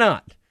 Why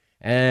not?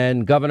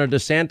 And Governor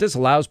DeSantis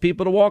allows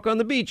people to walk on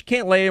the beach.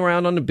 Can't lay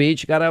around on the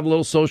beach. You got to have a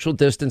little social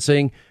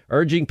distancing,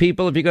 urging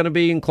people, if you're going to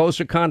be in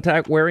closer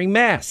contact, wearing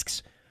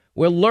masks.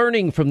 We're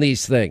learning from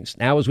these things.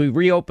 Now, as we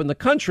reopen the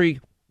country,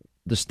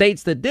 the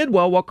states that did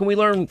well, what can we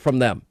learn from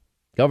them?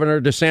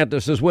 Governor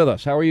DeSantis is with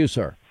us. How are you,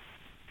 sir?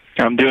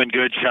 I'm doing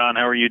good, Sean.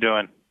 How are you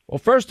doing? Well,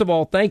 first of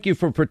all, thank you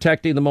for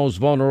protecting the most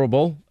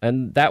vulnerable,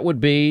 and that would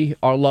be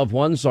our loved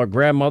ones, our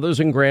grandmothers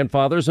and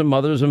grandfathers and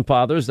mothers and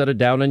fathers that are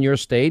down in your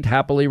state,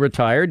 happily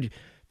retired.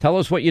 Tell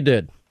us what you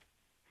did.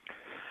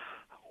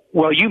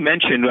 Well, you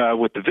mentioned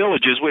with the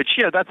villages, which,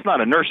 that's not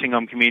a nursing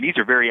home community.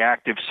 These are very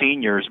active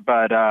seniors,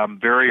 but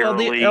very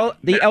early.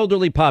 The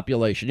elderly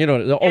population,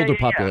 the older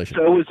population.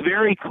 So it was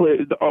very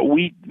clear.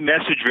 We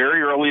messaged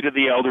very early to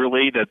the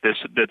elderly that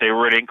they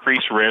were at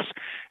increased risk,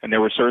 and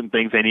there were certain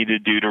things they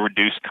needed to do to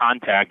reduce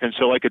contact. And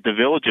so, like at the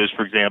villages,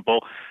 for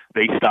example,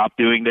 they stopped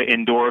doing the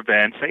indoor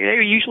events.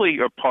 They usually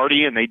are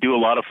party and they do a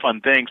lot of fun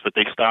things, but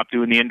they stopped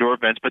doing the indoor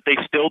events. But they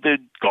still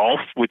did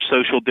golf, which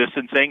social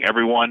distancing,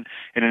 everyone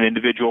in an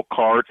individual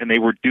cart, and they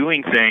were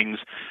doing things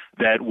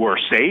that were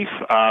safe,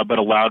 but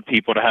allowed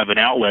people to have an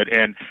outlet.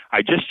 And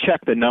I just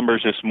checked the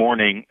numbers this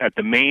morning at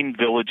the main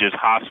villages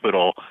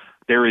hospital.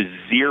 There is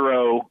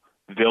 0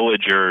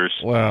 villagers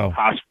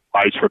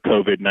hospitalized for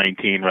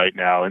COVID-19 right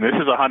now, and this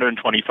is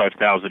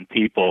 125,000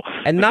 people.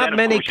 And not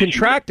many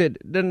contracted.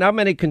 Not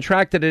many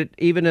contracted it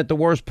even at the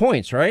worst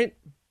points, right?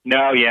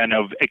 No,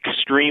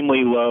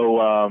 extremely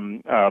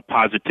low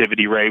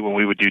positivity rate when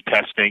we would do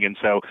testing, and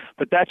so,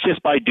 but that's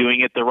just by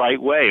doing it the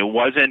right way. It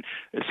wasn't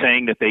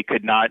saying that they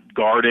could not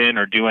garden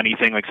or do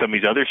anything like some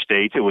of these other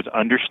states. It was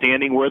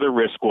understanding where the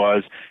risk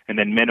was and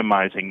then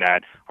minimizing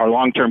that. Our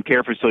long-term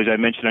care facilities, I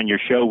mentioned on your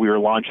show, we were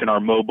launching our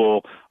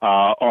mobile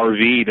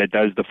RV that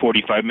does the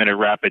 45-minute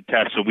rapid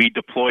test, so we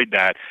deployed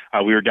that.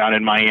 We were down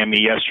in Miami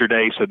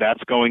yesterday, so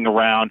that's going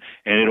around,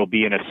 and it'll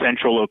be in a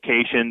central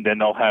location. Then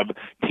they'll have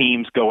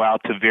teams go out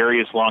to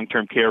various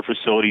long-term care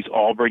facilities,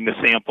 all bring the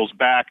samples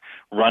back,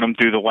 run them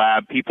through the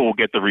lab. People will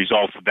get the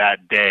results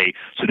that day.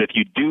 So that if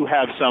you do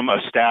have a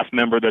staff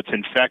member that's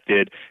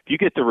infected, if you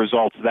get the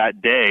results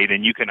that day,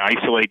 then you can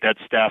isolate that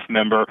staff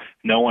member.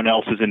 No one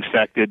else is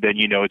infected, then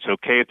you know it's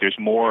okay. If there's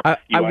more, I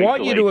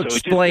want you to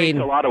explain. It just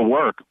takes a lot of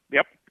work.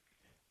 Yep.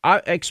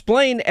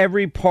 Explain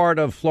every part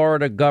of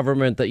Florida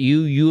government that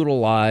you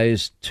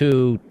utilize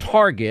to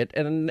target,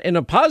 and in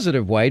a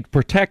positive way,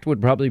 protect would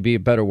probably be a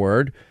better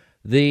word,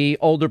 the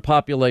older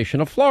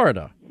population of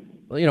Florida.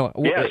 So we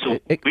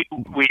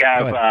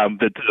have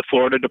the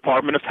Florida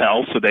Department of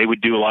Health, so they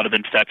would do a lot of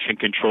infection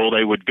control.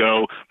 They would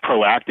go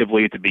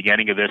proactively at the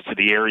beginning of this to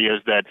the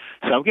areas that,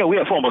 we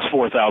have almost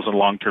 4,000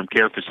 long-term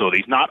care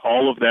facilities. Not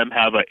all of them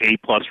have an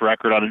A-plus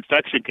record on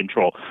infection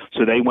control,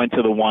 so they went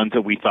to the ones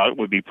that we thought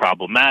would be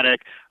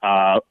problematic,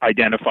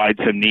 identified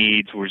some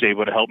needs, was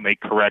able to help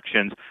make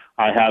corrections.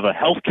 I have a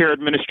healthcare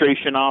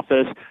administration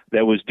office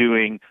that was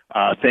doing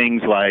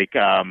things like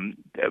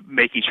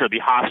making sure the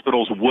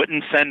hospitals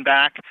wouldn't send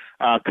back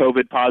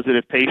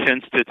COVID-positive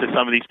patients to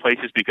some of these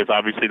places because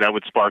obviously that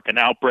would spark an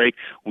outbreak.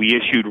 We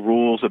issued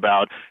rules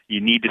about you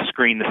need to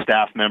screen the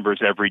staff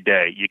members every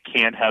day. You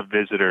can't have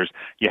visitors.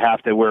 You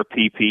have to wear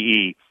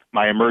PPE.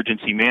 My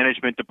emergency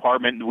management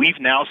department, we've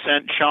now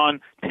sent,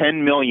 Sean,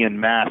 10 million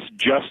masks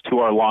just to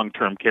our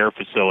long-term care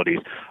facilities,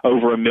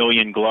 over 1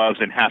 million gloves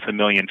and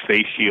 500,000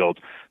 face shields.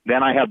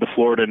 Then I have the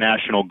Florida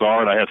National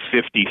Guard. I have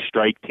 50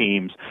 strike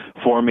teams,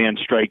 4-man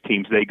strike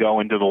teams. They go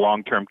into the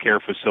long-term care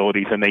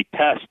facilities and they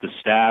test the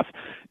staff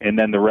and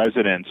then the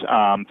residents.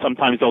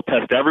 Sometimes they'll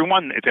test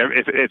everyone.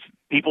 If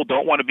people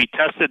don't want to be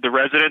tested, the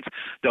residents,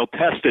 they'll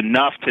test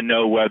enough to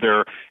know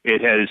whether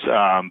it has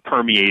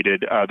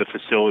permeated the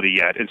facility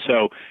yet. And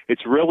so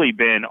it's really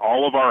been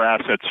all of our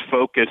assets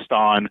focused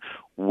on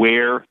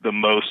where the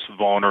most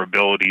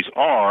vulnerabilities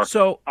are.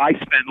 So I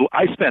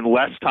spend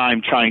less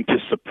time trying to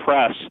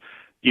suppress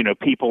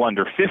people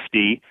under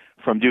 50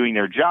 from doing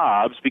their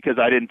jobs because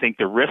I didn't think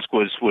the risk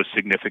was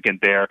significant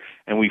there.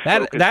 And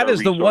that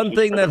is the one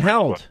thing that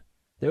helped.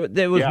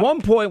 There was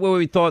one point where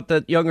we thought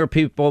that younger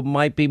people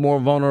might be more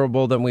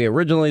vulnerable than we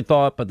originally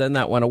thought, but then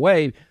that went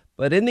away.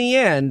 But in the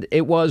end,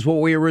 it was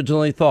what we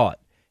originally thought.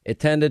 It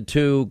tended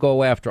to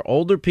go after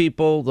older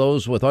people,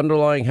 those with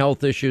underlying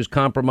health issues,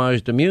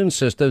 compromised immune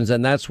systems,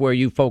 and that's where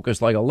you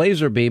focus like a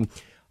laser beam.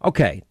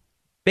 Okay,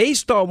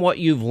 based on what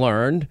you've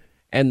learned,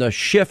 and the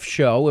shift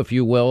show, if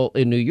you will,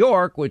 in New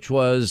York, which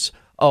was,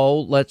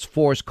 let's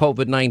force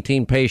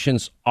COVID-19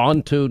 patients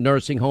onto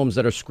nursing homes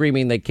that are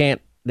screaming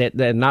that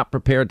they're not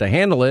prepared to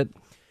handle it.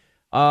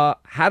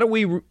 How do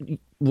we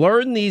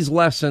learn these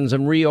lessons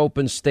and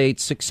reopen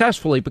states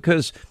successfully?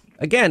 Because,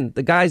 again,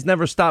 the guys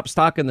never stop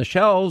stocking the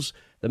shelves.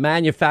 The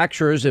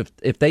manufacturers,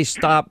 if they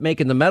stopped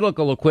making the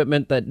medical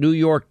equipment that New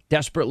York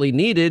desperately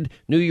needed,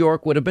 New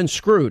York would have been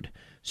screwed.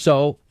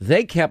 So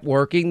they kept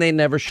working. They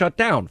never shut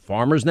down.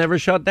 Farmers never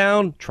shut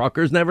down.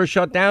 Truckers never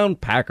shut down.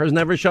 Packers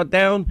never shut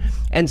down.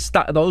 And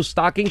those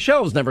stocking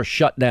shelves never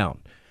shut down.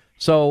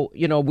 So,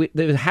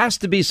 there has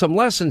to be some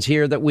lessons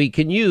here that we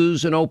can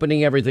use in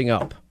opening everything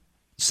up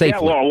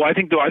safely. Yeah, well, I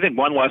think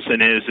one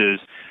lesson is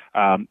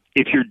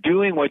if you're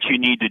doing what you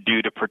need to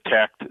do to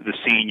protect the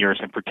seniors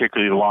and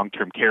particularly the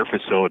long-term care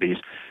facilities,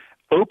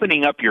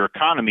 opening up your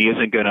economy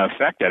isn't going to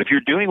affect that. If you're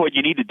doing what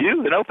you need to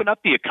do, then open up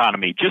the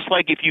economy. Just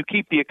like if you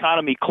keep the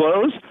economy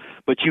closed,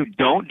 but you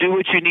don't do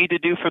what you need to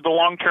do for the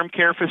long-term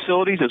care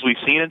facilities, as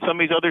we've seen in some of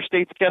these other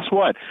states, guess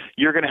what?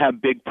 You're going to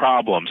have big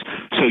problems.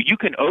 So you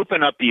can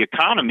open up the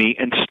economy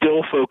and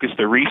still focus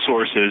the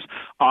resources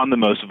on the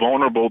most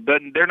vulnerable.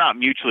 They're not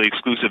mutually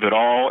exclusive at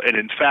all. And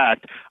in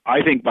fact,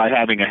 I think by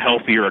having a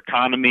healthier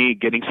economy,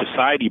 getting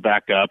society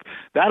back up,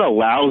 that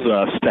allows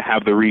us to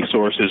have the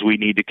resources we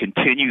need to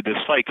continue this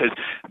fight. Because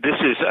this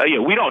is,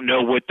 we don't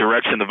know what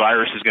direction the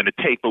virus is going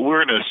to take, but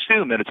we're going to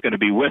assume that it's going to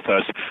be with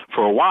us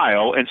for a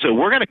while. And so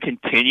we're going to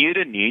continue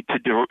to need to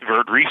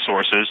divert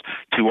resources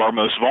to our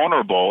most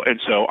vulnerable. And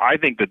so I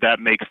think that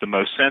makes the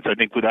most sense. I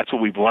think that's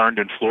what we've learned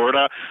in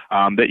Florida,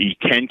 that you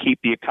can keep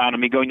the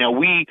economy going. Now,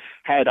 we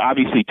had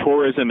obviously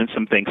tourism and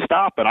some things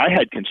stop, but I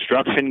had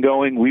construction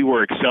going. We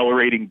were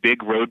accelerating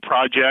big road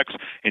projects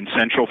in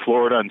Central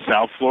Florida and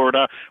South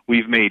Florida.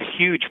 We've made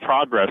huge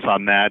progress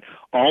on that,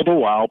 all the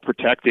while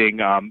protecting,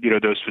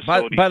 those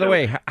facilities. By the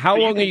way, how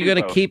long are you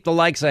going to keep the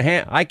likes of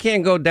I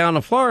can't go down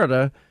to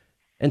Florida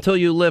until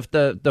you lift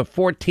the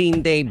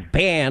 14-day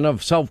ban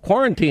of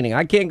self-quarantining.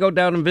 I can't go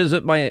down and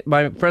visit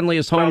my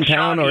friendliest hometown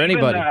Sean, or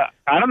anybody.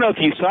 I don't know if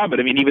you saw, but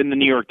I mean, even the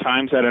New York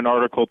Times had an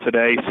article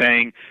today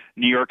saying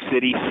New York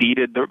City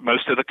ceded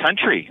most of the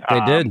country. They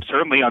did.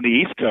 Certainly on the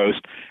East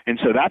Coast. And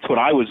so that's what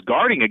I was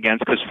guarding against,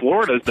 because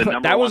Florida's the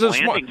number one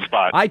landing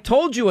spot. I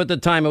told you at the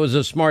time it was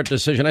a smart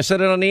decision. I said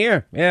it on the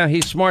air. Yeah,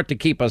 he's smart to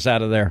keep us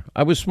out of there.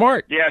 I was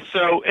smart. Yeah,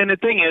 so, and the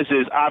thing is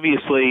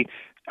obviously,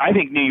 I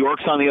think New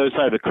York's on the other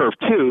side of the curve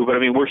too, but I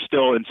mean, we're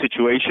still in a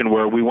situation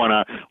where we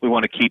want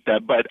to keep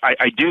that. But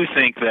I do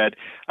think that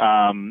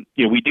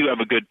we do have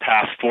a good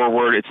path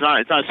forward. It's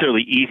not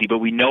necessarily easy, but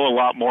we know a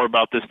lot more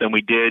about this than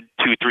we did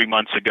 2-3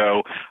 months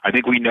ago. I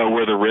think we know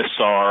where the risks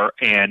are,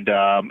 and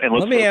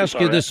let me ask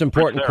you this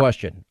important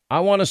question.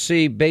 I want to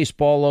see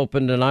baseball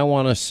opened, and I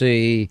want to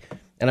see,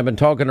 and I've been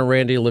talking to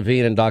Randy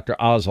Levine and Dr.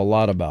 Oz a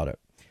lot about it.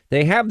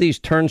 They have these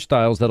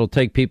turnstiles that'll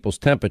take people's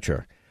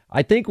temperature.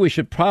 I think we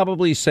should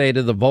probably say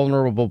to the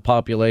vulnerable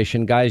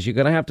population, guys, you're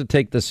going to have to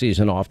take the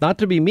season off. Not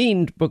to be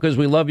mean, because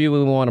we love you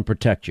and we want to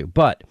protect you.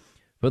 But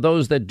for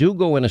those that do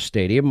go in a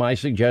stadium, my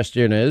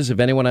suggestion is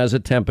if anyone has a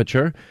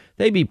temperature,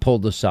 they be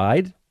pulled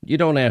aside. You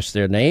don't ask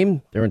their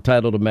name. They're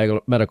entitled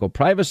to medical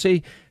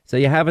privacy. So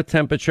you have a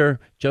temperature,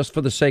 just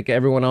for the sake of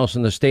everyone else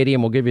in the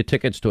stadium, we'll give you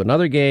tickets to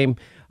another game.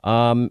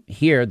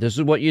 Here, this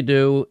is what you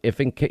do. This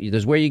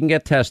is where you can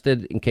get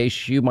tested in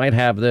case you might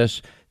have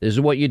this. This is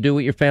what you do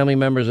with your family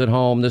members at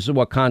home. This is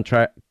what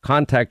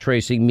contact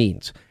tracing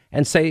means.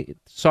 And say,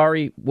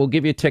 sorry, we'll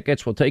give you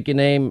tickets. We'll take your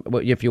name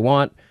if you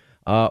want,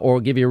 or we'll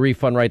give you a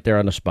refund right there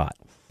on the spot.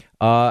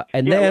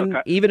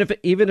 Even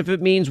if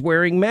it means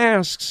wearing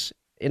masks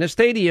in a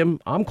stadium,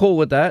 I'm cool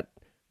with that.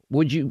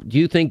 Do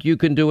you think you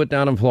can do it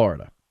down in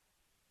Florida?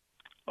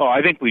 Oh,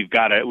 I think we've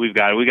got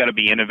to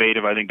be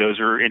innovative. I think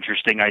those are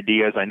interesting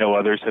ideas. I know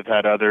others have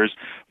had others,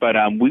 but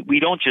we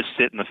don't just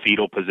sit in the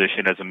fetal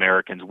position as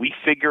Americans. We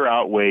figure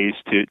out ways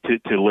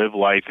to live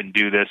life and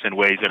do this in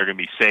ways that are going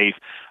to be safe.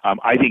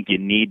 I think you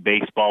need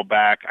baseball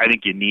back. I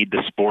think you need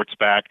the sports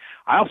back.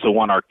 I also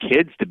want our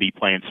kids to be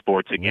playing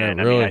sports again.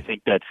 Yeah, really. I mean, I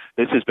think that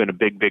this has been a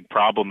big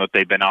problem that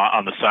they've been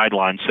on the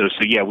sidelines. So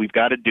yeah, we've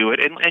got to do it.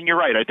 And you're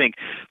right. I think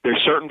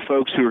there's certain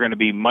folks who are going to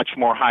be much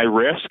more high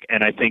risk,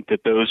 and I think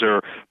that those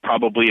are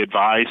probably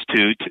advised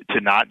to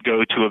not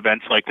go to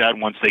events like that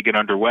once they get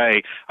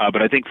underway.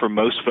 But I think for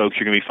most folks,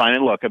 you're going to be fine.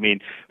 And look, I mean,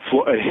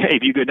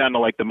 if you go down to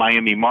like the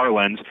Miami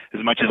Marlins,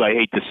 as much as I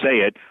hate to say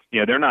it,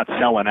 they're not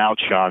selling out,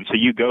 Sean. So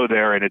you go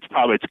there, and it's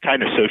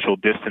kind of social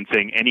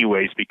distancing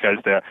anyways, because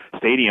the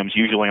stadium's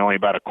usually only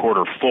about a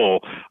quarter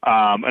full.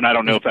 And I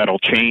don't know if that'll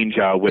change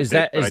with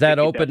this. Is that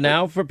open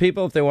now for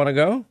people if they want to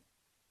go?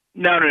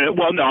 No.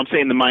 Well, no, I'm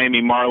saying the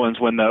Miami Marlins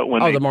when they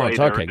Marlins.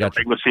 Play okay,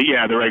 gotcha.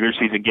 the regular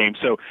season game.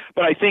 So,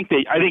 but I think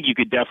you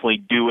could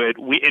definitely do it.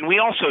 We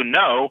also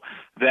know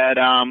that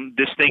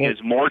this thing is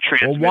more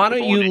transmissible. Well, why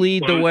don't you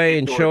lead the way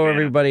and show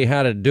everybody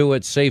how to do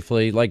it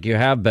safely, like you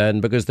have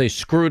been, because they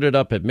screwed it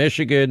up at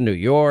Michigan, New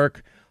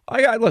York.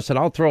 Listen,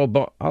 I'll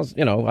throw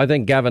I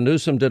think Gavin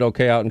Newsom did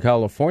okay out in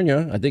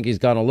California. I think he's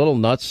gone a little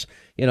nuts.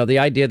 The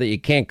idea that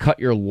you can't cut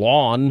your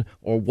lawn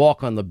or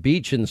walk on the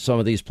beach in some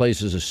of these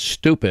places is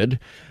stupid.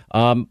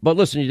 But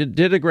listen, you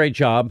did a great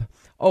job.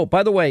 Oh,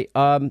 by the way,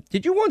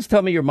 did you once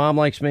tell me your mom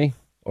likes me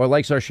or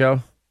likes our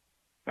show?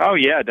 Oh,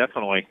 yeah,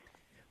 definitely.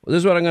 Well,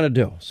 this is what I'm going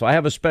to do. So I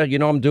have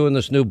I'm doing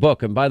this new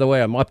book. And by the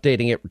way, I'm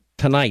updating it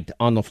tonight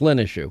on the Flynn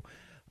issue.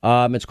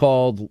 It's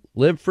called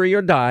Live Free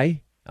or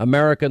Die,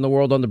 America and the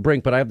World on the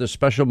Brink. But I have this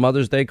special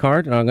Mother's Day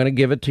card, and I'm going to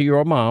give it to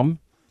your mom.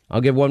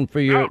 I'll give one for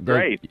your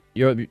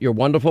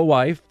wonderful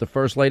wife, the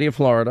First Lady of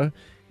Florida,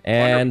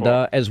 and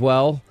as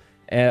well.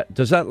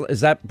 Does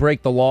that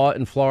break the law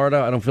in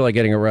Florida? I don't feel like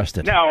getting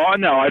arrested. No,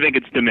 I think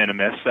it's de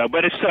minimis.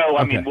 But if so,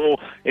 I mean,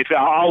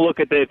 I'll look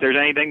at if there's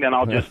anything, then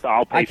I'll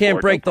pay. I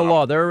can't break the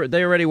law.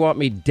 They already want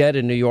me dead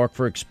in New York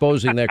for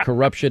exposing their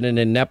corruption and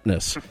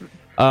ineptness.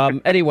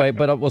 Anyway,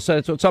 but we'll say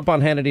it's up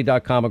on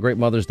Hannity.com, a great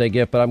Mother's Day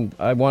gift. But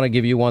I want to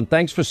give you one.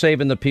 Thanks for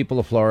saving the people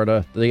of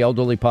Florida, the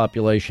elderly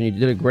population. You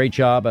did a great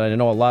job, and I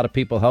know a lot of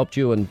people helped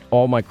you, and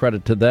all my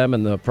credit to them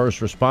and the first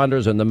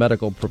responders and the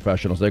medical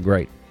professionals. They're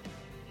great.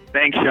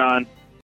 Thanks, Sean.